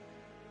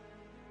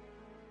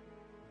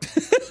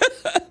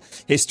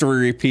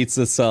 History repeats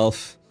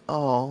itself.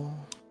 Oh.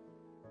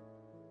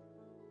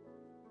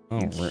 Oh,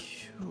 right.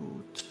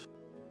 Cute.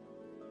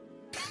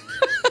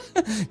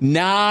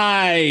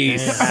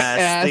 Nice.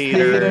 Ass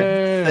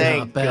theater.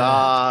 Thank Not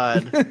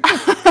bad. God.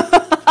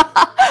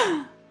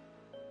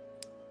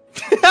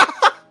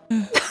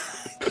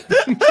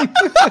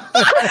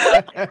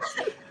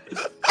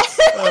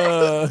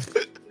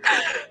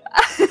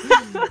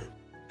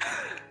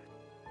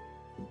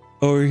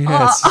 Oh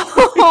yes.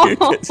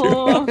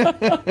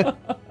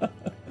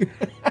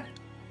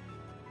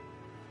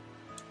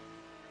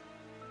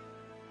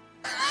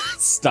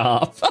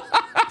 Stop.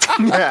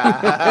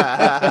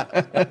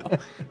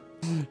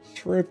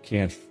 Shrimp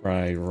can't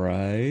fry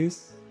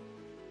rice.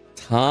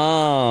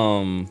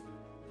 Tom.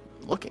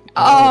 Looking.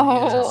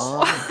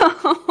 Oh.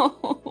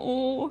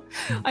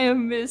 I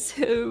miss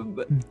him.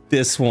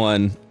 This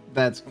one.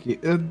 That's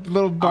cute.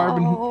 Little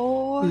Barbie.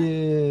 Oh.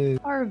 Yeah.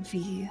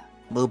 Harvey.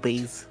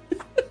 Boobies.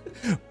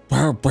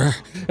 Brr, brr.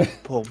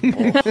 Pull, pull.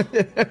 Oh,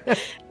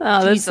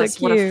 that's Jesus,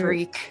 so what a cute.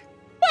 freak.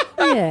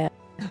 Yeah.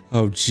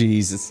 Oh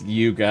Jesus,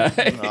 you guys.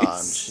 Oh,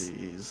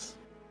 jeez.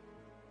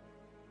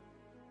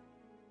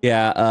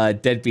 Yeah,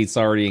 Deadbeat's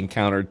already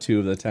encountered 2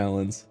 of the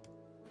Talons.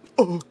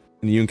 Oh.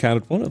 And you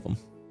encountered 1 of them.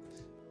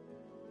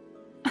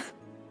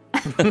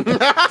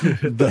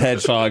 The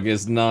hedgehog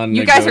is non-negotiable.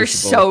 You guys are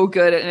so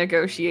good at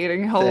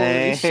negotiating. Holy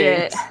Thanks.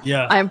 shit.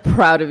 Yeah. I'm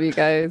proud of you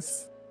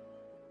guys.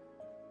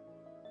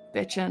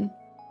 Bitchin'.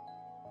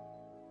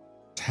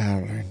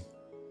 Talon.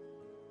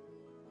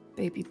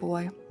 Baby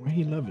boy. What are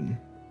you loving?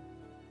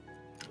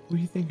 What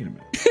are you thinking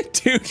about?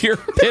 Dude, you're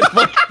a bit of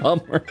a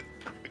bummer.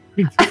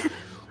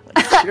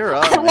 Cheer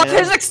up, I love man.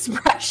 his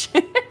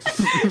expression.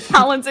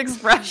 Alan's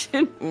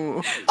expression.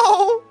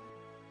 Oh.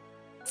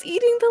 He's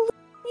eating the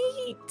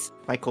meat.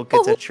 Michael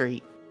gets a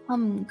treat.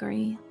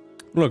 Hungry.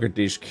 Look at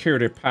these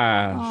cutie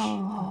pies.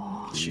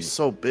 Oh. She's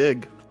so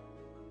big.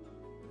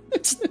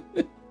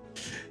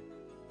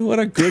 What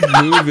a good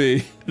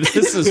movie.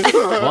 This is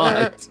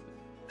fun.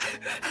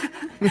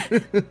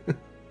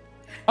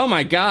 Oh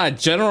my god,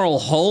 General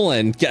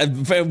Holland.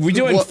 We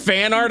doing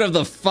fan art of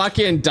the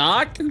fucking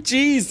doc?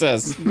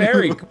 Jesus.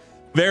 Very,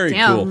 very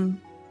cool.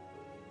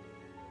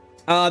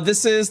 Damn.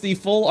 This is the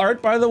full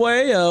art, by the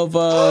way, of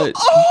oh,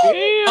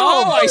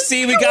 I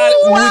see. We got a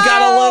little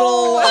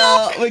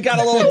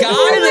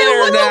guy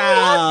there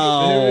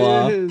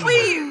now.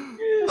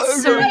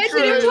 So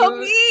did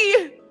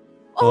puppy.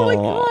 Oh my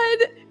god.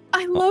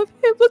 I love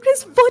him. Look at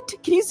his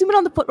foot. Can you zoom in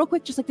on the foot real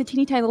quick? Just like the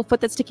teeny tiny little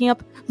foot that's sticking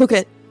up. Look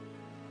at it.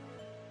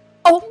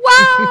 Oh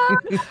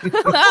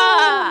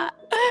wow.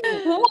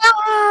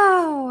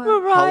 Wow.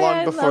 How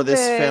long before this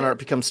fan art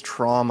becomes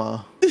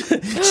trauma?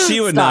 She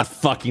would not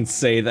fucking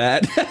say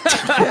that.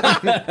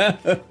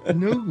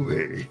 No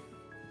way.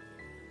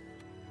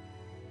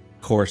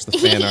 Of course, the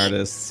fan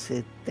artists.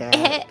 Sit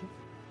down.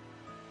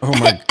 Oh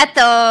my.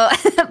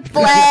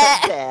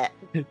 Blah.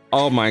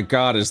 Oh my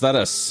God, is that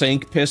a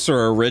Sank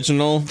Pisser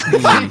original?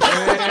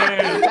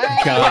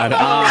 God,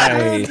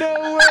 I.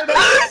 No way,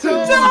 that's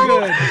so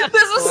good.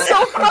 This is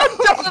so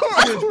fucked up.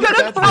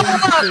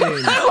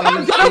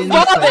 I'm gonna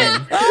vomit.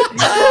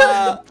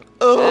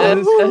 That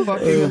is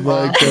fucking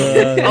my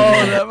awesome. God.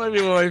 Oh, that might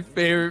be one of my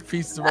favorite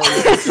pieces of art.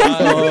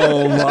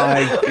 Oh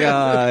my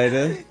God.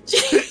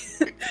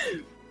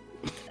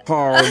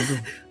 Hard.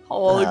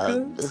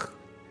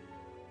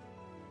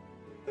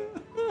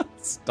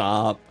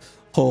 Stop.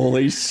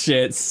 Holy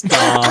shit,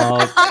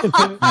 stop.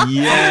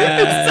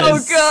 Yes. So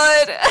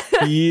good.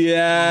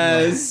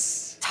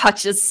 Yes.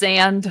 Touches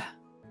sand.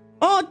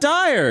 Oh,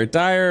 Dyer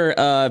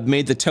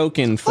made the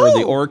token for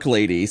the orc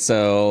lady,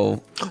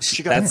 so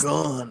She got a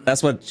gun.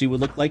 that's what she would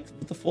look like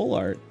with the full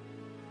art.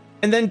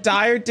 And then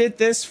Dyer did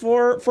this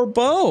for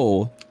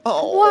Bo.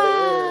 Oh.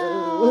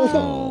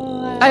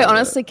 I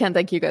honestly can't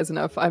thank you guys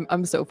enough.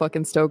 I'm so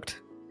fucking stoked.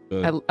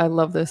 Good. I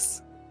love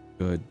this.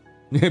 Good.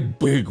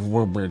 Big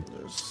woman.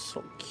 They're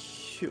so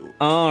cute.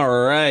 All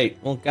right.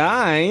 Well,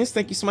 guys,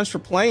 thank you so much for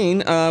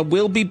playing.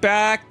 We'll be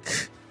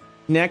back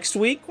next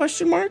week,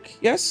 question mark?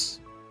 Yes?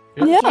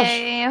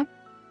 Yeah.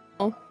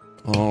 Okay.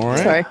 All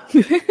right.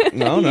 Sorry.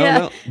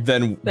 No.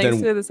 Then Thanks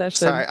for the session.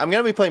 Sorry, I'm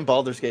gonna be playing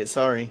Baldur's Gate.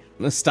 Sorry.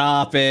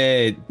 Stop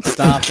it.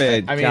 Stop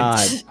it. I mean,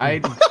 God.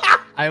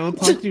 I will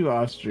talk to you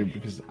off stream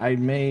because I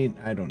don't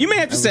know. You may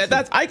have to say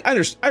that. I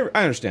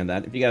understand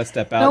that. If you gotta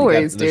step out, No you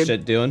worries, got the dude.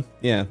 shit doing.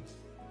 Yeah.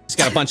 Just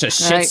got a bunch of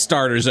shit right.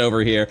 starters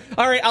over here.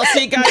 All right, I'll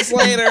see you guys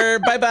later.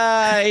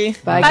 Bye-bye.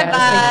 Bye,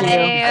 guys.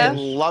 Thank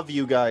you. I love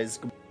you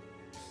guys.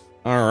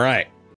 All right.